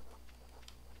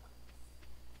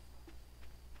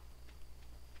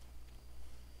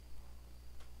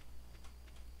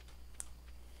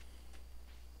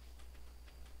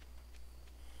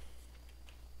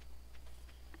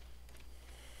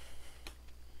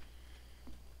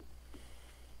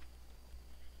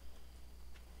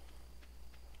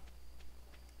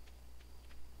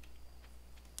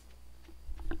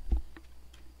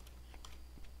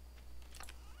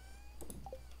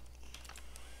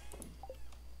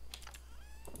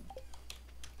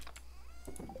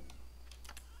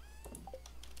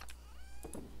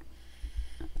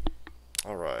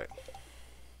 Alright.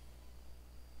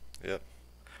 Yep.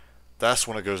 That's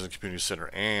when it goes in the community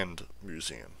center and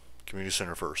museum. Community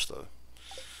center first, though.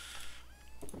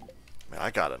 Man, I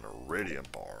got an iridium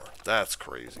bar. That's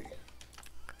crazy.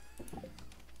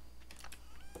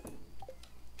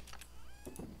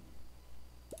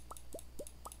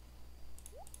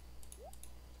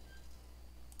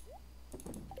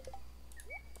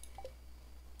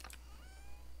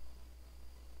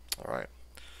 Alright.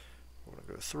 We're going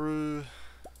to go through.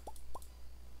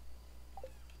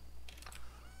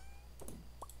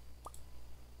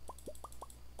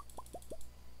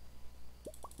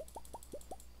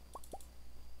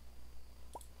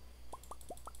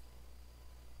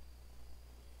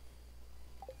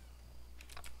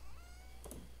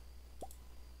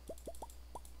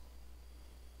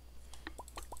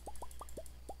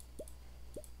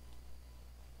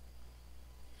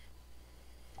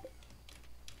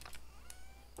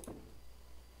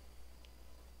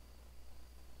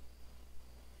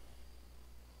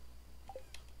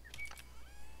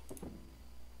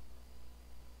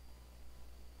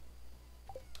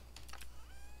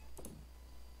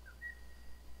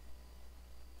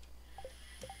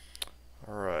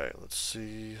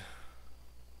 see.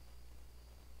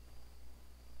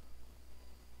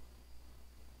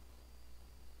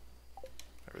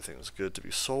 Everything is good to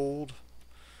be sold.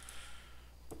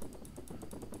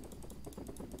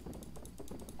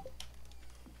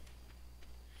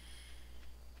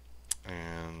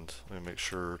 And let me make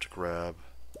sure to grab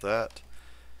that.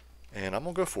 And I'm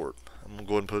going to go for it. I'm going to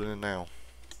go ahead and put it in now.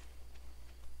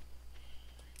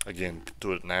 Again,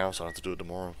 do it now so I don't have to do it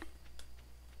tomorrow.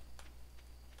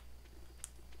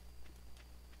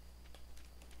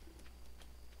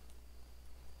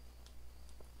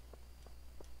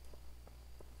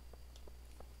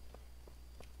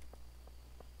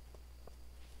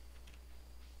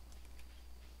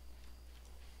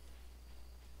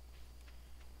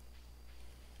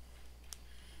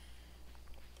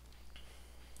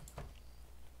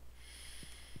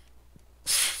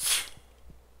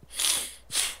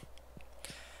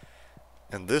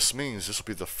 And this means this will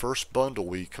be the first bundle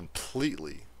we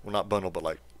completely, well not bundle, but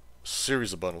like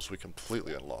series of bundles we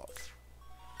completely unlock.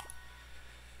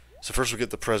 So first we get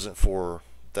the present for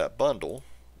that bundle,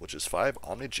 which is 5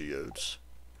 Omni Geodes.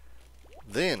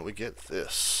 Then we get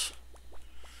this.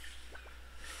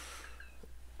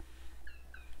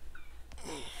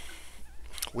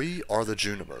 We are the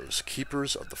Junimos,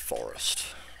 keepers of the forest.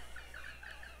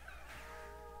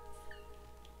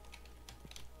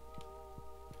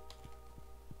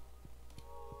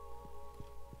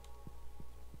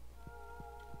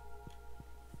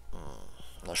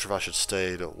 I'm not sure if I should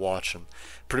stay to watch him.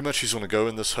 Pretty much he's going to go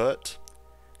in this hut,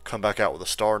 come back out with a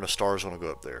star, and the star is going to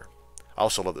go up there. I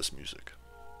also love this music.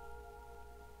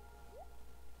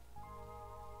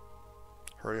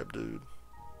 Hurry up, dude.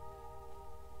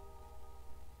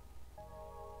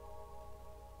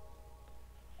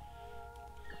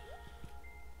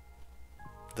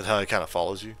 That's how he kind of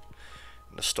follows you.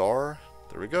 And the star,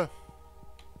 there we go.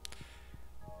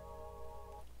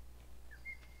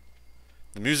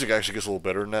 The music actually gets a little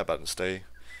better than that, but I didn't stay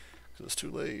because it's too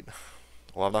late.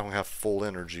 Well, I'm not going to have full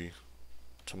energy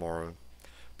tomorrow,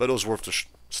 but it was worth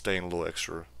staying a little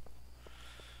extra,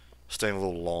 staying a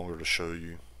little longer to show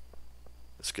you.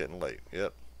 It's getting late,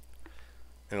 yep.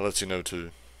 And it lets you know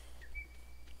too.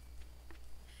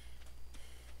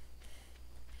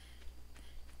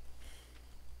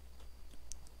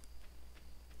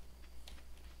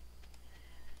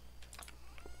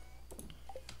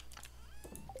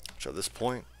 So at this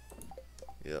point,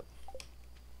 yep.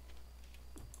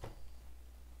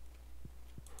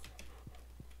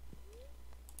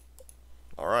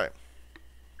 Alright.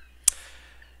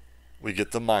 We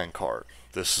get the minecart.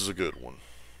 This is a good one.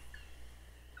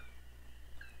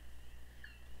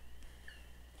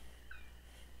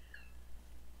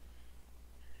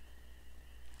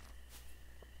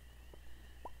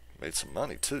 Made some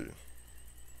money too.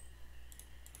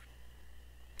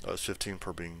 Oh, it's 15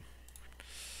 per bean.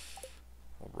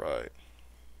 Alright.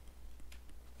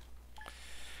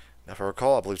 Now, if I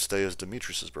recall, I believe today is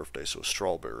Demetrius' birthday, so a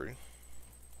strawberry.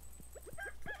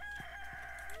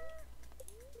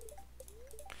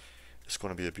 It's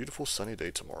going to be a beautiful sunny day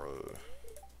tomorrow.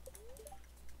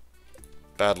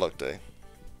 Bad luck day.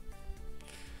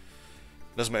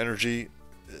 Does my energy?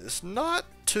 It's not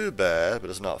too bad,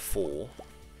 but it's not full.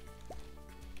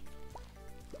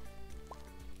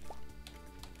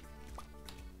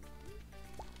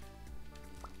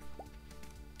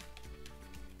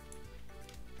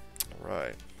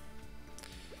 Alright.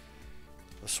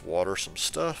 Let's water some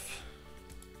stuff.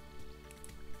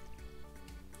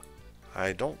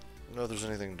 I don't know if there's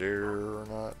anything there or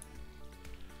not.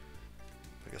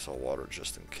 I guess I'll water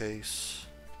just in case.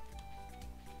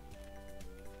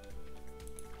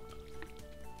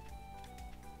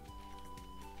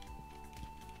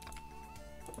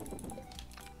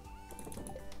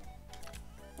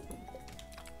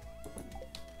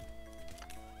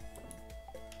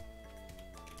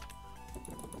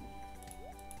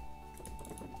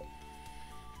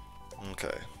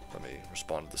 Okay, let me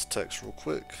respond to this text real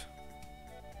quick.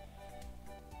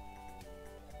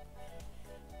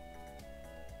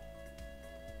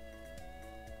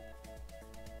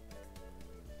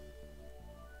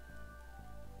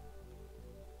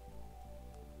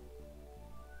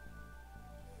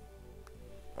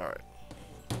 Alright.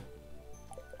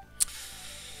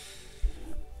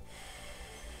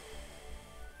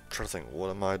 Trying to think, what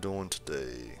am I doing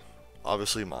today?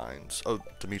 Obviously mine's. Oh,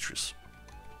 Demetrius.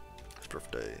 His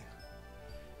birthday.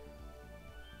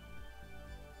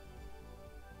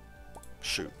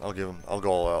 Shoot, I'll go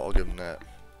all out, I'll give him that.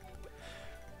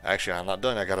 Actually, I'm not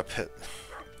done, I gotta pet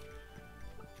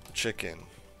chicken.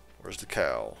 Where's the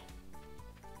cow?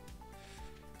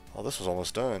 Oh, this was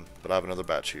almost done, but I have another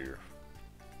batch here.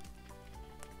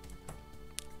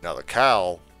 Now the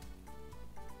cow,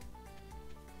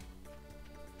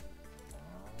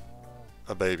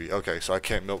 a baby. Okay, so I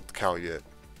can't milk the cow yet.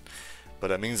 But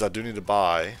that means I do need to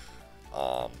buy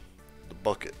the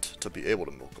bucket to be able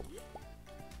to milk them.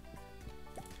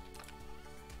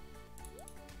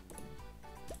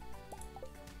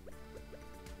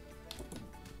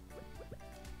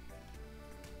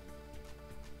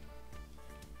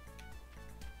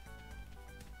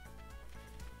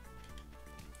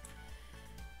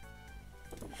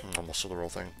 Almost saw the wrong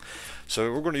thing.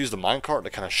 So we're going to use the minecart to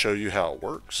kind of show you how it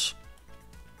works.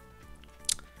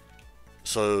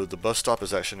 So the bus stop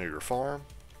is actually near your farm.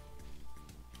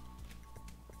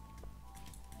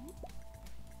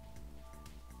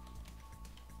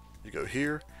 You go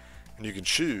here, and you can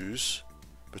choose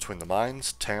between the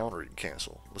mines, town, or you can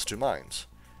cancel. Let's do mines.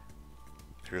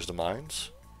 Here's the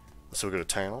mines. Let's go to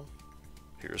town.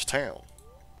 Here's town.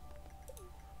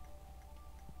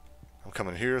 I'm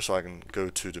coming here so I can go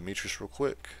to Demetrius real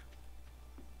quick.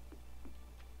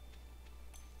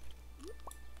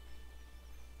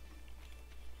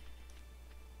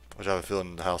 Which I have a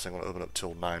feeling the house ain't going to open up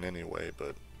till 9 anyway,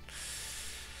 but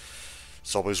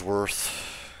it's always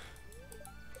worth.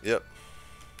 Yep.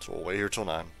 So we'll wait here till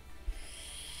 9.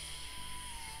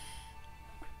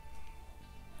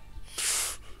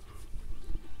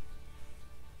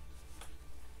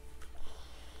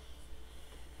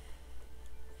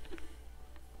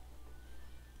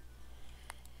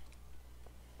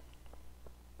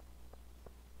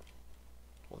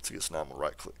 Once it gets 9, we'll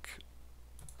right click.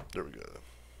 There we go.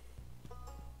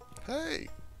 Hey!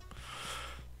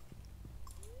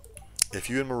 If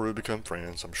you and Maru become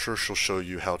friends, I'm sure she'll show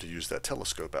you how to use that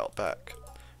telescope out back.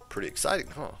 Pretty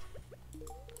exciting, huh?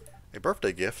 A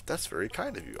birthday gift? That's very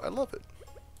kind of you. I love it.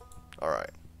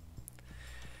 Alright.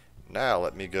 Now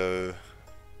let me go.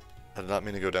 I did not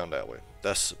mean to go down that way.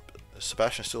 Is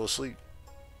Sebastian still asleep?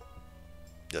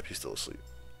 Yep, he's still asleep.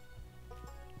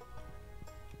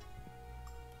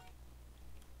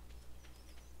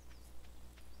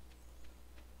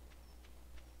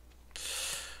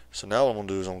 So now what I'm going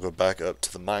to do is I'm going to go back up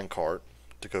to the minecart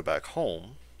to go back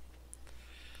home.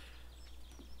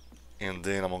 And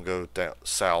then I'm going to go down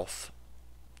south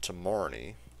to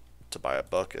Marnie to buy a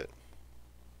bucket.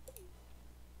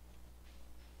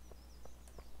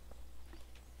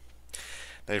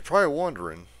 Now you're probably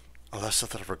wondering, oh, that's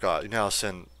something I forgot. You know how I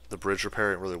send the bridge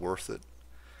repair ain't really worth it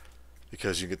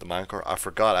because you get the minecart? I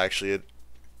forgot, actually, it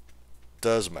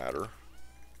does matter.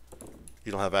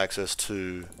 You don't have access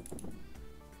to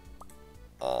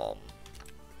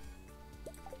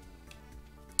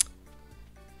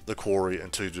the quarry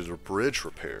until you do the bridge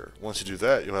repair. Once you do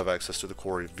that, you'll have access to the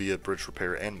quarry via bridge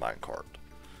repair and minecart.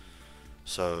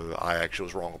 So I actually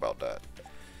was wrong about that,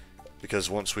 because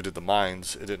once we did the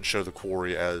mines, it didn't show the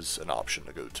quarry as an option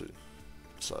to go to.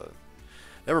 So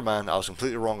never mind, I was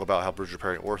completely wrong about how bridge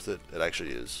repair ain't worth it. It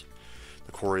actually is.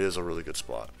 The quarry is a really good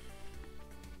spot.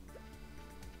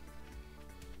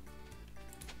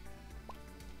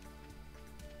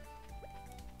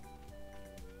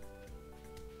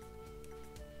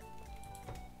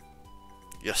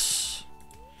 Yes.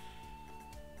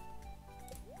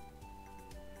 I'm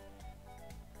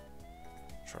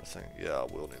trying to think. Yeah, I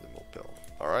will need the milk pail.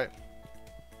 Alright.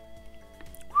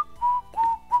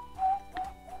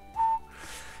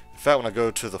 In fact, when I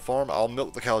go to the farm, I'll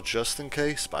milk the cow just in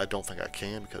case, but I don't think I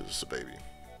can because it's a baby.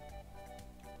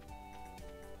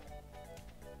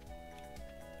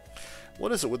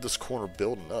 What is it with this corner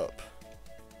building up?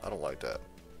 I don't like that.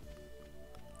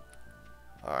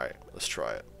 Alright, let's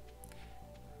try it.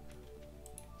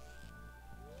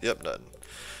 Yep, nothing.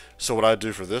 So what I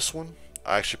do for this one,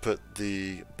 I actually put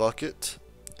the bucket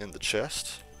in the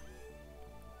chest.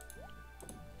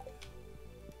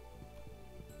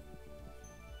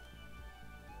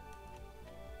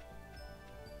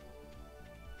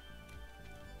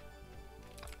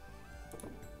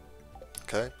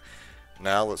 Okay.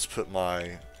 Now let's put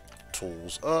my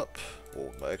tools up.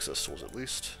 Well, my excess tools at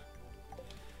least.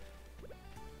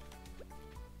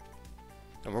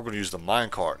 And we're going to use the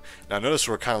minecart. Now notice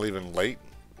we're kind of leaving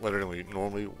later than we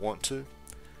normally want to.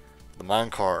 The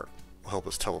minecart will help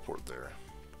us teleport there.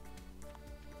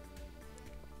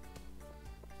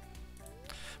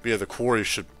 But yeah, the quarry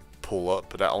should pull up,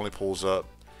 but that only pulls up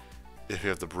if you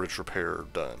have the bridge repair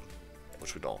done,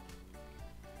 which we don't.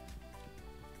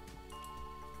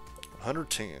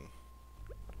 110.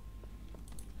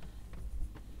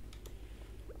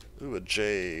 Ooh, a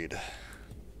jade.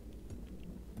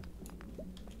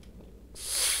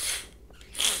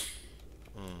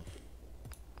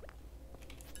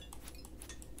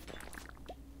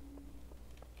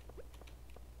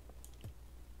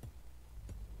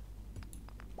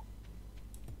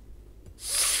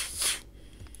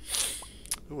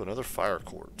 Ooh, another fire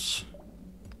quartz.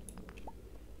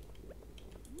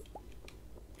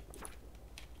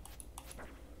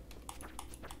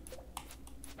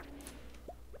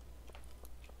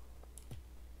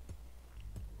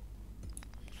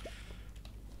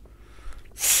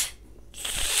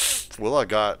 Well, I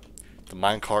got the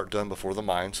minecart done before the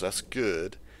mine, so that's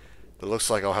good. It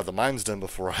looks like I'll have the mines done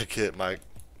before I get my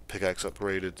pickaxe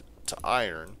upgraded to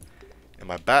iron, and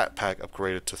my backpack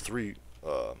upgraded to 3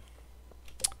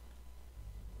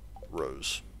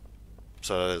 rows.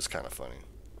 So that is kind of funny.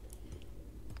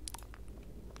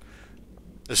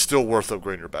 It's still worth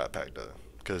upgrading your backpack though,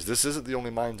 because this isn't the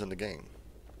only mines in the game.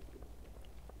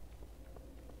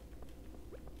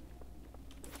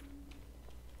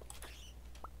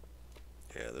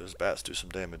 Yeah, those bats do some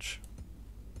damage.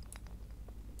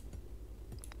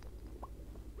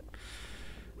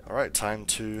 Alright, time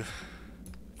to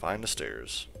find the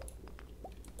stairs.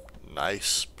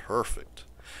 Nice. Perfect.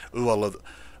 Ooh, I love it.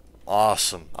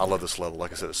 Awesome. I love this level.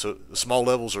 Like I said, so the small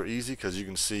levels are easy because you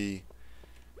can see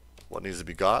what needs to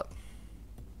be got.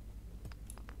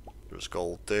 There's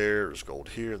gold there, there's gold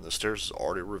here, and the stairs is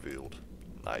already revealed.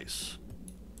 Nice.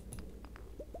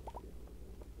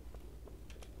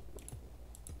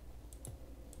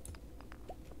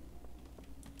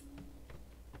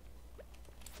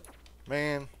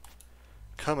 Man,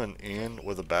 coming in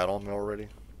with a bat on me already.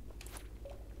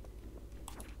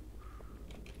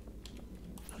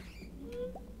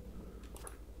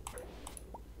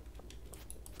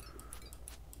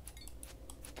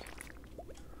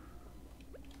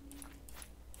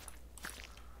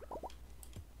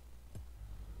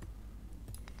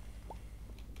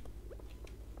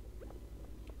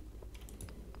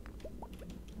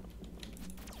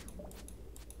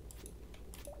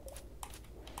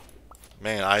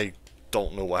 Man, I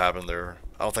don't know what happened there.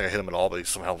 I don't think I hit him at all, but he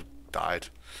somehow died.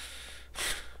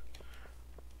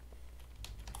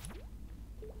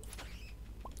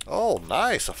 Oh,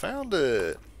 nice. I found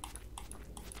it.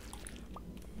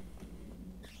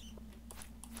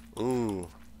 Ooh.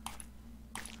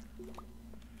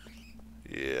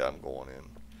 Yeah, I'm going in.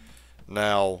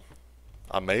 Now,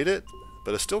 I made it,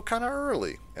 but it's still kind of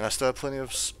early, and I still have plenty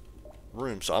of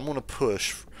room, so I'm going to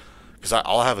push, because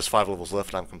all I have is 5 levels left,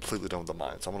 and I'm completely done with the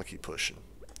mine, so I'm going to keep pushing.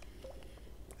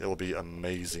 It will be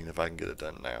amazing if I can get it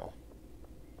done now,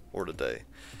 or today.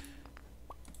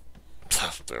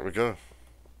 There we go.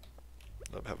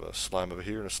 I have a slime over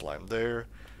here and a slime there.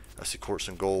 I see quartz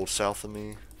and gold south of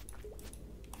me.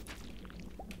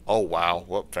 Oh wow,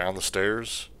 well, found the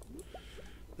stairs.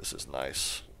 This is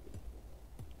nice.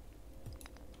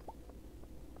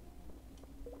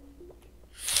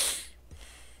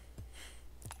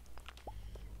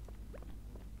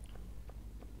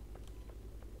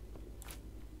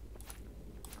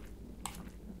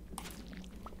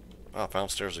 Oh, I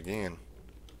found stairs again.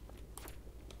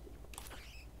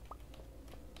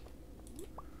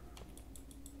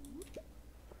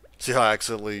 See how I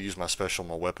accidentally used my special on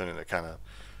my weapon and it kind of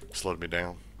slowed me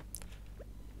down?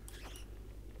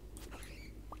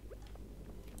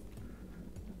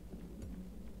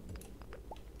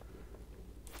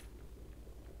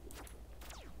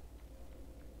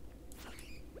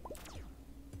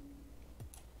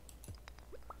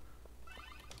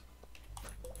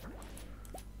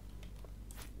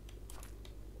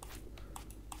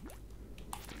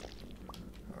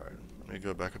 Alright, let me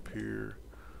go back up here.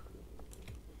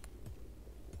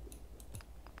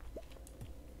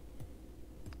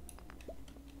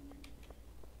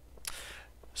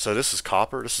 So this is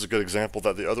copper. This is a good example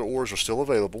that the other ores are still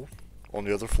available on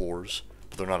the other floors,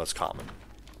 but they're not as common.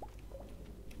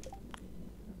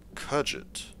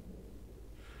 Cudget.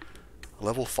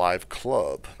 Level 5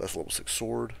 club. That's level 6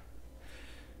 sword.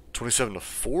 27 to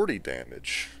 40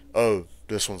 damage. Oh,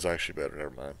 this one's actually better. Never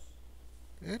mind.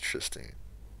 Interesting.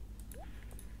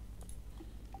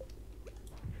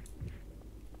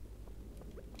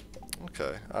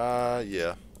 Okay.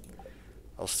 Yeah.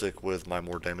 I'll stick with my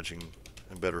more damaging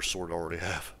and better sword I already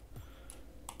have.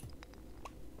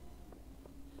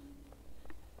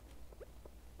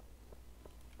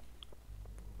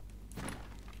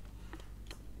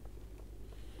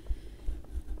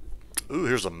 Ooh,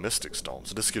 here's a mystic stone.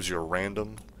 So this gives you a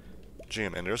random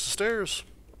gem. And there's the stairs.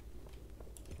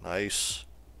 Nice.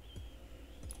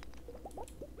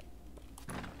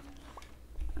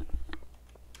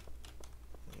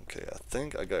 Okay, I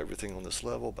think I got everything on this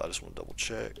level, but I just want to double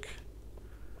check.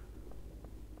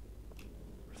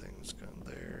 Everything's gone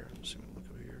there. Let's see, look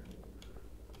over here.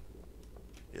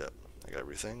 Yep, I got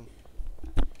everything.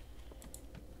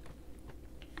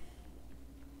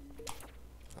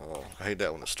 Oh, I hate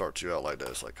that when it starts you out like that.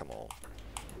 It's like, come on.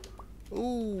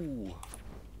 Ooh.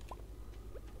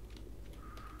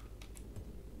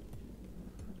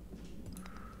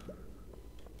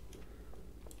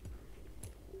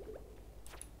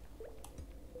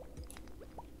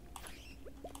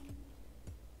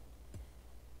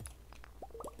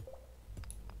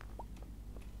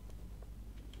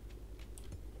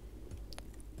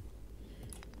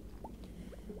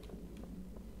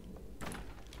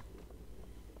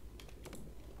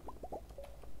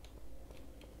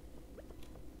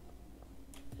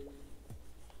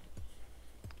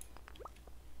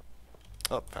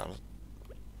 Oh, found it.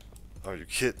 Oh, you're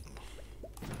kidding.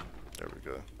 There we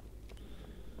go.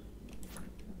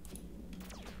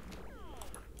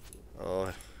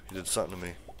 Oh, he did something to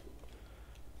me.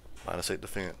 -8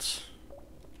 defense.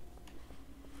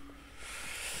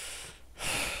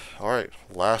 Alright,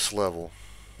 last level.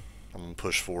 I'm gonna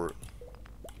push for it.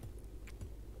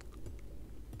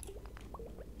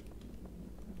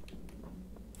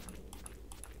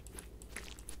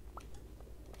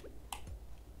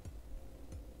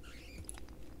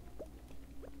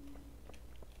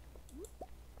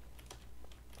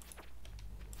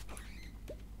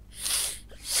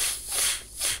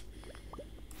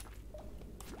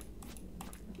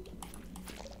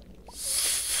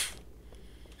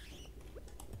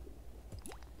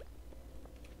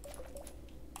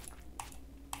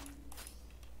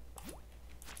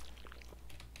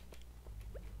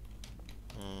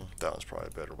 That was probably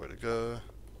a better way to go.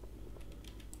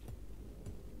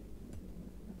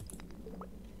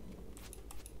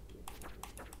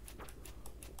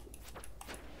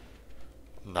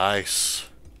 Nice.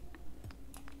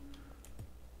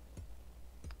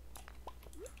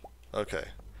 Okay.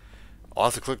 I'll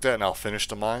have to click that and I'll finish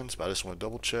the mines, but I just want to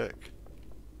double check.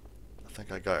 I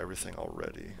think I got everything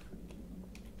already.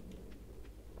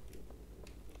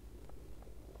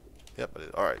 Yep, I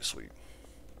did. Alright, sweet.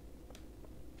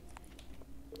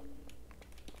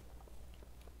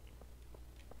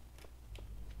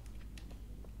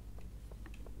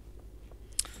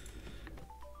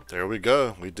 There we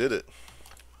go. We did it.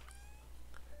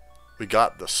 We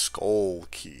got the skull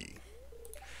key.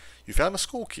 You found a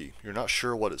skull key. You're not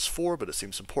sure what it's for, but it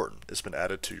seems important. It's been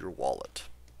added to your wallet.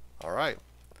 Alright.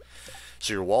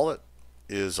 So your wallet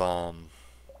is, go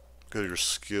to your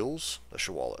skills. That's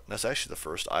your wallet. And that's actually the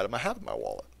first item I have in my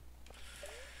wallet.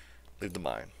 Leave the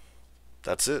mine.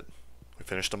 That's it. We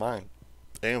finished the mine.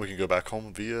 And we can go back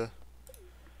home via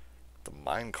the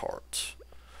mine cart.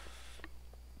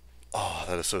 Oh,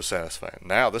 that is so satisfying.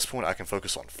 Now, at this point, I can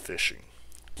focus on fishing.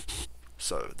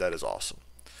 So, that is awesome.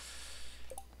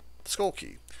 Skull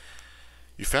key.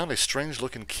 You found a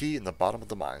strange-looking key in the bottom of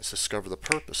the mines. Discover the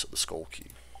purpose of the skull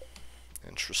key.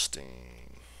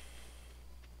 Interesting.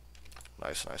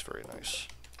 Nice, nice, very nice.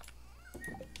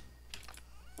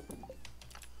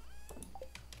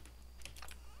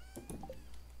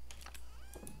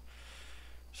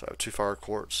 So I have 2 fire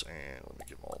quartz, and let me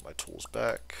give all my tools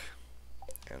back.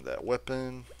 And that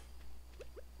weapon.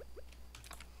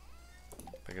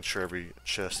 Making sure every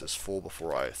chest is full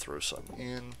before I throw something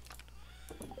in.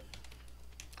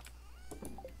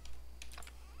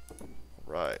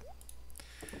 Right.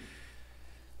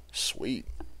 Sweet.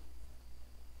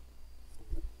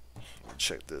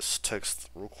 Check this text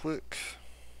real quick.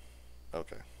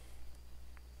 Okay.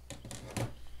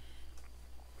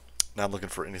 Now I'm looking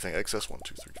for anything excess 1,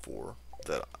 2, 3, 4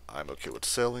 that I'm okay with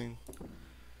selling.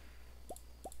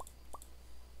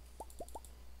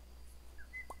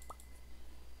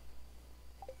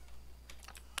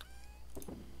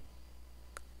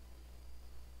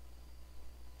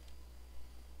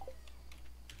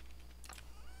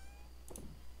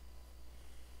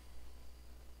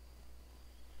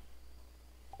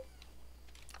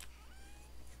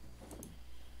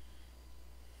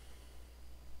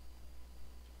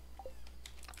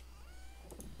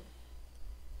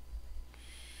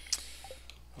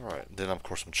 Alright, then of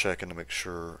course I'm checking to make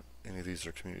sure any of these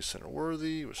are community center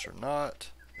worthy, which they're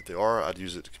not. If they are, I'd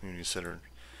use it to community center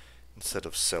instead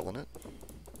of selling it.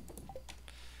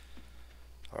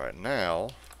 Alright, now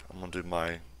I'm going to do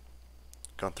my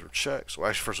gun through checks. Well,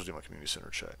 actually, first I'll do my community center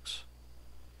checks.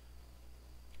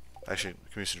 Actually,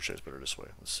 community center checks better this way.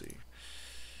 Let's see.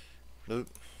 Nope.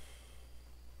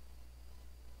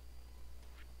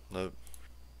 Nope.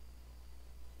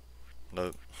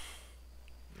 Nope.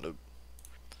 Nope.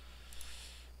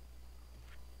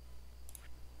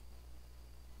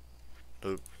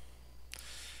 Nope.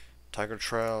 Tiger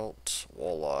trout,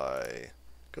 walleye,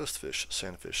 ghostfish,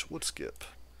 sandfish, wood skip,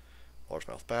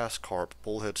 largemouth bass, carp,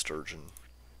 bullhead sturgeon,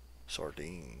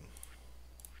 sardine.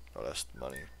 Oh, that's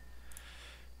money.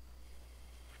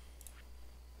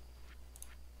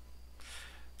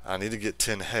 I need to get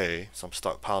 10 hay, so I'm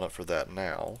stockpiling it for that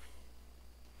now.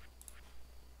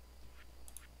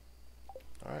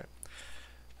 Alright.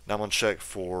 Now I'm going to check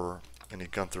for any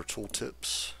Gunther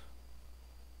tooltips.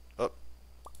 Oh,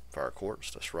 fire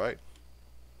quartz, that's right.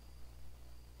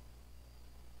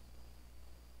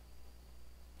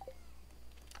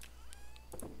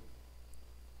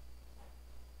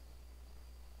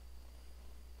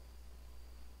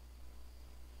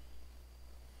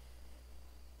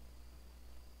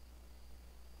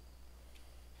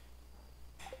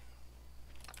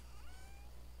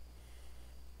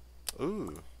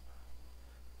 Ooh.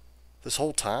 This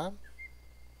whole time?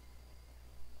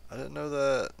 I didn't know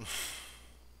that.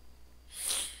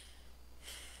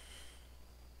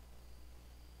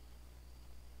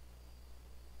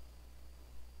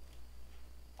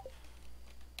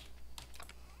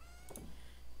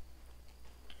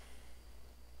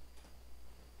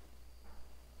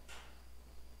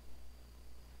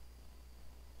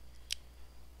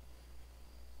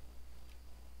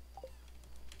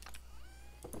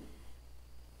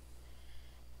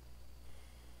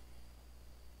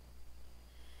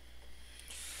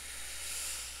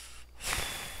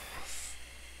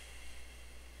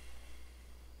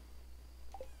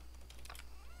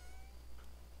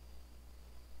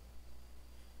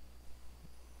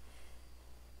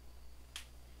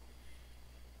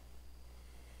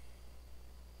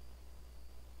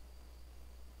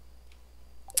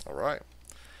 Alright.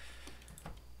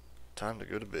 Time to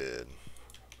go to bed.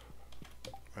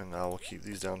 And I will keep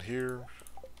these down here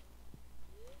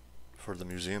for the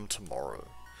museum tomorrow.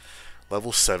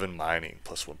 Level 7 mining,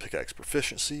 plus 1 pickaxe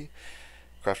proficiency.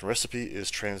 Crafting recipe is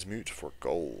transmute for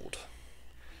gold.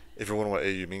 If you're wondering what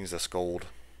AU means, that's gold.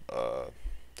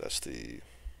 That's the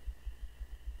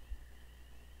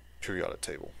periodic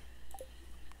table.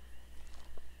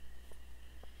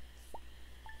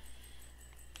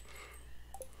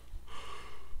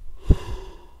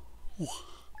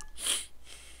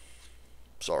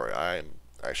 Sorry, I am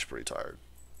actually pretty tired.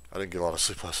 I didn't get a lot of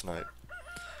sleep last night.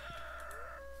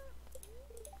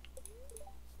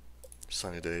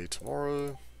 Sunny day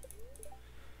tomorrow.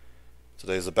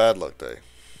 Today is a bad luck day.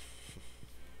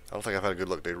 I don't think I've had a good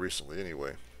luck day recently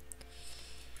anyway.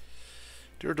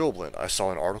 Dear Dullblend, I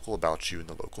saw an article about you in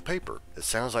the local paper. It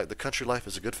sounds like the country life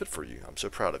is a good fit for you. I'm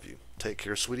so proud of you. Take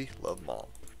care, sweetie. Love, Mom.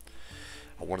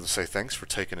 I wanted to say thanks for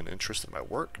taking an interest in my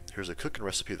work. Here's a cooking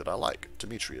recipe that I like.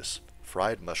 Demetrius.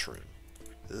 Fried mushroom.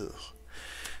 Ugh.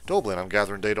 Dullblend, I'm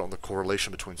gathering data on the correlation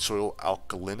between soil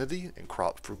alkalinity and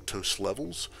crop fructose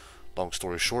levels. Long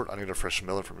story short, I need a fresh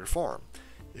melon from your farm.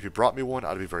 If you brought me one,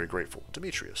 I'd be very grateful.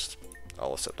 Demetrius.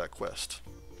 I'll accept that quest.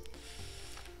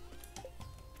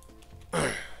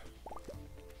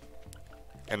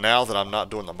 And now that I'm not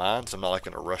doing the mines, I'm not like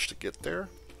in a rush to get there.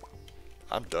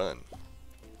 I'm done.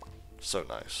 So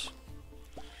nice.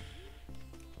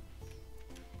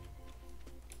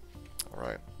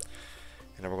 Alright.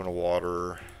 And then we're going to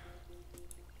water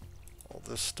all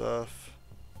this stuff.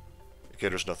 Okay,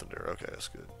 there's nothing there. Okay, that's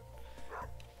good.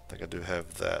 I think I do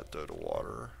have that, though, to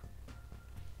water.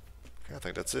 Okay, I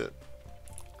think that's it.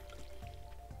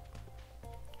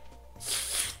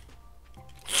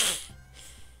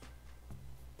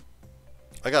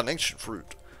 I got an ancient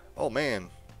fruit. Oh, man.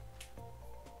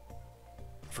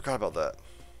 I forgot about that.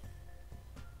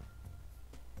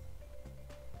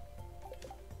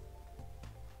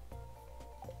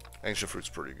 Ancient fruit's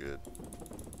pretty good.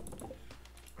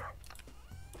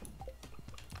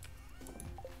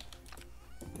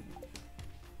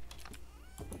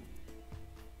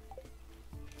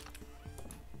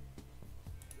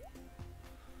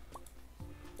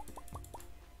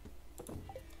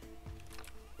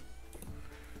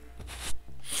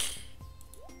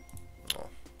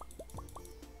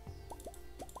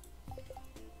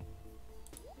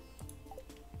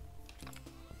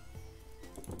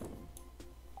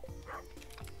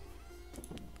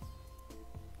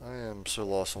 I am so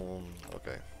lost on...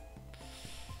 okay.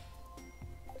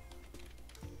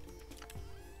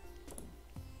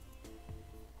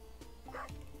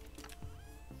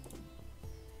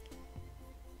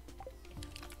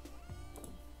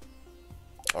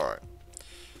 Alright.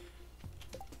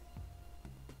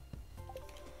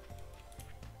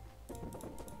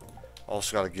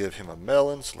 Also got to give him a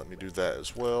melon, so let me do that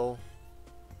as well.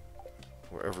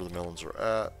 Wherever the melons are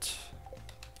at.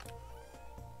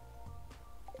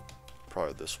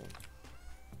 Probably this one.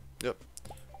 Yep.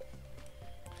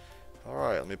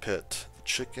 Alright, let me pet the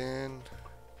chicken.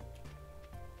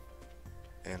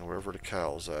 And wherever the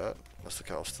cow's at. Unless the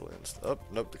cow's still in. Oh,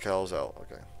 nope, the cow's out.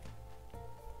 Okay.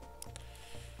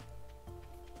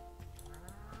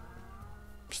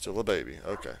 Still a baby.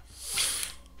 Okay.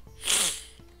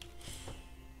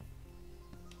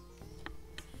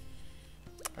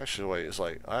 Actually, wait, it's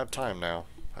like, I have time now.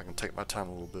 I can take my time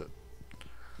a little bit.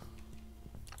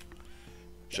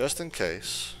 Just in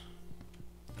case.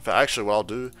 In fact, actually, what I'll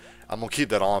do, I'm going to keep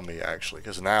that on me, actually.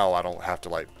 Because now I don't have to,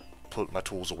 like, put my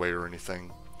tools away or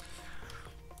anything.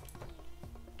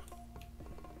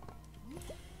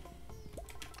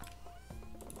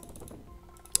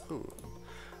 Ooh.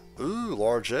 Ooh,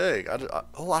 large egg.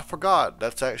 Oh, I forgot.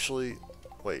 That's actually...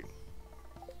 wait.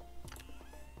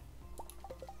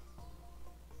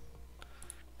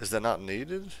 Is that not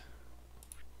needed?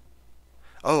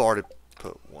 Oh, I already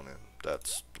put one in.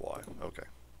 That's why. Okay.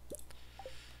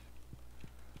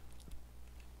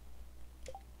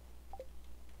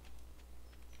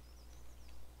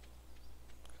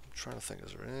 I'm trying to think,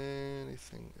 is there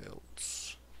anything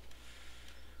else?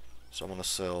 So I'm going to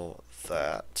sell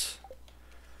that.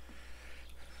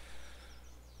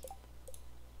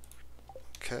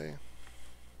 Okay.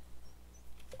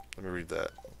 Let me read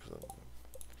that.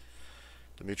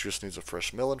 Demetrius needs a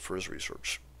fresh melon for his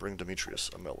research. Bring Demetrius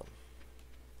a melon.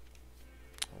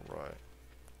 Alright.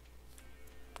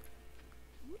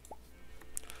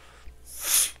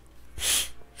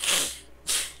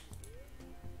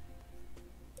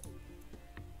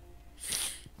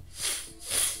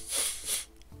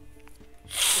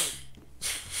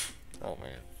 Oh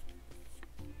man.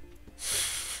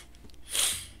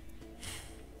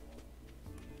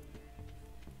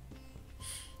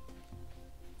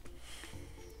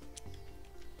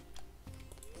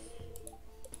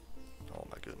 Oh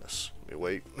my goodness. Let me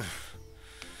wait.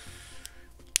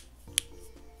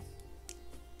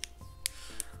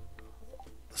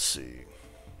 Let's see.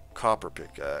 Copper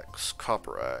pickaxe,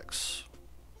 copper axe,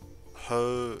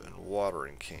 hoe, and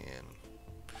watering can.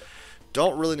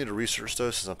 Don't really need to research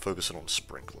those since I'm focusing on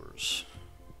sprinklers.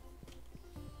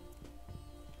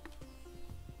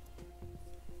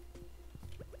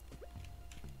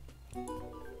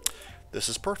 This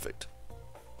is perfect.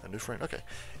 A new frame. Okay.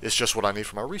 It's just what I need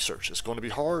for my research. It's going to be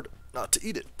hard not to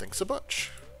eat it. Thanks a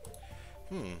bunch.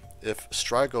 If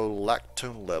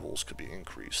strigolactone levels could be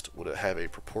increased, would it have a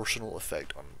proportional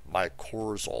effect on my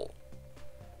cortisol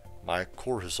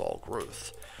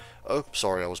growth? Oh,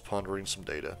 sorry, I was pondering some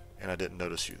data, and I didn't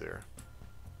notice you there.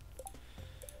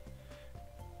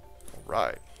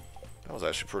 Alright. That was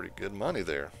actually pretty good money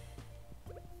there.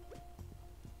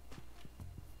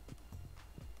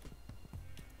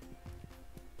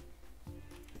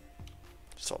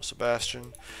 Salt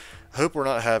Sebastian. I hope we're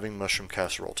not having mushroom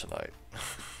casserole tonight.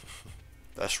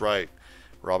 That's right.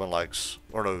 Robin likes,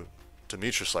 or no,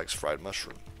 Demetrius likes fried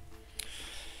mushroom.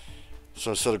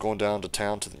 So instead of going down to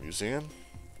town to the museum,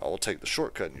 I will take the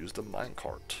shortcut and use the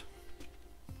minecart.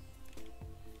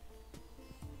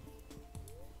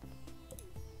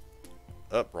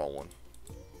 Oh, wrong one.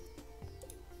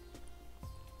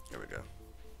 Here we go.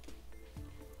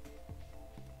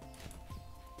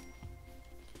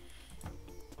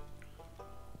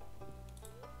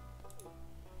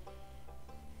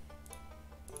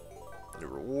 New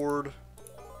reward.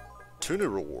 2 new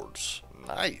rewards.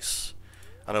 Nice.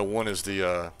 I know one is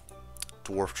the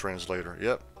dwarf translator.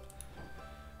 Yep.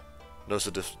 Notice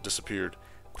it disappeared.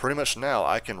 Pretty much now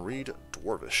I can read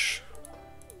Dwarvish.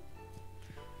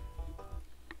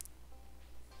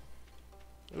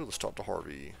 Ooh, let's talk to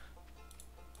Harvey.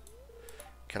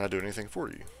 Can I do anything for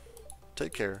you?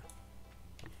 Take care.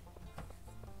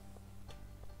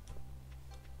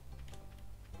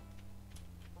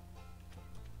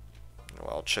 Well,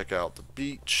 I'll check out the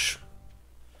beach.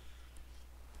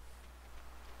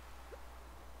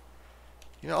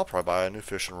 You know, I'll probably buy a new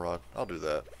fishing rod. I'll do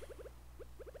that.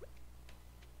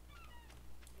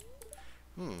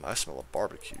 I smell a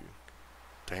barbecue.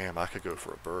 Damn, I could go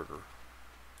for a burger.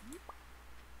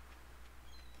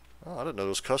 Oh, I didn't know there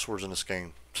was cuss words in this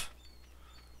game.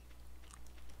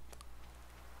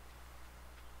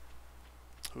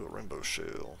 Ooh, a rainbow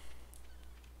shell.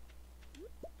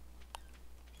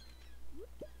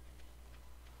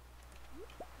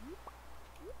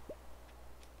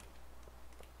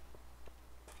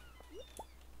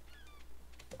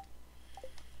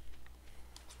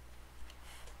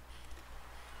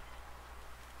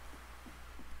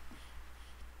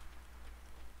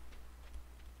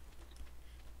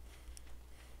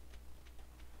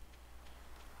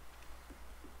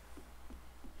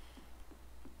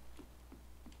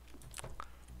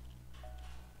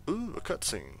 Ooh, a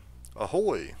cutscene.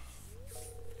 Ahoy!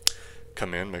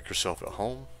 Come in, make yourself at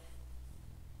home.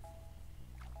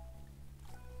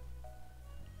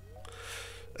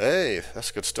 Hey,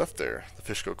 that's good stuff there. The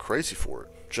fish go crazy for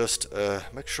it. Just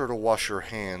make sure to wash your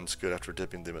hands good after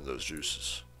dipping them in those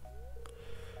juices.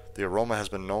 The aroma has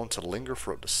been known to linger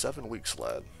for up to 7 weeks,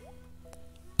 lad.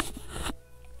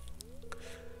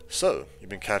 So, you've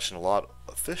been catching a lot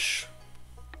of fish?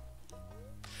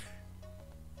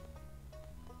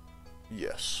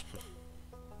 Yes.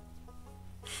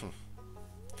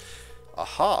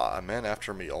 Aha, a man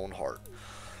after me own heart.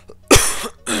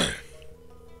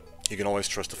 You can always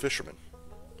trust a fisherman.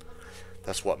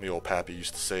 That's what me old pappy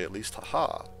used to say, at least.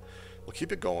 Haha. Well,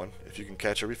 keep it going. If you can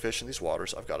catch every fish in these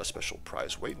waters, I've got a special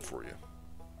prize waiting for you.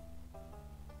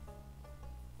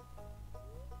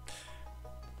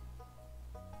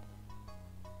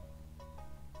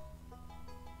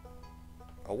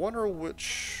 I wonder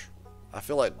which... I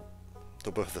feel like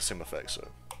they'll both have the same effect, so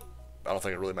I don't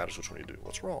think it really matters which one you do.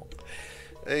 What's wrong?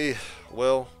 A,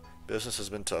 well, business has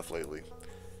been tough lately.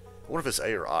 I wonder if it's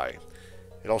A or I.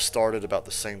 It all started about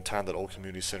the same time that old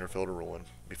community center fell to ruin.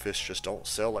 Me fish just don't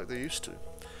sell like they used to.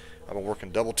 I've been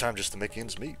working double time just to make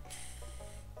ends meet.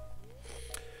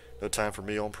 No time for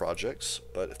me on projects,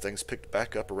 but if things picked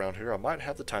back up around here, I might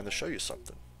have the time to show you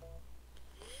something.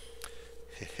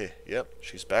 Heh, yep,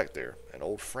 she's back there. An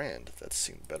old friend that's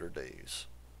seen better days.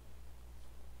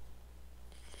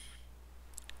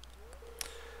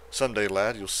 Someday,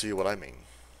 lad, you'll see what I mean.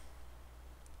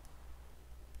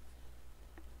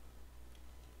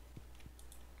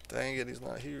 Dang it, he's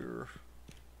not here.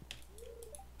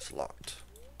 It's locked.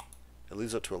 It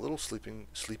leads up to a little sleeping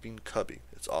cubby.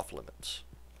 It's off limits.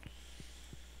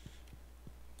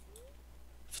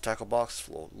 It's a tackle box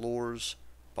full of lures,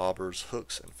 bobbers,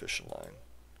 hooks, and fishing line.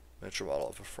 Miniature model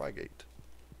of a frigate.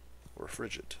 Or a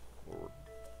frigate. Or...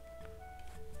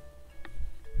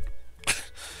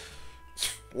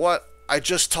 What? I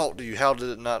just talked to you. How did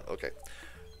it not? Okay.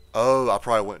 Oh, I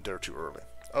probably went there too early.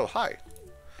 Oh, hi.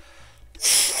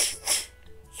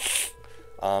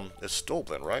 It's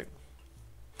Dullblend, right?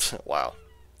 Wow.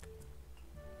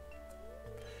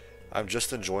 I'm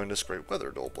just enjoying this great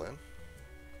weather, Dullblend.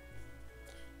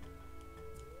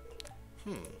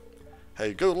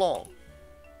 Hey, go long.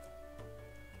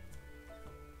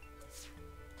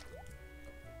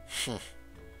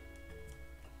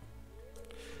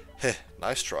 Heh,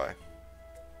 nice try.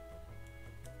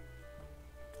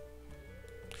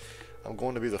 I'm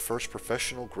going to be the first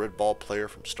professional grid ball player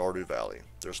from Stardew Valley.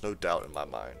 There's no doubt in my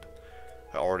mind.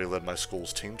 I already led my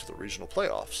school's team to the regional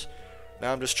playoffs.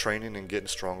 Now I'm just training and getting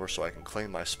stronger so I can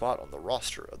claim my spot on the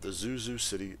roster of the Zuzu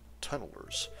City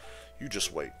Tunnelers. You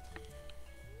just wait.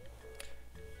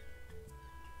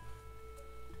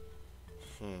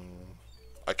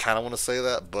 I kind of want to say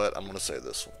that, but I'm going to say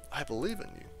this one. I believe in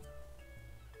you.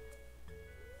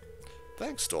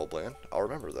 Thanks, Dullblend. I'll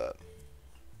remember that.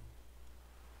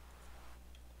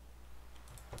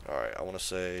 Alright, I want to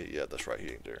say, yeah, that's right, he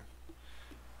ain't there.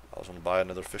 I was going to buy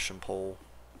another fishing pole,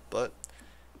 but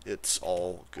it's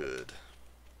all good.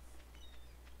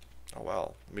 Oh,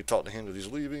 wow. Let me talk to him that he's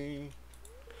leaving.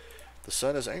 The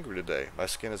sun is angry today. My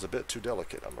skin is a bit too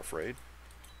delicate, I'm afraid.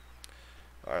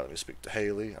 Alright, let me speak to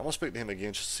Haley. I'm going to speak to him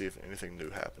again just to see if anything new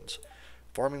happens.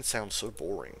 Farming sounds so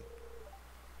boring.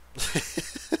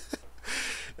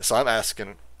 So I'm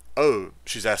asking, oh,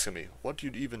 she's asking me, what do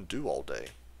you even do all day?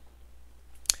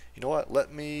 You know what,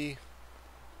 let me...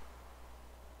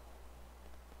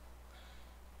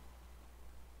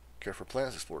 Care for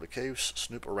plants, explore the caves,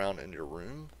 snoop around in your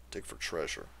room, dig for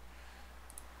treasure.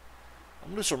 I'm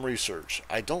going to do some research.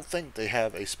 I don't think they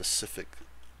have a specific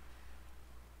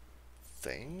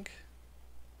thing.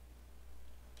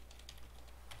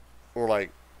 Or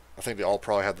like, I think they all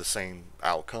probably have the same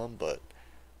outcome, but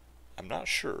I'm not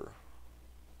sure.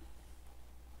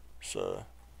 So...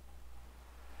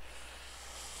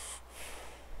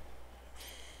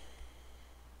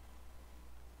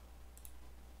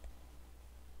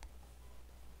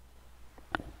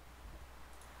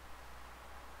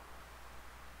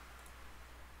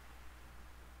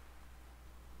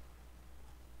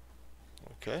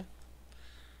 Okay.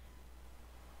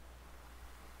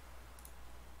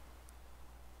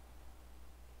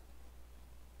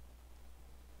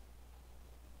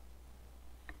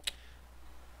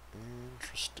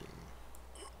 Interesting.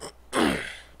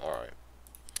 Alright.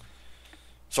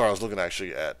 Sorry, I was looking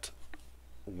actually at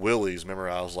Willie's. Remember,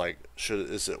 I was like,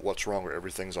 is it what's wrong or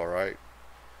everything's alright?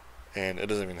 And it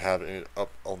doesn't even have it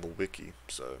up on the wiki,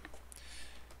 so.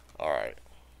 Alright.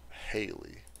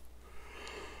 Haley.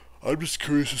 I'm just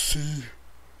curious to see.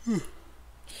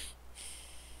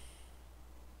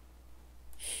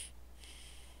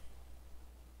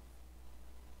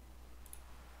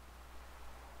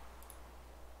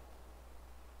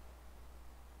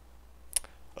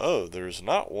 Oh, there's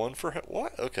not one for him.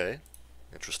 What? Okay.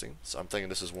 Interesting. So I'm thinking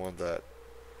this is one that,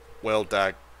 well,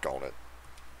 daggone it.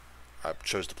 I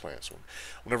chose the plants one.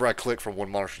 Whenever I click from one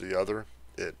monitor to the other,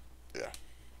 yeah.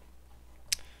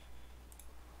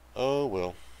 Oh,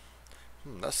 well.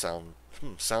 That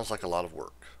sounds like a lot of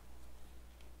work.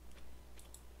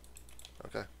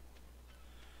 Okay.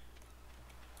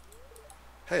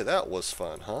 Hey, that was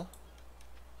fun, huh?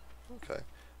 Okay.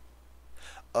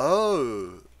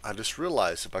 Oh, I just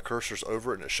realized if my cursor's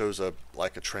over it and it shows up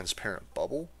like a transparent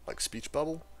bubble, like speech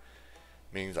bubble,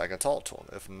 means I can talk to him.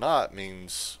 If not,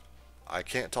 means I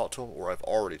can't talk to him or I've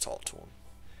already talked to him.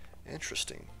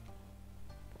 Interesting.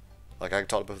 Like I can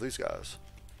talk to both of these guys.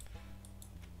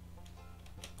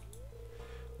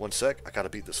 One sec, I gotta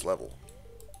beat this level.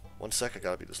 One sec, I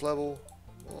gotta beat this level.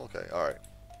 Okay, alright.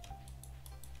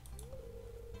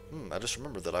 I just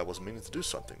remembered that I was meaning to do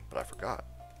something, but I forgot.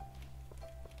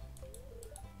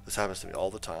 This happens to me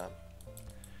all the time.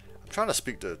 I'm trying to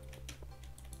speak to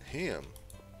him.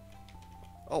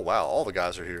 Oh wow, all the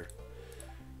guys are here.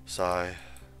 Sigh.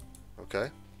 Okay.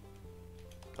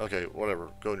 Okay, whatever.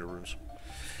 Go in your rooms.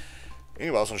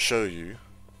 Anyway, I was going to show you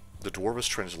the Dwarvish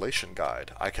translation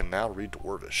guide. I can now read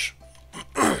Dwarvish.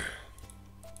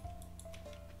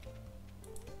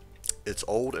 It's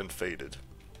old and faded.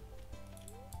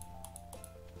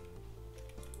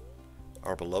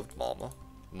 Our beloved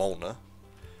Mona.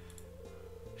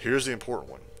 Here's the important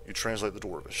one. You translate the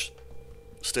Dwarvish.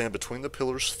 Stand between the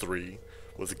pillars 3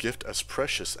 with a gift as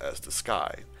precious as the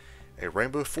sky. A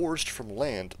rainbow forged from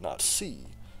land, not sea.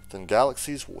 Then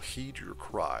galaxies will heed your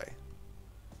cry.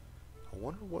 I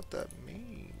wonder what that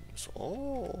means.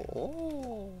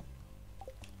 Oh.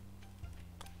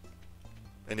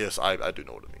 And yes, I do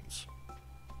know what it means.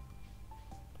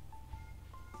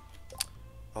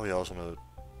 Oh yeah, I was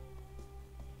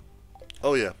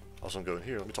gonna go in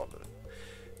here. Let me talk about it.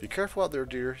 Be careful out there,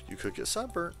 dear. You could get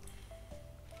sunburnt.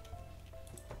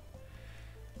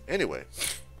 Anyway,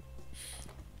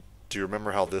 do you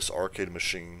remember how this arcade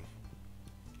machine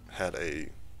had a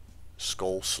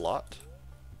skull slot?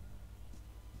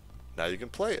 Now you can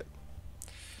play it.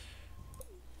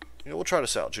 You know, we'll try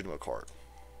this out. Junimo card.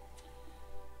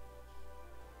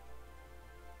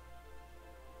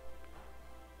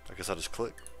 I guess I just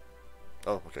click.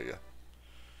 Oh, okay, yeah.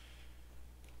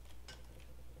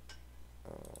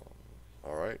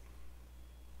 Alright.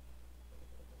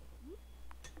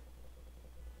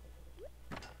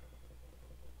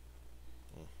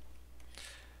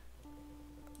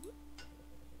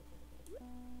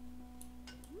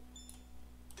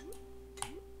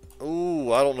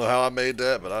 Ooh, I don't know how I made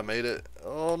that, but I made it.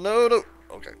 Oh, no.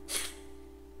 Okay.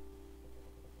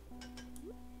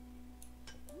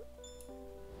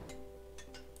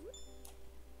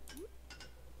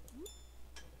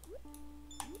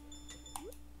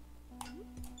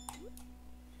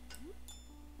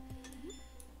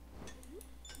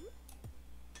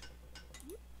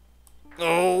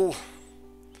 Oh.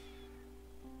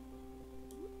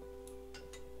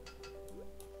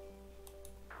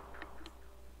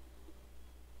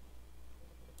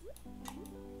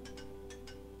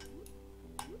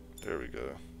 There we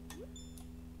go.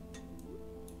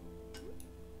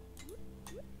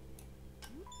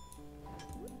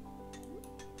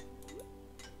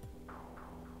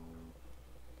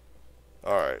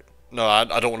 Alright. No, I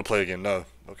don't want to play again. No.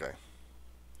 Okay.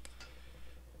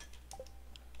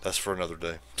 That's for another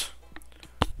day.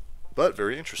 But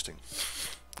very interesting.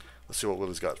 Let's see what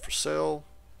Willie's got for sale.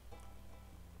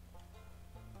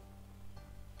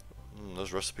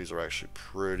 Those recipes are actually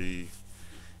pretty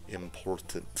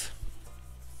important.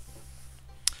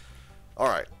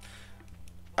 Alright.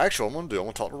 Actually, what I'm going to do, I'm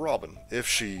going to talk to Robin. If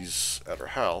she's at her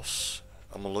house,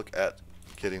 I'm going to look at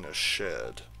getting a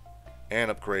shed and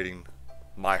upgrading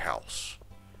my house,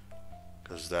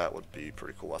 because that would be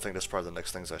pretty cool. I think that's probably the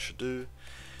next things I should do.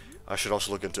 I should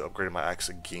also look into upgrading my axe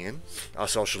again. I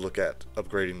also should look at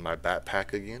upgrading my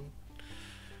backpack again.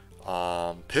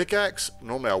 Pickaxe,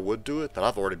 normally I would do it, but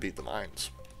I've already beat the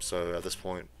mines. So at this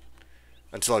point,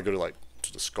 until I go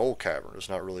to the Skull Cavern, it's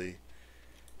not really,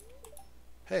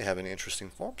 hey, have any interesting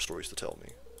farm stories to tell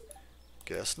me?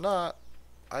 Guess not.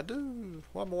 I do.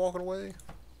 Why am I walking away?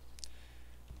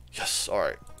 Yes,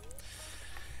 alright.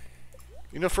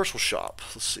 You know, first we'll shop.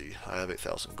 Let's see. I have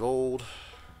 8,000 gold.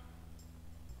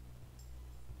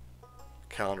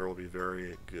 Calendar will be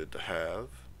very good to have.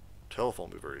 Telephone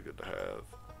will be very good to have.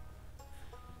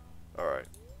 Alright.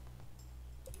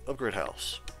 Upgrade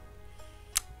house.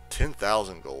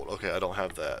 10,000 gold. Okay, I don't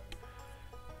have that.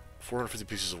 450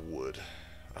 pieces of wood.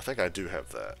 I think I do have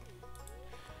that.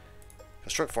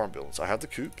 Construct farm buildings. I have the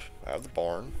coop. I have the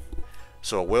barn.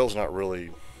 So a well's not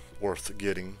really worth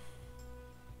getting.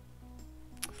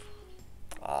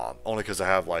 Only because I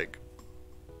have like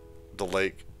the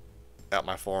lake at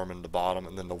my farm in the bottom,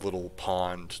 and then the little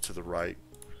pond to the right.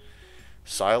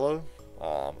 Silo.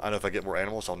 I know if I get more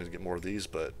animals, I'll need to get more of these,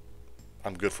 but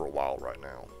I'm good for a while right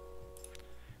now.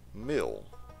 Mill.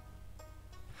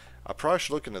 I probably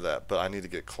should look into that, but I need to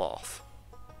get cloth.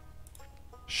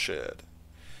 Shed.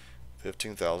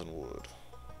 15,000 wood.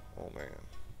 Oh man.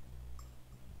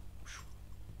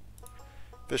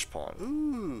 Fish pond.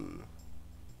 Ooh.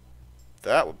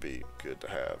 That would be good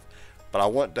to have. But I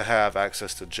want to have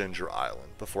access to Ginger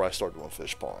Island before I start doing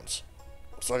fish ponds.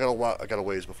 So I got a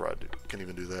ways before I can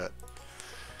even do that.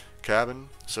 Cabin.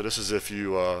 So this is if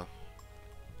you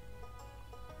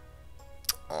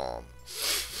Um,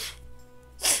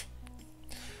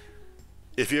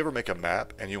 if you ever make a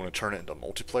map and you want to turn it into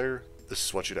multiplayer, this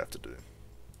is what you'd have to do.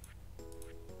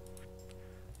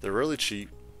 They're really cheap.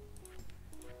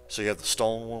 So you have the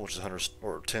stone one, which is 100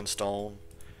 or 10 stone.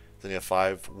 Then you have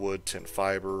 5 wood, 10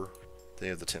 fiber. Then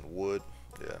you have the 10 wood.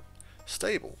 Yeah,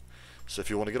 stable. So if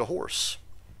you want to get a horse,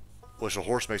 which a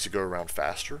horse makes you go around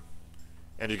faster,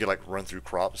 and you can like run through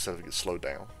crops instead of get slowed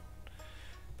down.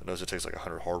 But notice it takes like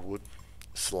 100 hardwood.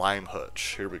 Slime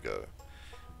hutch. Here we go.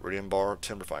 Radium bar,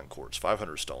 timber fine quartz,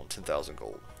 500 stone, 10,000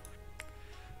 gold.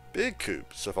 Big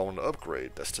coop. So if I want to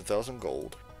upgrade, that's 10,000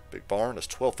 gold. Big barn, that's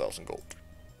 12,000 gold.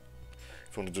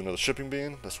 If you want to do another shipping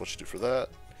bin, that's what you do for that.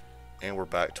 And we're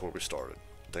back to where we started.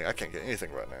 Dang, I can't get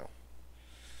anything right now.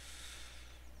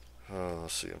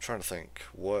 Let's see, I'm trying to think.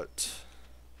 What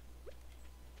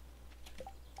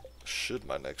should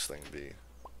my next thing be?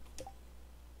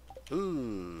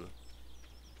 Ooh.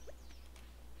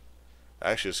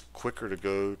 Actually, it's quicker to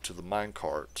go to the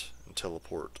minecart and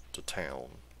teleport to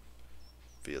town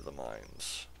via the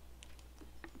mines.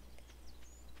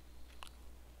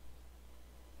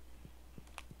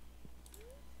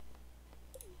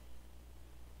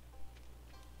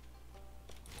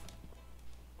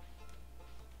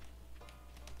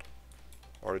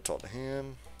 Already talked to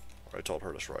him. Already talked to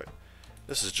her, that's right.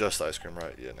 This is just ice cream,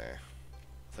 right? Yeah, nah. I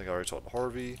think I already talked to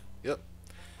Harvey. Yep.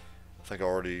 I think I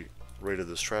already raided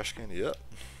this trash can. Yep.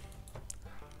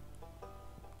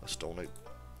 Let's donate.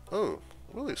 Oh,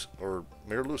 Willie's, or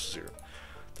Mayor Lewis is here.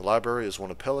 The library is one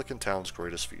of Pelican Town's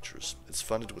greatest features. It's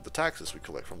funded with the taxes we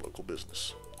collect from local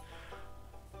business.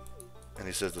 And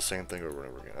he says the same thing over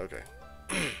and over again. Okay.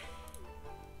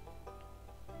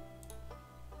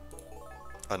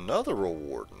 Another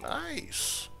reward.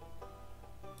 Nice.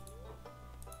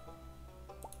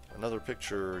 Another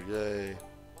picture. Yay.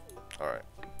 Alright.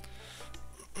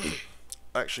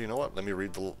 Actually, you know what? Let me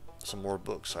read some more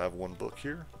books. I have one book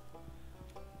here.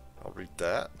 I'll read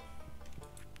that.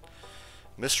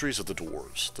 Mysteries of the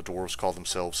Dwarves. The Dwarves call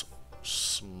themselves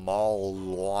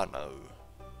Smallwano,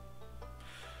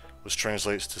 which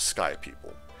translates to Sky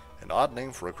People. An odd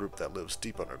name for a group that lives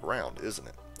deep underground, isn't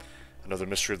it? Another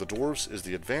mystery of the Dwarves is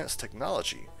the advanced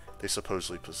technology they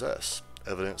supposedly possess.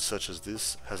 Evidence such as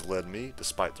this has led me,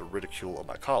 despite the ridicule of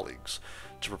my colleagues,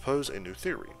 to propose a new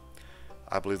theory.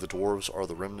 I believe the Dwarves are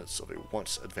the remnants of a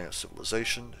once advanced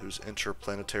civilization whose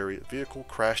interplanetary vehicle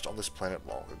crashed on this planet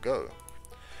long ago.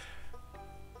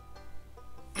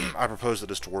 I propose that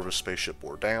this Dwarvish spaceship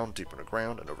bore down deep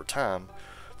underground, and over time,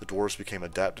 the Dwarves became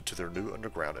adapted to their new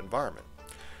underground environment.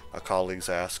 My colleagues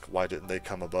ask, why didn't they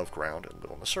come above ground and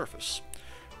live on the surface?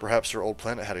 Perhaps their old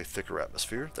planet had a thicker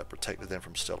atmosphere that protected them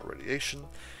from stellar radiation, and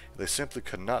they simply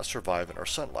could not survive in our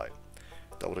sunlight.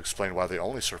 That would explain why they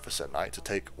only surface at night to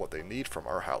take what they need from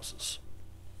our houses.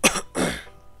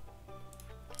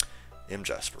 M.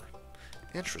 Jasper.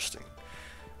 Interesting.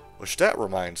 Which that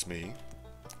reminds me,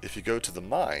 if you go to the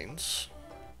mines,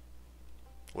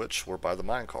 which we're by the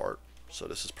minecart, so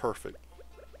this is perfect.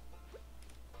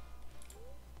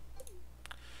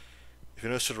 If you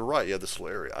notice to the right, you have this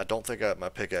little area. I don't think my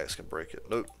pickaxe can break it.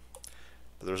 Nope.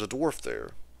 But there's a dwarf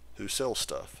there who sells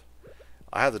stuff.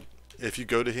 If you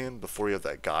go to him before you have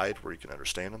that guide where you can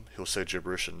understand him, he'll say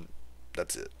gibberish and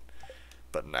that's it.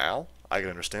 But now, I can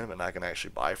understand him and I can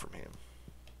actually buy from him.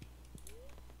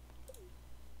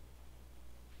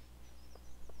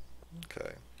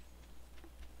 Okay.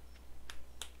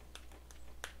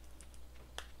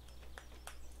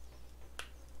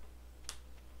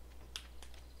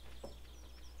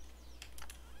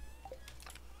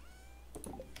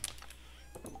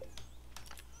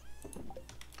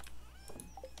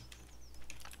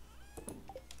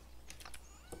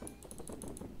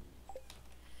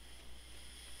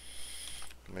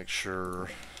 Make sure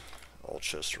all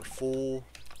chests are full.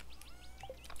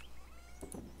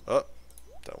 Oh,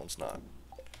 that one's not.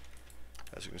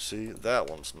 As you can see, that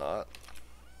one's not.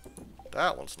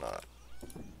 That one's not.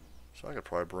 So I could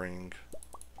probably bring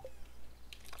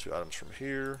 2 items from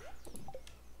here.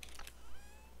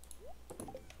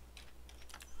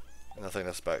 And I think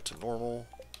that's back to normal.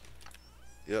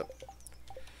 Yep.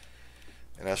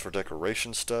 And as for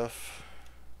decoration stuff,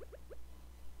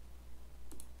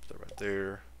 that right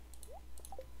there.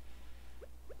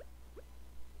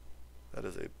 That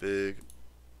is a big...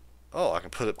 Oh, I can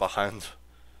put it behind...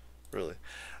 Really?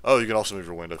 Oh, you can also move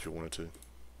your window if you wanted to.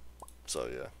 So,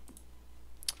 yeah.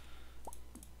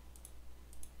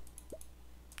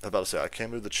 I was about to say, I can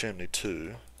move the chimney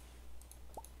too.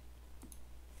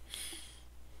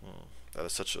 That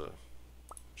is such a...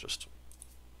 Just...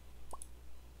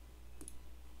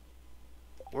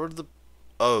 Where did the...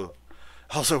 Oh.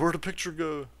 I was like, where'd the picture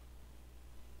go?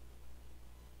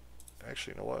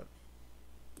 Actually, you know what?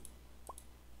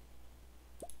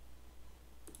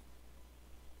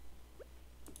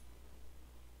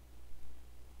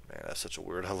 Man, that's such a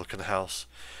weird looking house.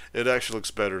 It actually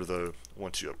looks better though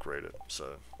once you upgrade it.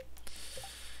 So,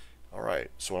 all right.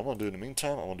 So what I'm gonna do in the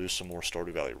meantime, I'm gonna do some more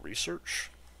Stardew Valley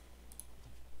research.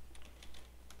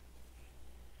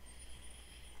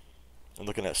 I'm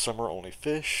looking at summer only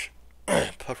fish,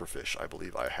 pufferfish. I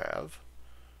believe I have.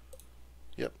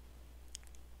 Yep.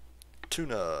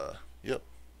 Tuna. Yep.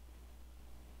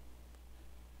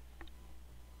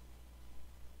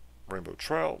 Rainbow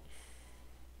trout.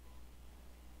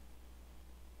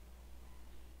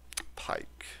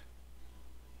 Pike.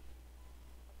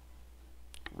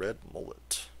 Red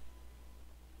mullet.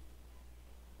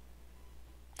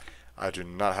 I do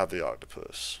not have the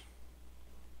octopus.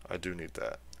 I do need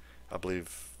that. I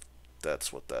believe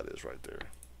that's what that is right there.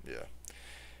 Yeah.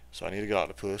 So I need to get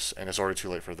octopus, and it's already too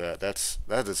late for that.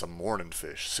 That is a morning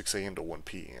fish, 6 a.m. to 1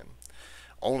 p.m.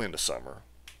 Only in the summer,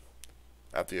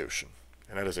 at the ocean,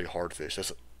 and that is a hard fish.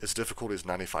 Its difficulty is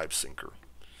 95 sinker.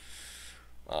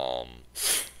 Red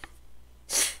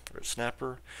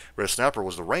snapper. Red snapper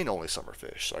was the rain-only summer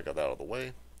fish, so I got that out of the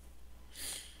way.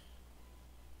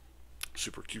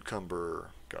 Super cucumber,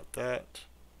 got that.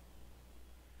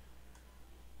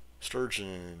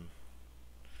 Sturgeon.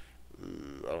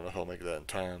 Ooh, I don't know if I'll make that in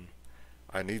time.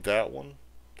 I need that one.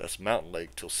 That's Mountain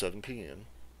Lake till 7 p.m.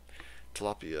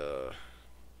 Tilapia.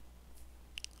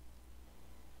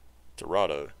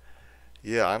 Dorado.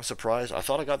 Yeah, I'm surprised. I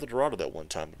thought I got the Dorado that one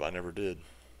time, but I never did.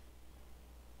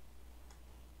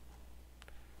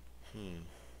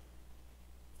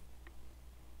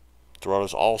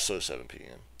 Dorado's also 7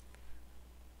 p.m.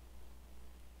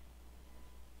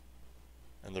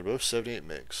 And they're both 78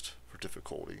 mixed for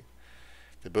difficulty.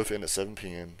 They both end at 7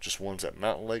 p.m. Just one's at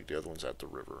Mountain Lake, the other one's at the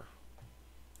river.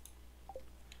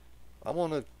 I'm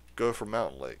gonna go for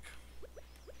Mountain Lake.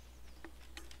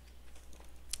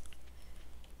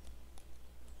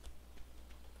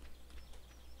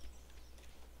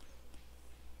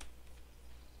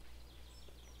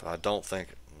 But I don't think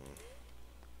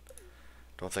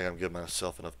I'm giving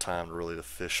myself enough time to really to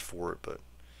fish for it, but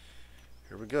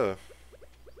here we go.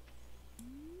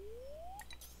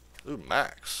 Ooh,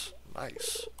 max.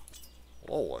 Nice.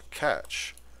 Oh, a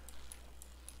catch.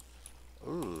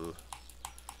 Ooh.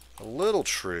 A little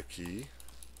tricky.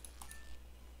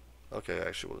 Okay,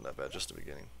 actually wasn't that bad, just the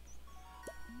beginning.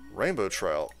 Rainbow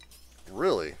trout.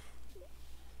 Really?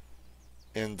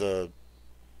 In the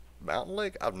Mountain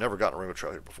Lake? I've never gotten a rainbow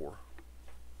trout here before.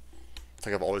 I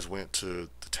think I've always went to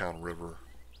the town river.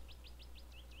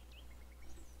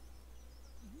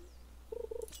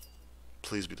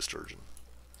 Please be the sturgeon.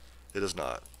 It is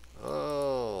not.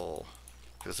 Oh.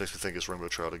 This makes me think it's rainbow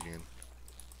trout again.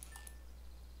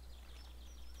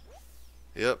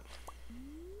 Yep.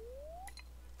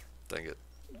 Dang it.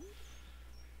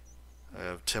 I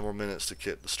have 10 more minutes to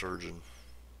get the sturgeon.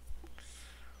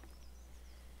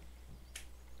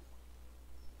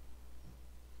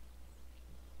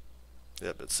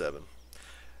 Yep, it's 7.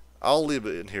 I'll leave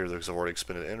it in here though because I've already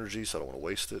expended energy, so I don't want to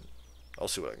waste it. I'll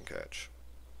see what I can catch.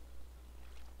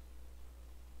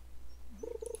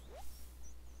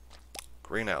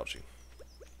 Green algae.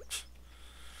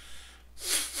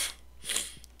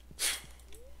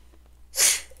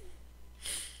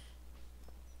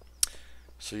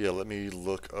 So yeah, let me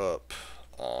look up.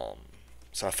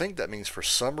 So I think that means for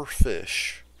summer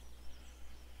fish.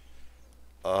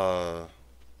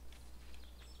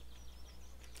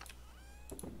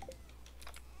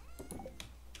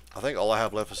 I think all I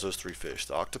have left is those 3 fish: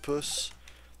 the octopus,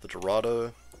 the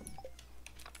Dorado,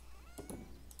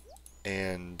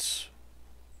 and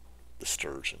the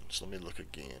sturgeon. So let me look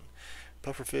again.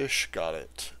 Pufferfish, got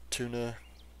it. Tuna,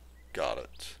 got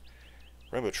it.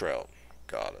 Rainbow trout,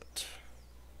 got it.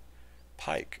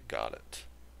 Pike, got it.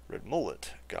 Red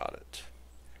mullet, got it.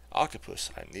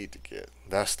 Octopus, I need to get.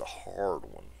 That's the hard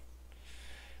one.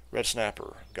 Red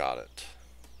snapper, got it.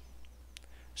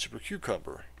 Super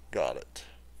cucumber, got it.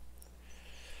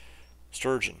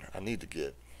 Sturgeon, I need to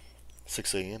get.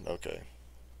 6 a.m., okay.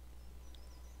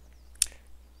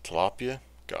 Tilapia,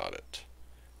 got it.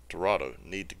 Dorado,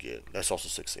 need to get. That's also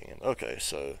 6 a.m. Okay,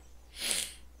 so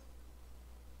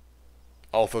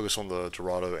I'll focus on the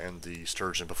Dorado and the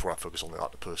sturgeon before I focus on the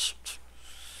octopus.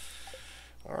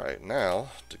 Alright, now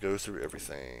to go through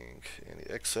everything. Any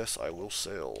excess I will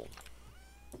sell.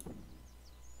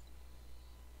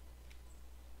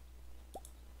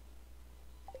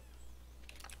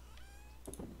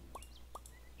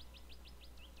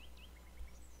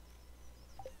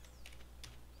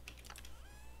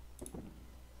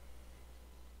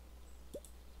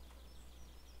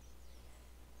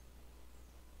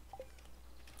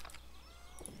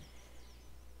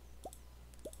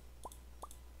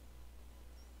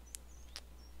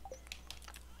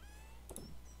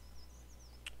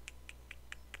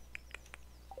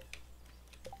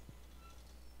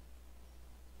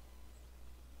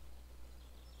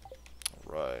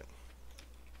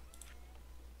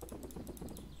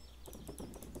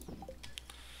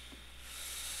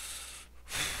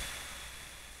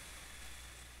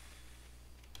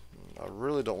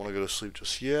 really don't want to go to sleep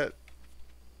just yet.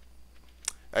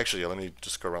 Actually, yeah, let me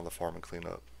just go around the farm and clean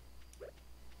up.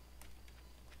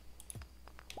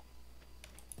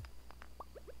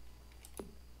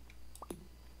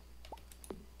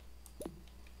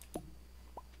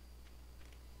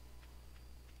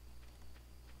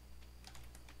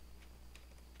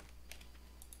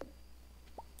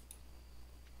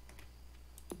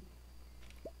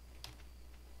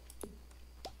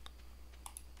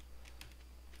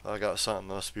 I got something.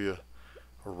 Must be a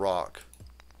rock.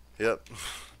 Yep.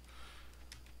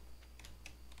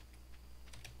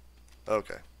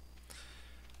 Okay.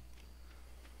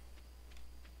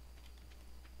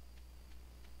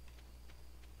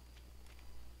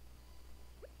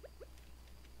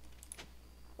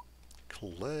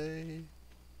 Clay.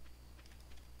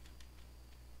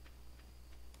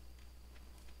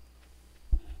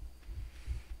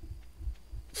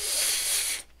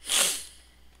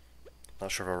 Not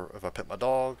sure if I pet my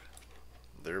dog.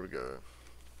 There we go.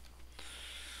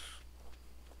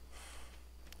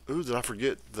 Ooh, did I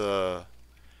forget the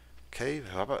cave?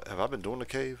 Have I been doing the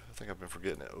cave? I think I've been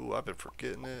forgetting it. Ooh, I've been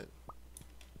forgetting it.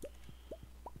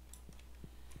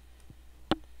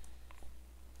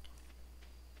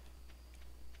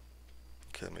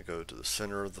 Okay, let me go to the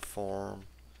center of the farm.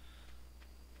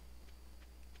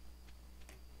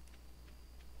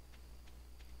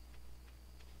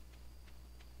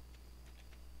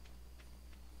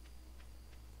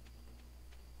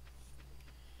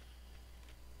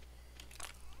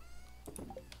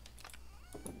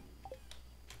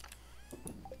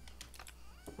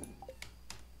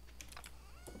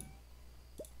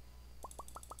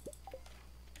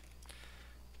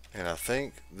 And I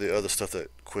think the other stuff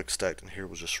that quick stacked in here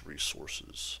was just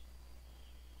resources.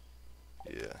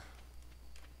 Yeah.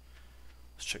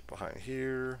 Let's check behind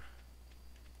here.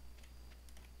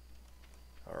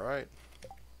 Alright.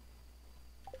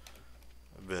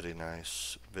 Very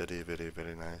nice. Very, very,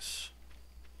 very nice.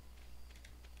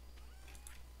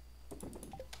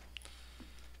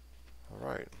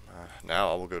 Alright.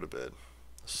 Now I will go to bed.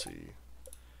 Let's see.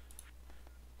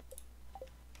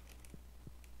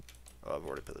 Oh, I've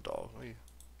already put the dog. Let me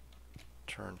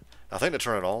turn. I think to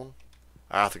turn it on,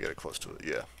 I have to get it close to it.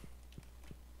 Yeah.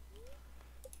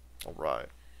 Alright.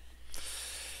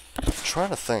 I'm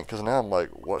trying to think, because now I'm like,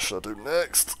 what should I do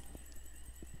next?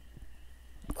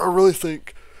 I really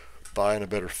think buying a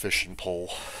better fishing pole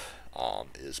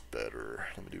is better.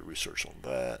 Let me do research on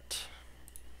that.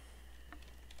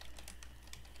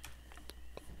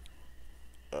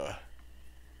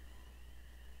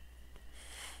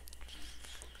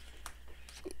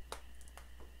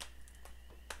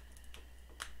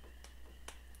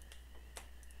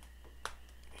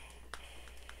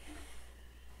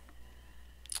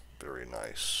 Very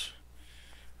nice.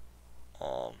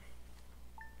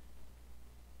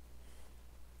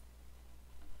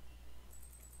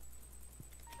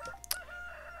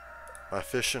 My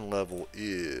fishing level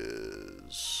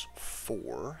is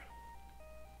 4.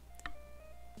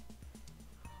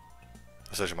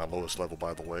 That's actually my lowest level,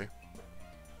 by the way.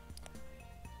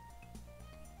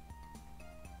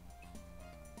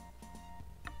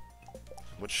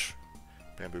 Which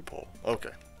bamboo pole?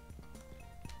 Okay.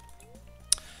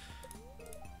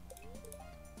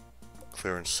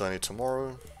 Clear and sunny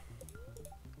tomorrow.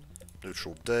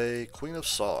 Neutral day. Queen of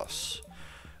sauce.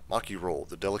 Maki roll,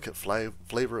 the delicate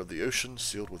flavor of the ocean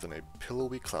sealed within a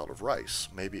pillowy cloud of rice.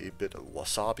 Maybe a bit of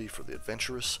wasabi for the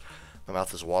adventurous. My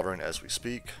mouth is watering as we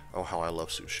speak. Oh, how I love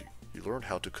sushi. You learned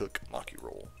how to cook maki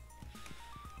roll.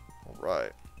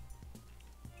 Alright.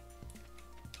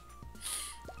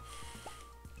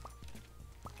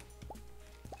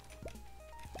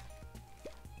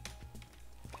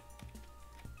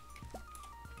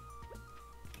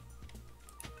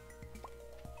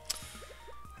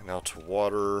 And now to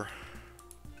water.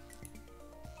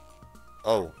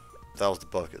 Oh, that was the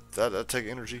bucket. Did that take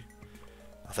energy?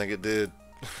 I think it did.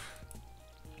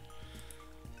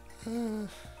 I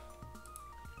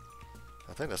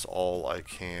think that's all I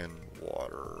can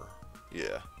water.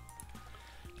 Yeah.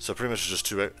 So pretty much just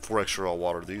 4 extra. I'll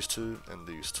water these 2 and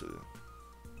these 2.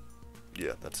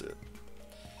 Yeah, that's it.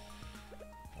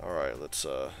 Alright, let's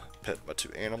pet my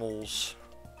 2 animals.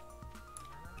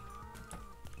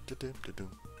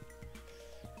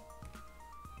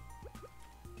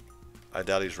 I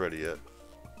doubt he's ready yet.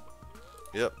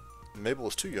 Yep. Mabel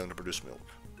is too young to produce milk.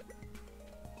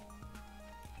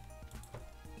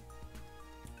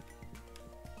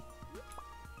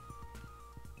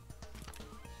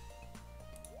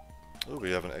 Oh,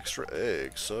 we have an extra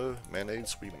egg, so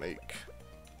mayonnaise we make.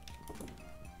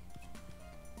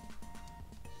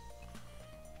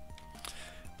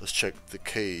 Let's check the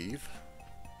cave.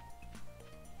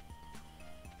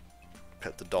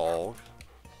 Pet the dog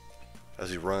as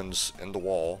he runs in the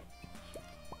wall.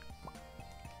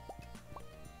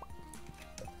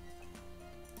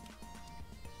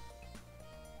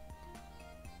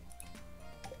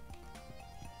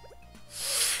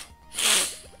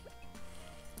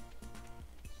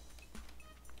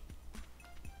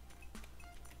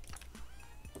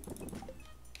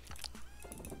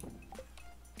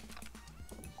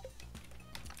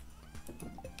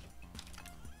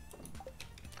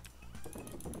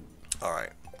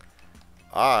 Alright.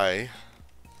 I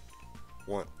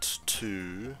want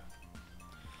to...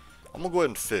 I'm going to go ahead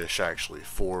and fish, actually,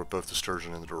 for both the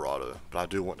sturgeon and the dorado. But I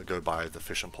do want to go buy the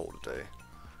fishing pole today.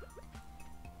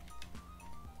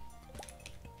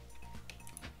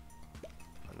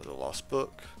 Another lost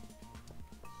book.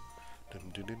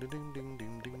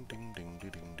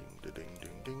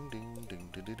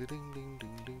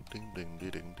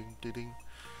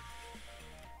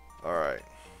 Alright.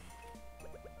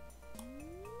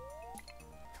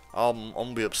 I'm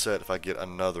gonna be upset if I get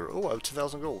another. Oh, I have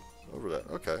 2,000 gold over that.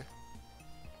 Okay.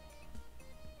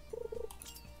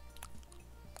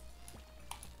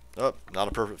 Oh, not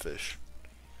a perfect fish.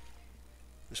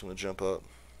 Just want to jump up.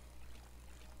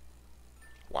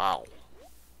 Wow.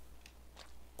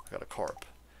 I got a carp.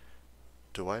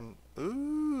 Do I?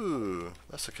 Ooh,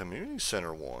 that's a community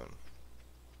center one.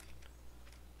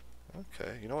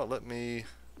 Okay, you know what? Let me.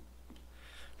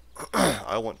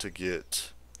 I want to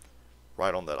get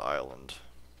right on that island.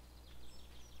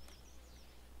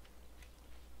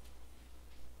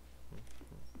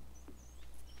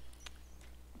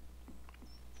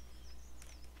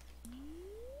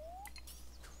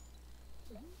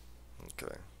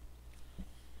 Okay.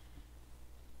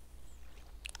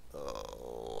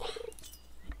 Oh.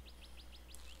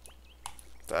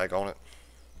 Dag on it.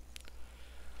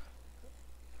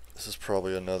 This is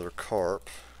probably another carp.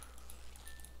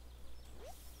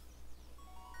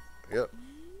 Yep.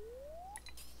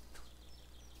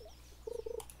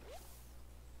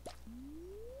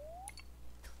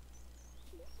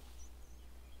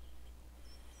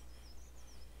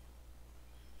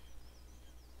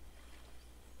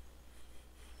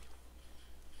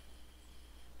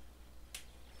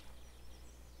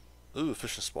 Ooh,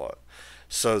 fishing spot.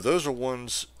 So those are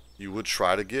ones you would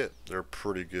try to get. They're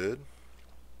pretty good.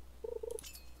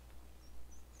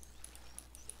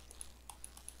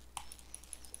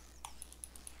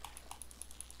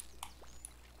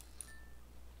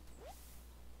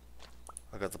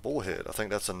 I got the bullhead. I think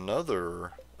that's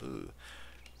another. Ooh.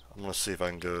 I'm gonna see if I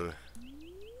can go.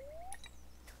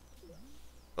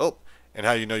 Oh, and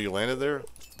how you know you landed there?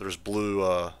 There's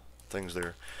blue things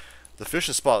there. The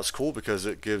fishing spot is cool because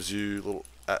it gives you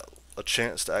a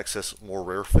chance to access more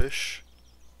rare fish.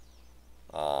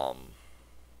 Right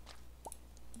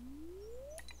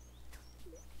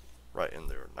in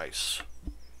there, nice.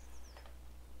 I'm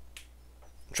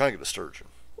trying to get the sturgeon.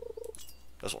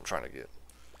 That's what I'm trying to get.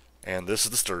 And this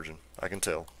is the sturgeon, I can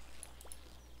tell.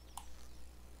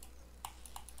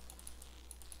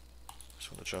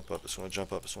 Just want to jump up, just want to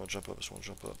jump up, just want to jump up, just want to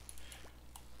jump up.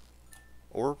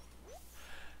 Or,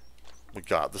 we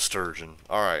got the sturgeon.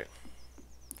 Alright.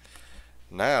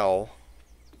 Now,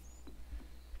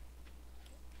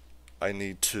 I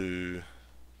need to,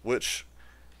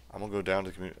 I'm going to go down to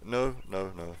the community. No. I'm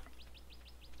going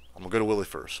to go to Willie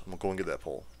first. I'm going to go and get that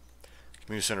pole.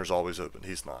 Community center is always open.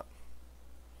 He's not.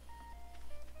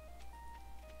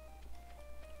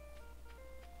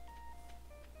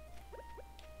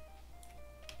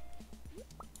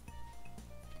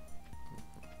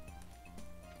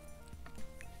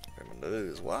 My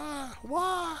nose. Why?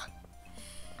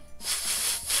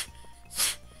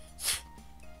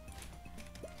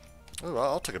 Oh,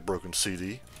 I'll take a broken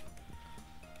CD.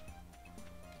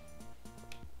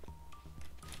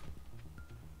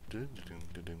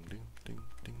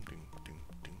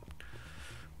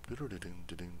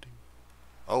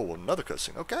 Oh, another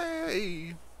cutscene.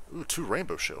 Okay. Ooh, 2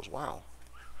 rainbow shells. Wow.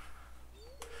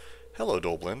 Hello,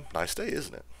 Dullblend. Nice day,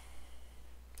 isn't it?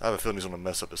 I have a feeling he's going to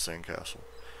mess up the sandcastle.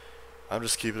 I'm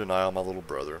just keeping an eye on my little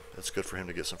brother. It's good for him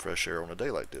to get some fresh air on a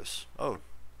day like this. Oh.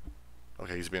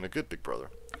 Okay, he's being a good big brother.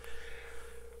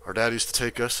 Our dad used to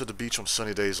take us to the beach on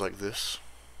sunny days like this.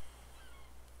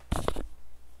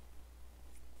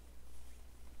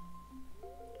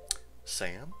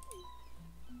 Sam?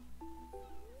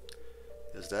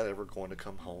 Is Dad ever going to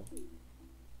come home?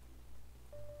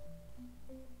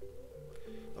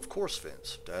 Of course,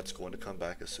 Vince. Dad's going to come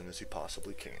back as soon as he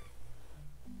possibly can.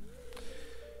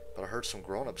 But I heard some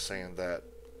grown-ups saying that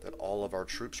all of our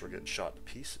troops were getting shot to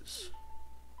pieces.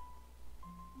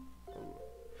 Ooh.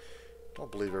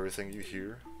 Don't believe everything you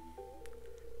hear.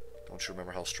 Don't Don't you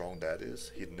remember how strong Dad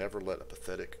is? He'd never let a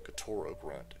pathetic Gatoro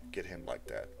grunt get him like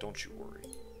that. Don't you worry.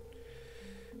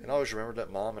 And always remember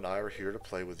that Mom and I are here to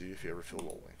play with you if you ever feel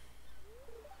lonely.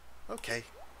 Okay.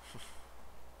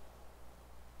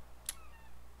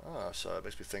 So it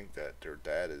makes me think that their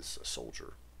dad is a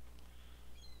soldier.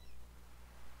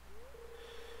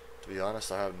 To be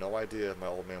honest, I have no idea if my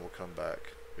old man will come back.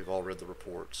 We've all read the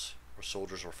reports. Our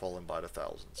soldiers are falling by the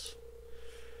thousands.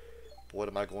 But what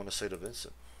am I going to say to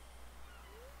Vincent?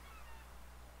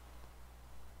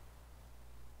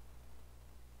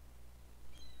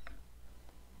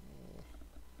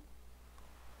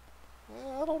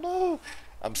 I don't know.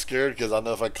 I'm scared because I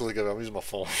know if I click it, I'm using my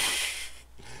phone.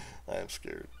 I am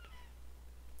scared.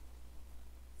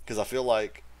 Because I feel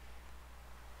like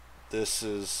this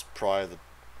is probably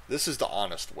this is the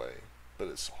honest way, but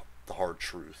it's the hard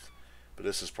truth. But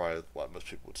this is probably what most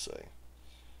people would say.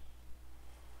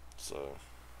 So.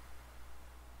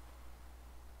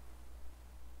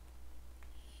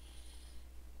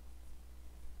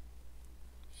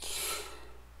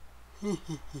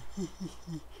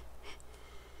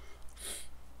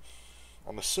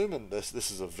 I'm assuming this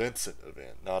is a Vincent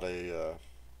event, not a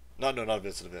not a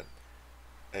Vincent event,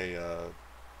 a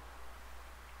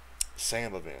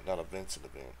Sam event, not a Vincent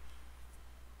event.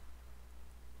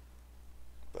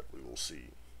 But we will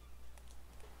see.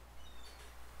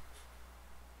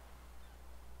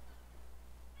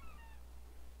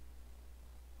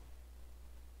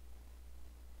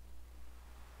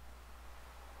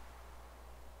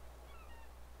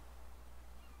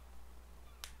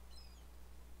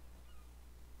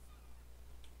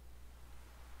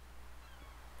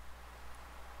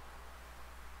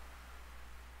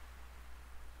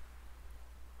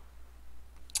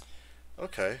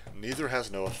 Okay, neither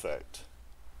has no effect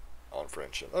on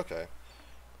friendship. Okay,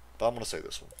 but I'm going to say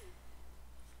this one.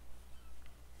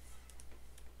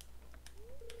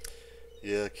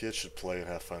 Yeah, kids should play and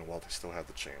have fun while they still have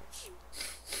the chance.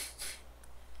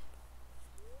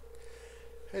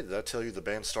 Hey, did I tell you the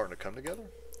band's starting to come together?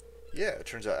 Yeah, it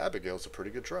turns out Abigail's a pretty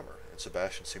good drummer, and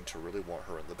Sebastian seemed to really want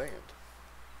her in the band.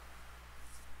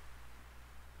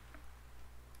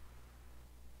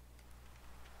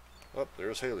 Oh,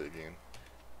 there's Haley again.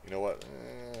 You know what?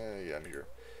 Yeah, I'm here.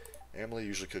 Emily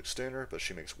usually cooks dinner, but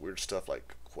she makes weird stuff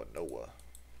like quinoa.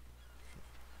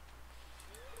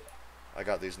 I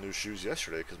got these new shoes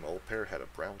yesterday because my old pair had a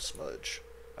brown smudge.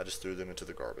 I just threw them into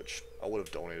the garbage. I would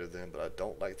have donated them, but I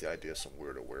don't like the idea of some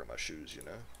weirdo wearing my shoes, you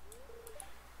know?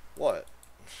 What?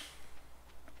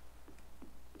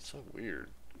 So weird.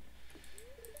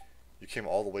 You came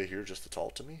all the way here just to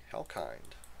talk to me? How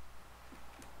kind.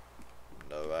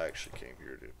 No, I actually came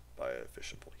here to buy a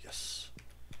fishing pole. Yes.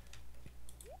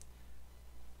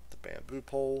 The bamboo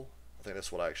pole. I think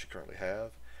that's what I actually currently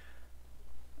have.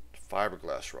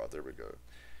 Fiberglass rod. There we go.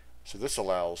 So this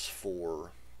allows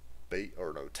for bait,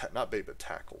 or no, not bait, but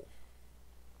tackle.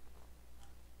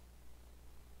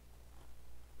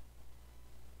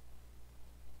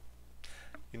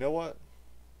 You know what?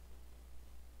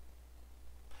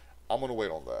 I'm going to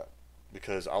wait on that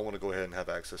because I want to go ahead and have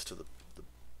access to the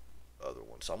other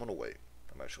one. So I'm going to wait.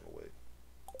 I'm actually going to wait.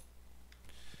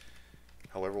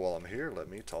 However, while I'm here, let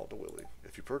me talk to Willie.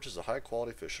 If you purchase a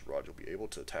high-quality fishing rod, you'll be able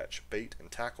to attach bait and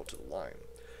tackle to the line.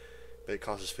 Bait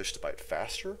causes fish to bite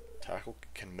faster. Tackle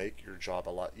can make your job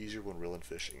a lot easier when reeling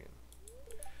fish in.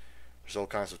 There's all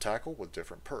kinds of tackle with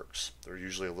different perks. They're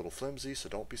usually a little flimsy, so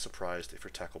don't be surprised if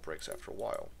your tackle breaks after a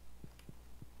while.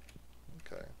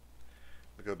 Okay.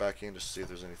 We go back in just to see if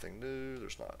there's anything new.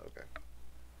 There's not. Okay.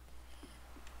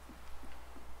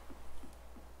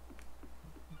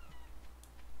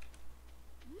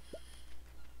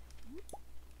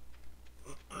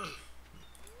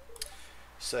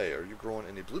 Say, are you growing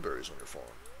any blueberries on your farm?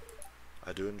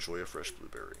 I do enjoy a fresh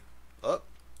blueberry. Oh,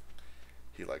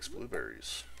 he likes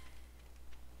blueberries.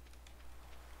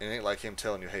 It ain't like him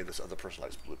telling you, hey, this other person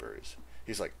likes blueberries.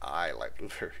 He's like, I like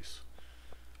blueberries.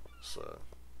 So.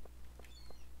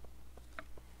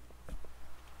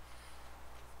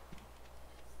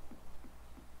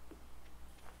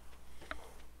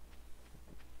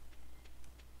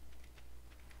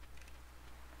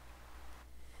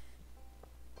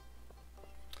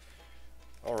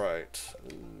 Alright.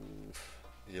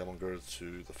 Yeah, I'm going to go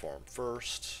to the farm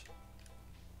first.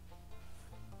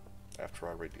 After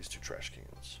I raid these 2 trash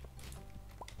cans.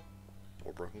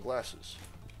 More broken glasses.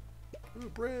 Ooh,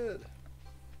 bread!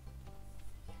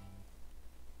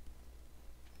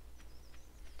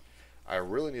 I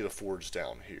really need a forge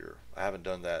down here. I haven't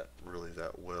done that really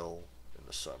that well in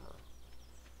the summer.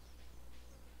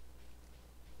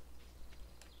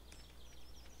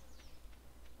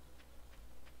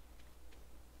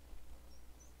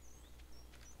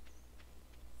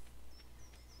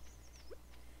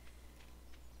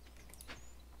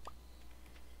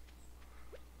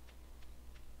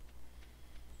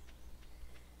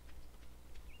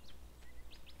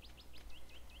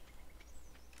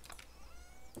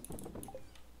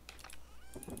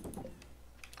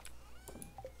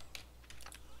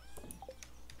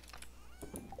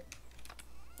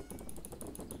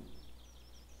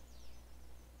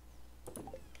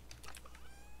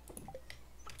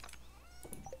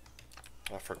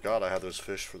 I forgot I had those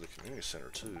fish for the community center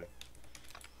too.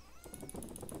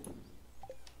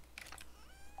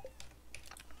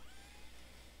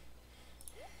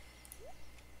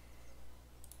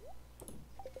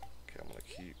 Okay, I'm gonna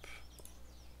keep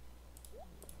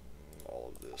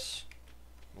all of this.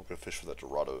 I'm gonna go fish for that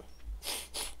Dorado.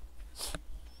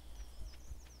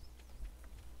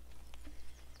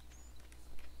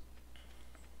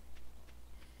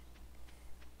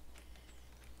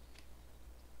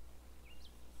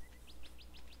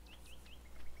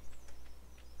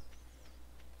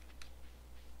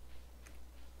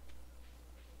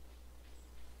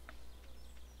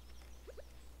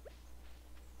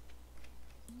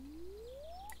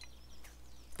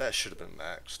 That should have been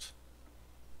maxed.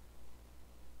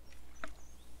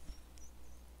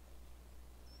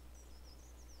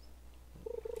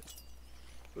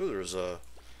 Ooh, there's a...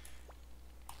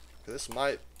 This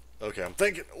might... Okay, I'm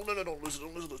thinking... Oh, no, don't lose it,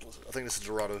 don't lose it, don't lose it. I think this is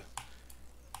Dorado.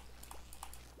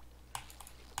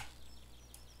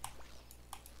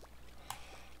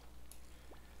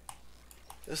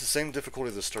 It's the same difficulty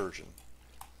as the sturgeon.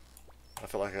 I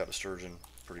feel like I got the sturgeon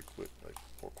pretty quick, like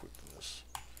more quick than this.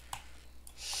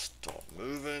 Stop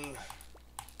moving.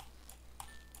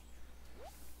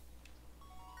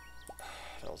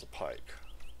 That was a pike.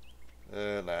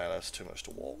 Nah, that's too much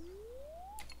to walk.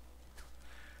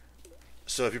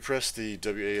 So if you press the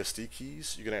WASD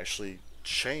keys, you can actually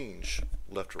change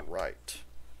left or right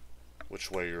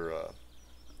which way your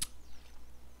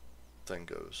thing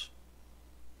goes.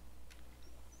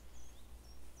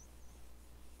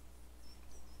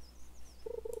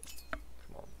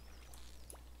 Come on.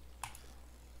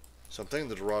 So I'm thinking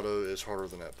the Dorado is harder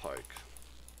than that pike.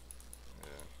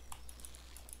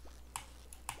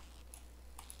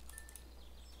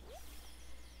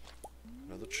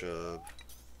 Another chub.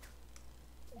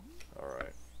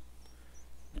 Alright.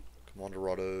 Come on,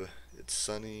 Dorado. It's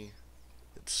sunny.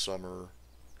 It's summer.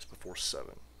 It's before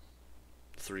 7.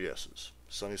 3 S's.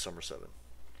 Sunny, summer, 7.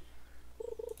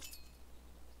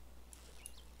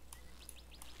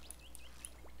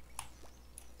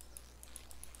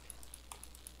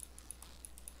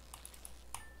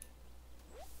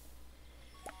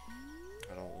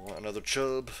 I don't want another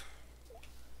chub.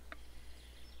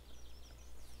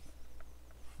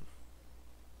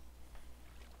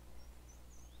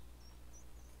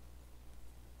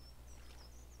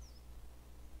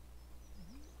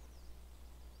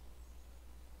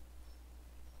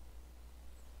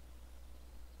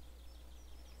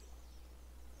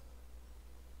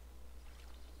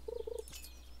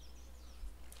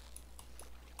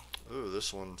 Ooh,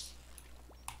 this one's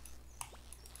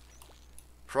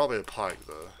probably a pike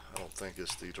though. I don't think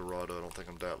it's the Dorado. I don't think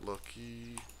I'm that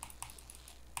lucky.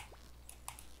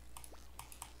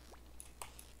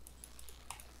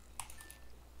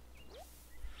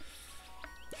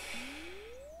 I'm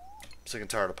sick and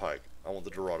tired of pike. I want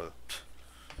the Dorado.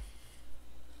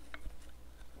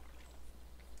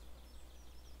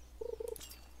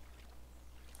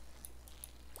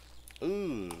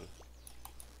 Ooh.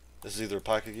 This is either a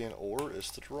pike again or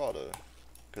it's the Dorado.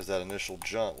 Because that initial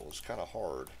jump was kind of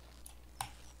hard.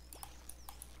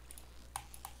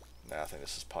 Nah, I think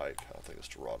this is pike. I don't think it's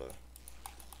Dorado.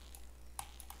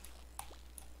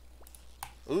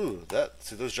 Ooh,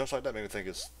 see those jumps like that made me think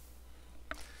it's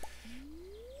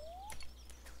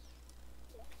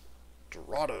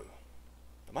Dorado.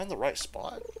 Am I in the right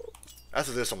spot?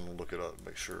 After this, I'm gonna look it up and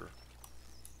make sure.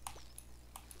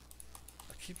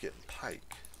 I keep getting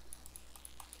pike.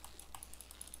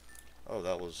 Oh,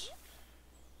 that was...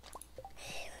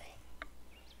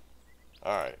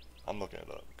 Alright, I'm looking it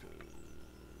up,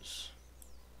 because...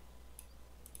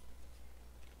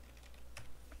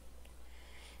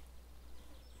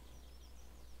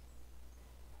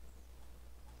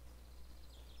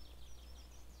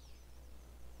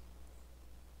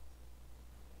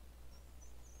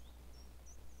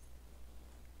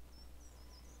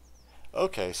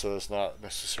 Okay, so it's not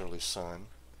necessarily sun.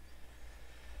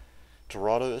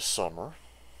 Dorado is summer.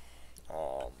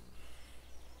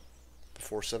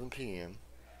 Before 7 p.m.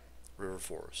 River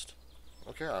Forest.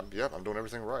 Okay, I'm doing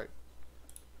everything right.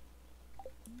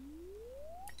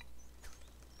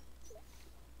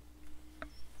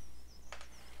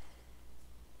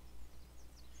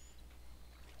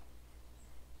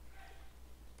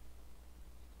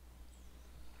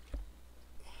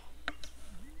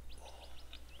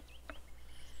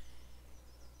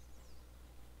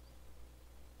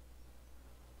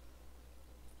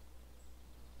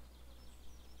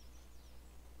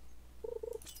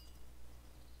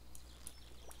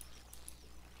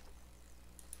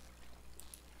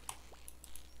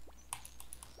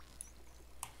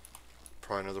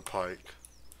 Probably another pike.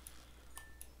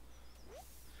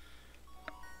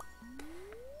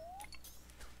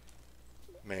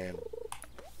 Man.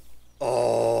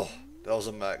 Oh, that was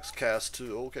a max cast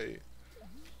too. Okay.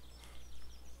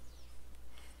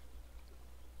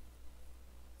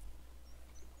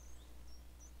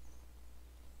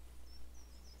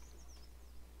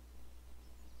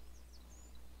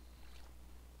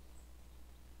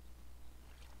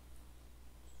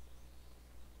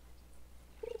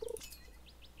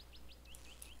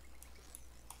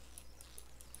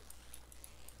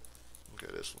 Okay,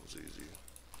 this one's easy.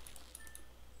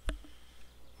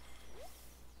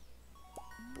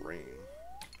 Brain.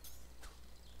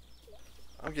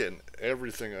 I'm getting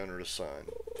everything under the sun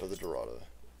for the Dorado.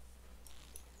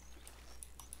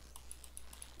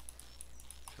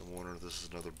 I wonder if this is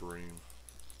another bream.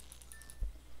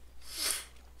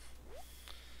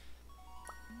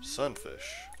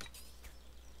 Sunfish.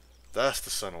 That's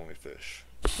the sun only fish.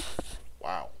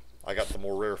 Wow. I got the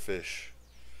more rare fish.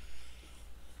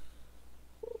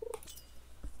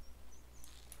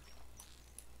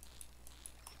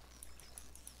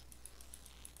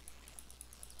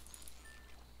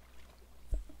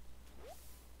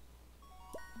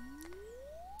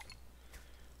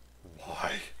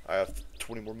 Why? I have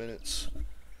 20 more minutes.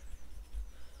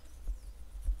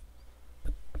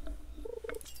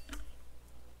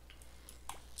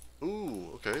 Ooh,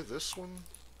 okay, this one.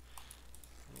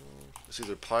 It's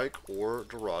either pike or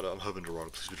Dorado. I'm hoping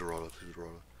Dorado. Please be Dorado. Please be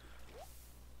Dorado.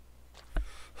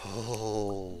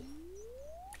 Oh.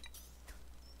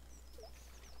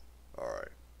 Alright.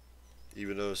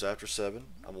 Even though it's after 7,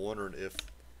 I'm wondering if,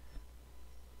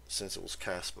 since it was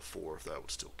cast before, if that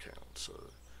would still count. So,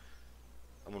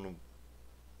 I'm going to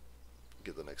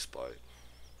get the next bite.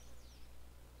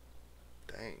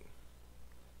 Dang.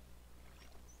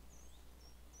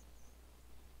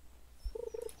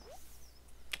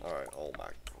 Alright, oh my.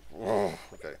 Oh,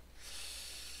 okay.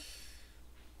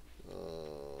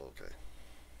 Okay.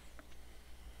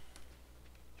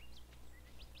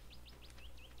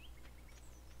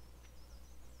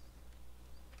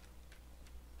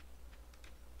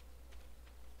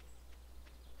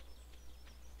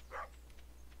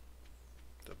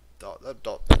 That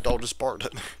dog just barked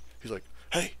at me. He's like,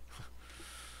 hey!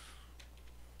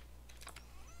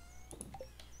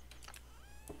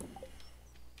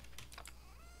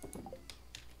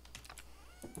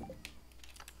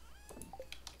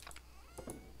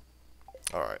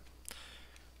 Alright.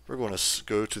 We're going to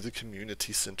go to the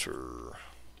community center.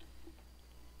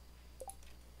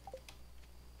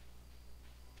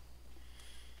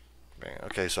 Man,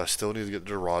 okay, so I still need to get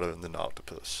Dorado and then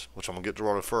Octopus. Which I'm going to get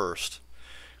Dorado first,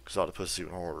 because Octopus is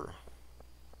even harder.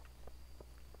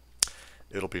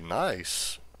 It'll be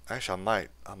nice. Actually,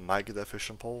 I might get that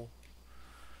fishing pole.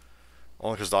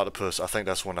 Only because the Octopus, I think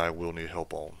that's one I will need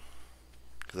help on.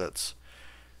 Because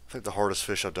I think the hardest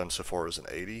fish I've done so far is an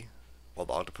 80. While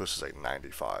the Octopus is a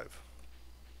 95.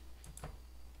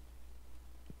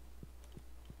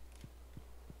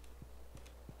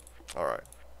 Alright.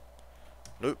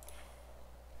 Nope.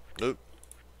 Nope.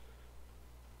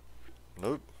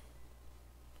 Nope.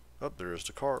 Oh, there's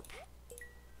the carp.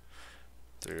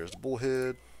 There's the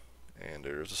bullhead. And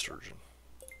there's the sturgeon.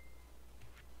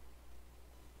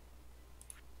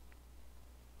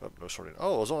 Oh, no sardine.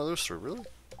 Oh, it was only those 3, really?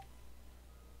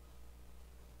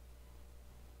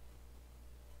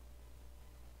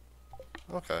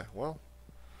 Okay, well.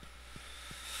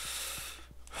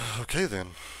 Okay then.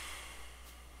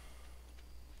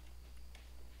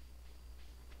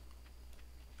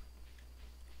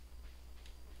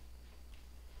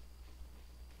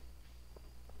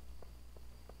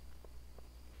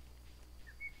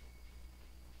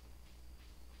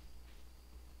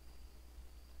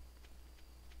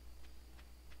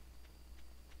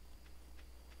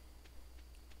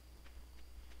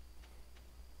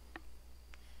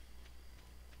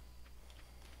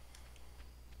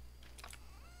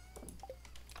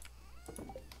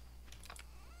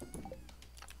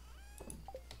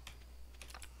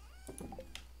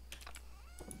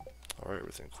 Alright,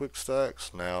 everything quick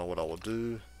stacks. Now what I will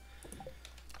do,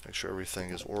 make sure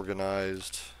everything is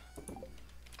organized.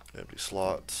 Empty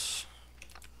slots.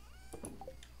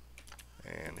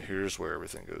 And here's where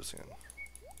everything goes in.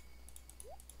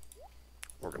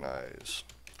 Organize.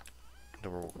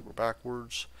 Then we're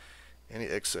backwards. Any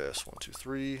excess. 1, 2,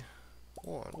 3.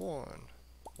 1, 1.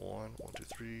 1, 1, 2,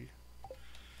 3.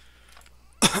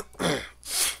 1.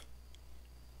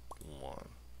 1.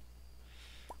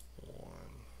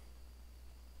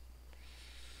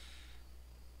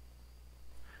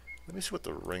 Let me see what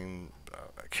the ring.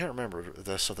 I can't remember if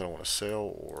that's something I want to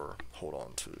sell or hold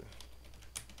on to.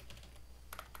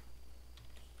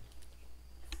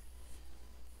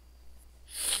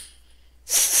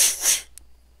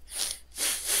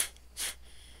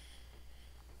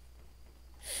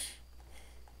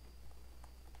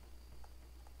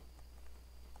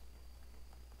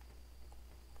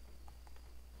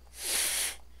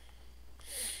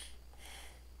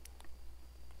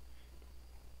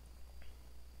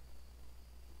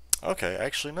 Okay,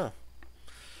 actually no.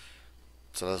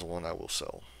 So that's one I will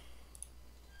sell.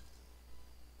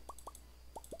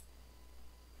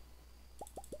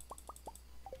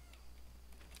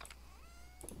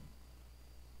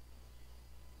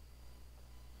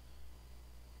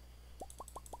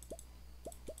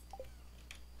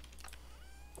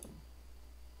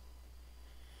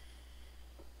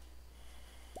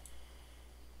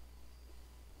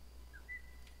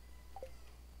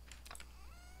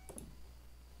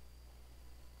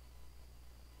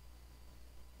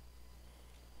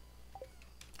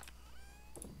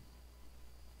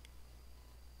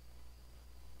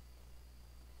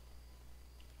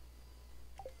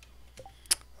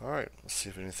 Alright, let's see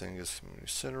if anything is community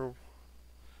center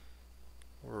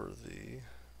worthy.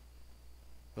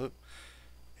 Nope.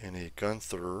 Any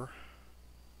Gunther.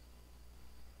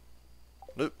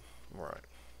 Nope. Alright.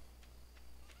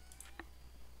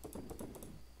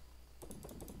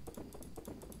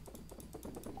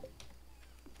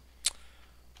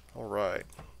 Alright.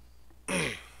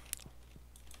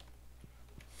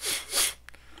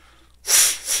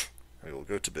 I will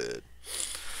go to bed.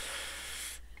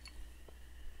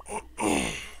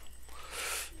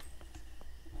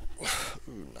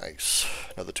 Ooh, nice.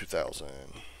 Another 2,000.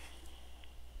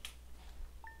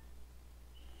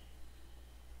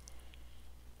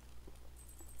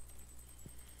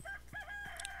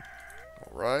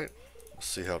 Alright. Let's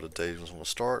see how the day is going to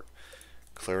start.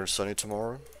 Clear and sunny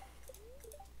tomorrow.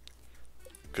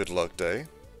 Good luck day.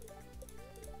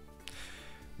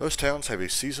 Most towns have a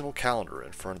seasonal calendar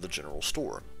in front of the general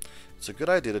store. It's a good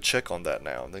idea to check on that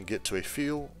now and then get to a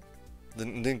feel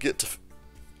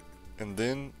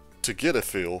to get a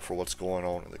feel for what's going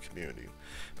on in the community.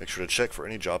 Make sure to check for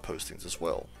any job postings as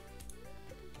well.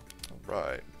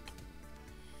 Alright.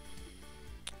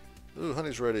 Ooh,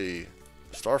 honey's ready.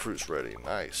 Starfruit's ready.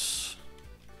 Nice.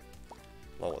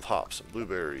 Along with hops and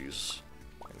blueberries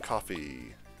and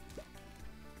coffee.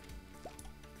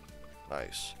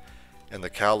 Nice. And the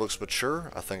cow looks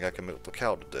mature. I think I can milk the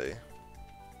cow today.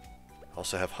 I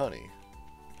also have honey.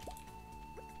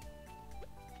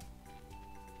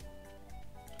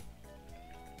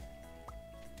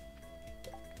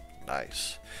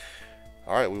 Nice.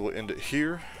 Alright, we will end it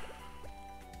here.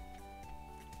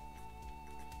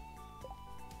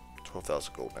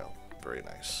 12,000 gold now. Very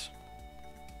nice.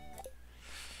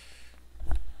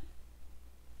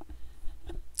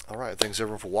 Alright, thanks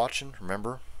everyone for watching.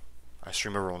 Remember, I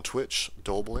stream over on Twitch,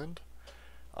 Dullblend.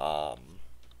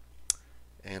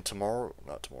 And tomorrow,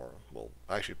 not tomorrow, well,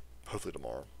 actually, hopefully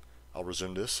tomorrow, I'll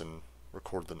resume this and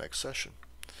record the next session.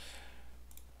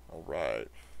 Alright,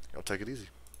 y'all take it easy.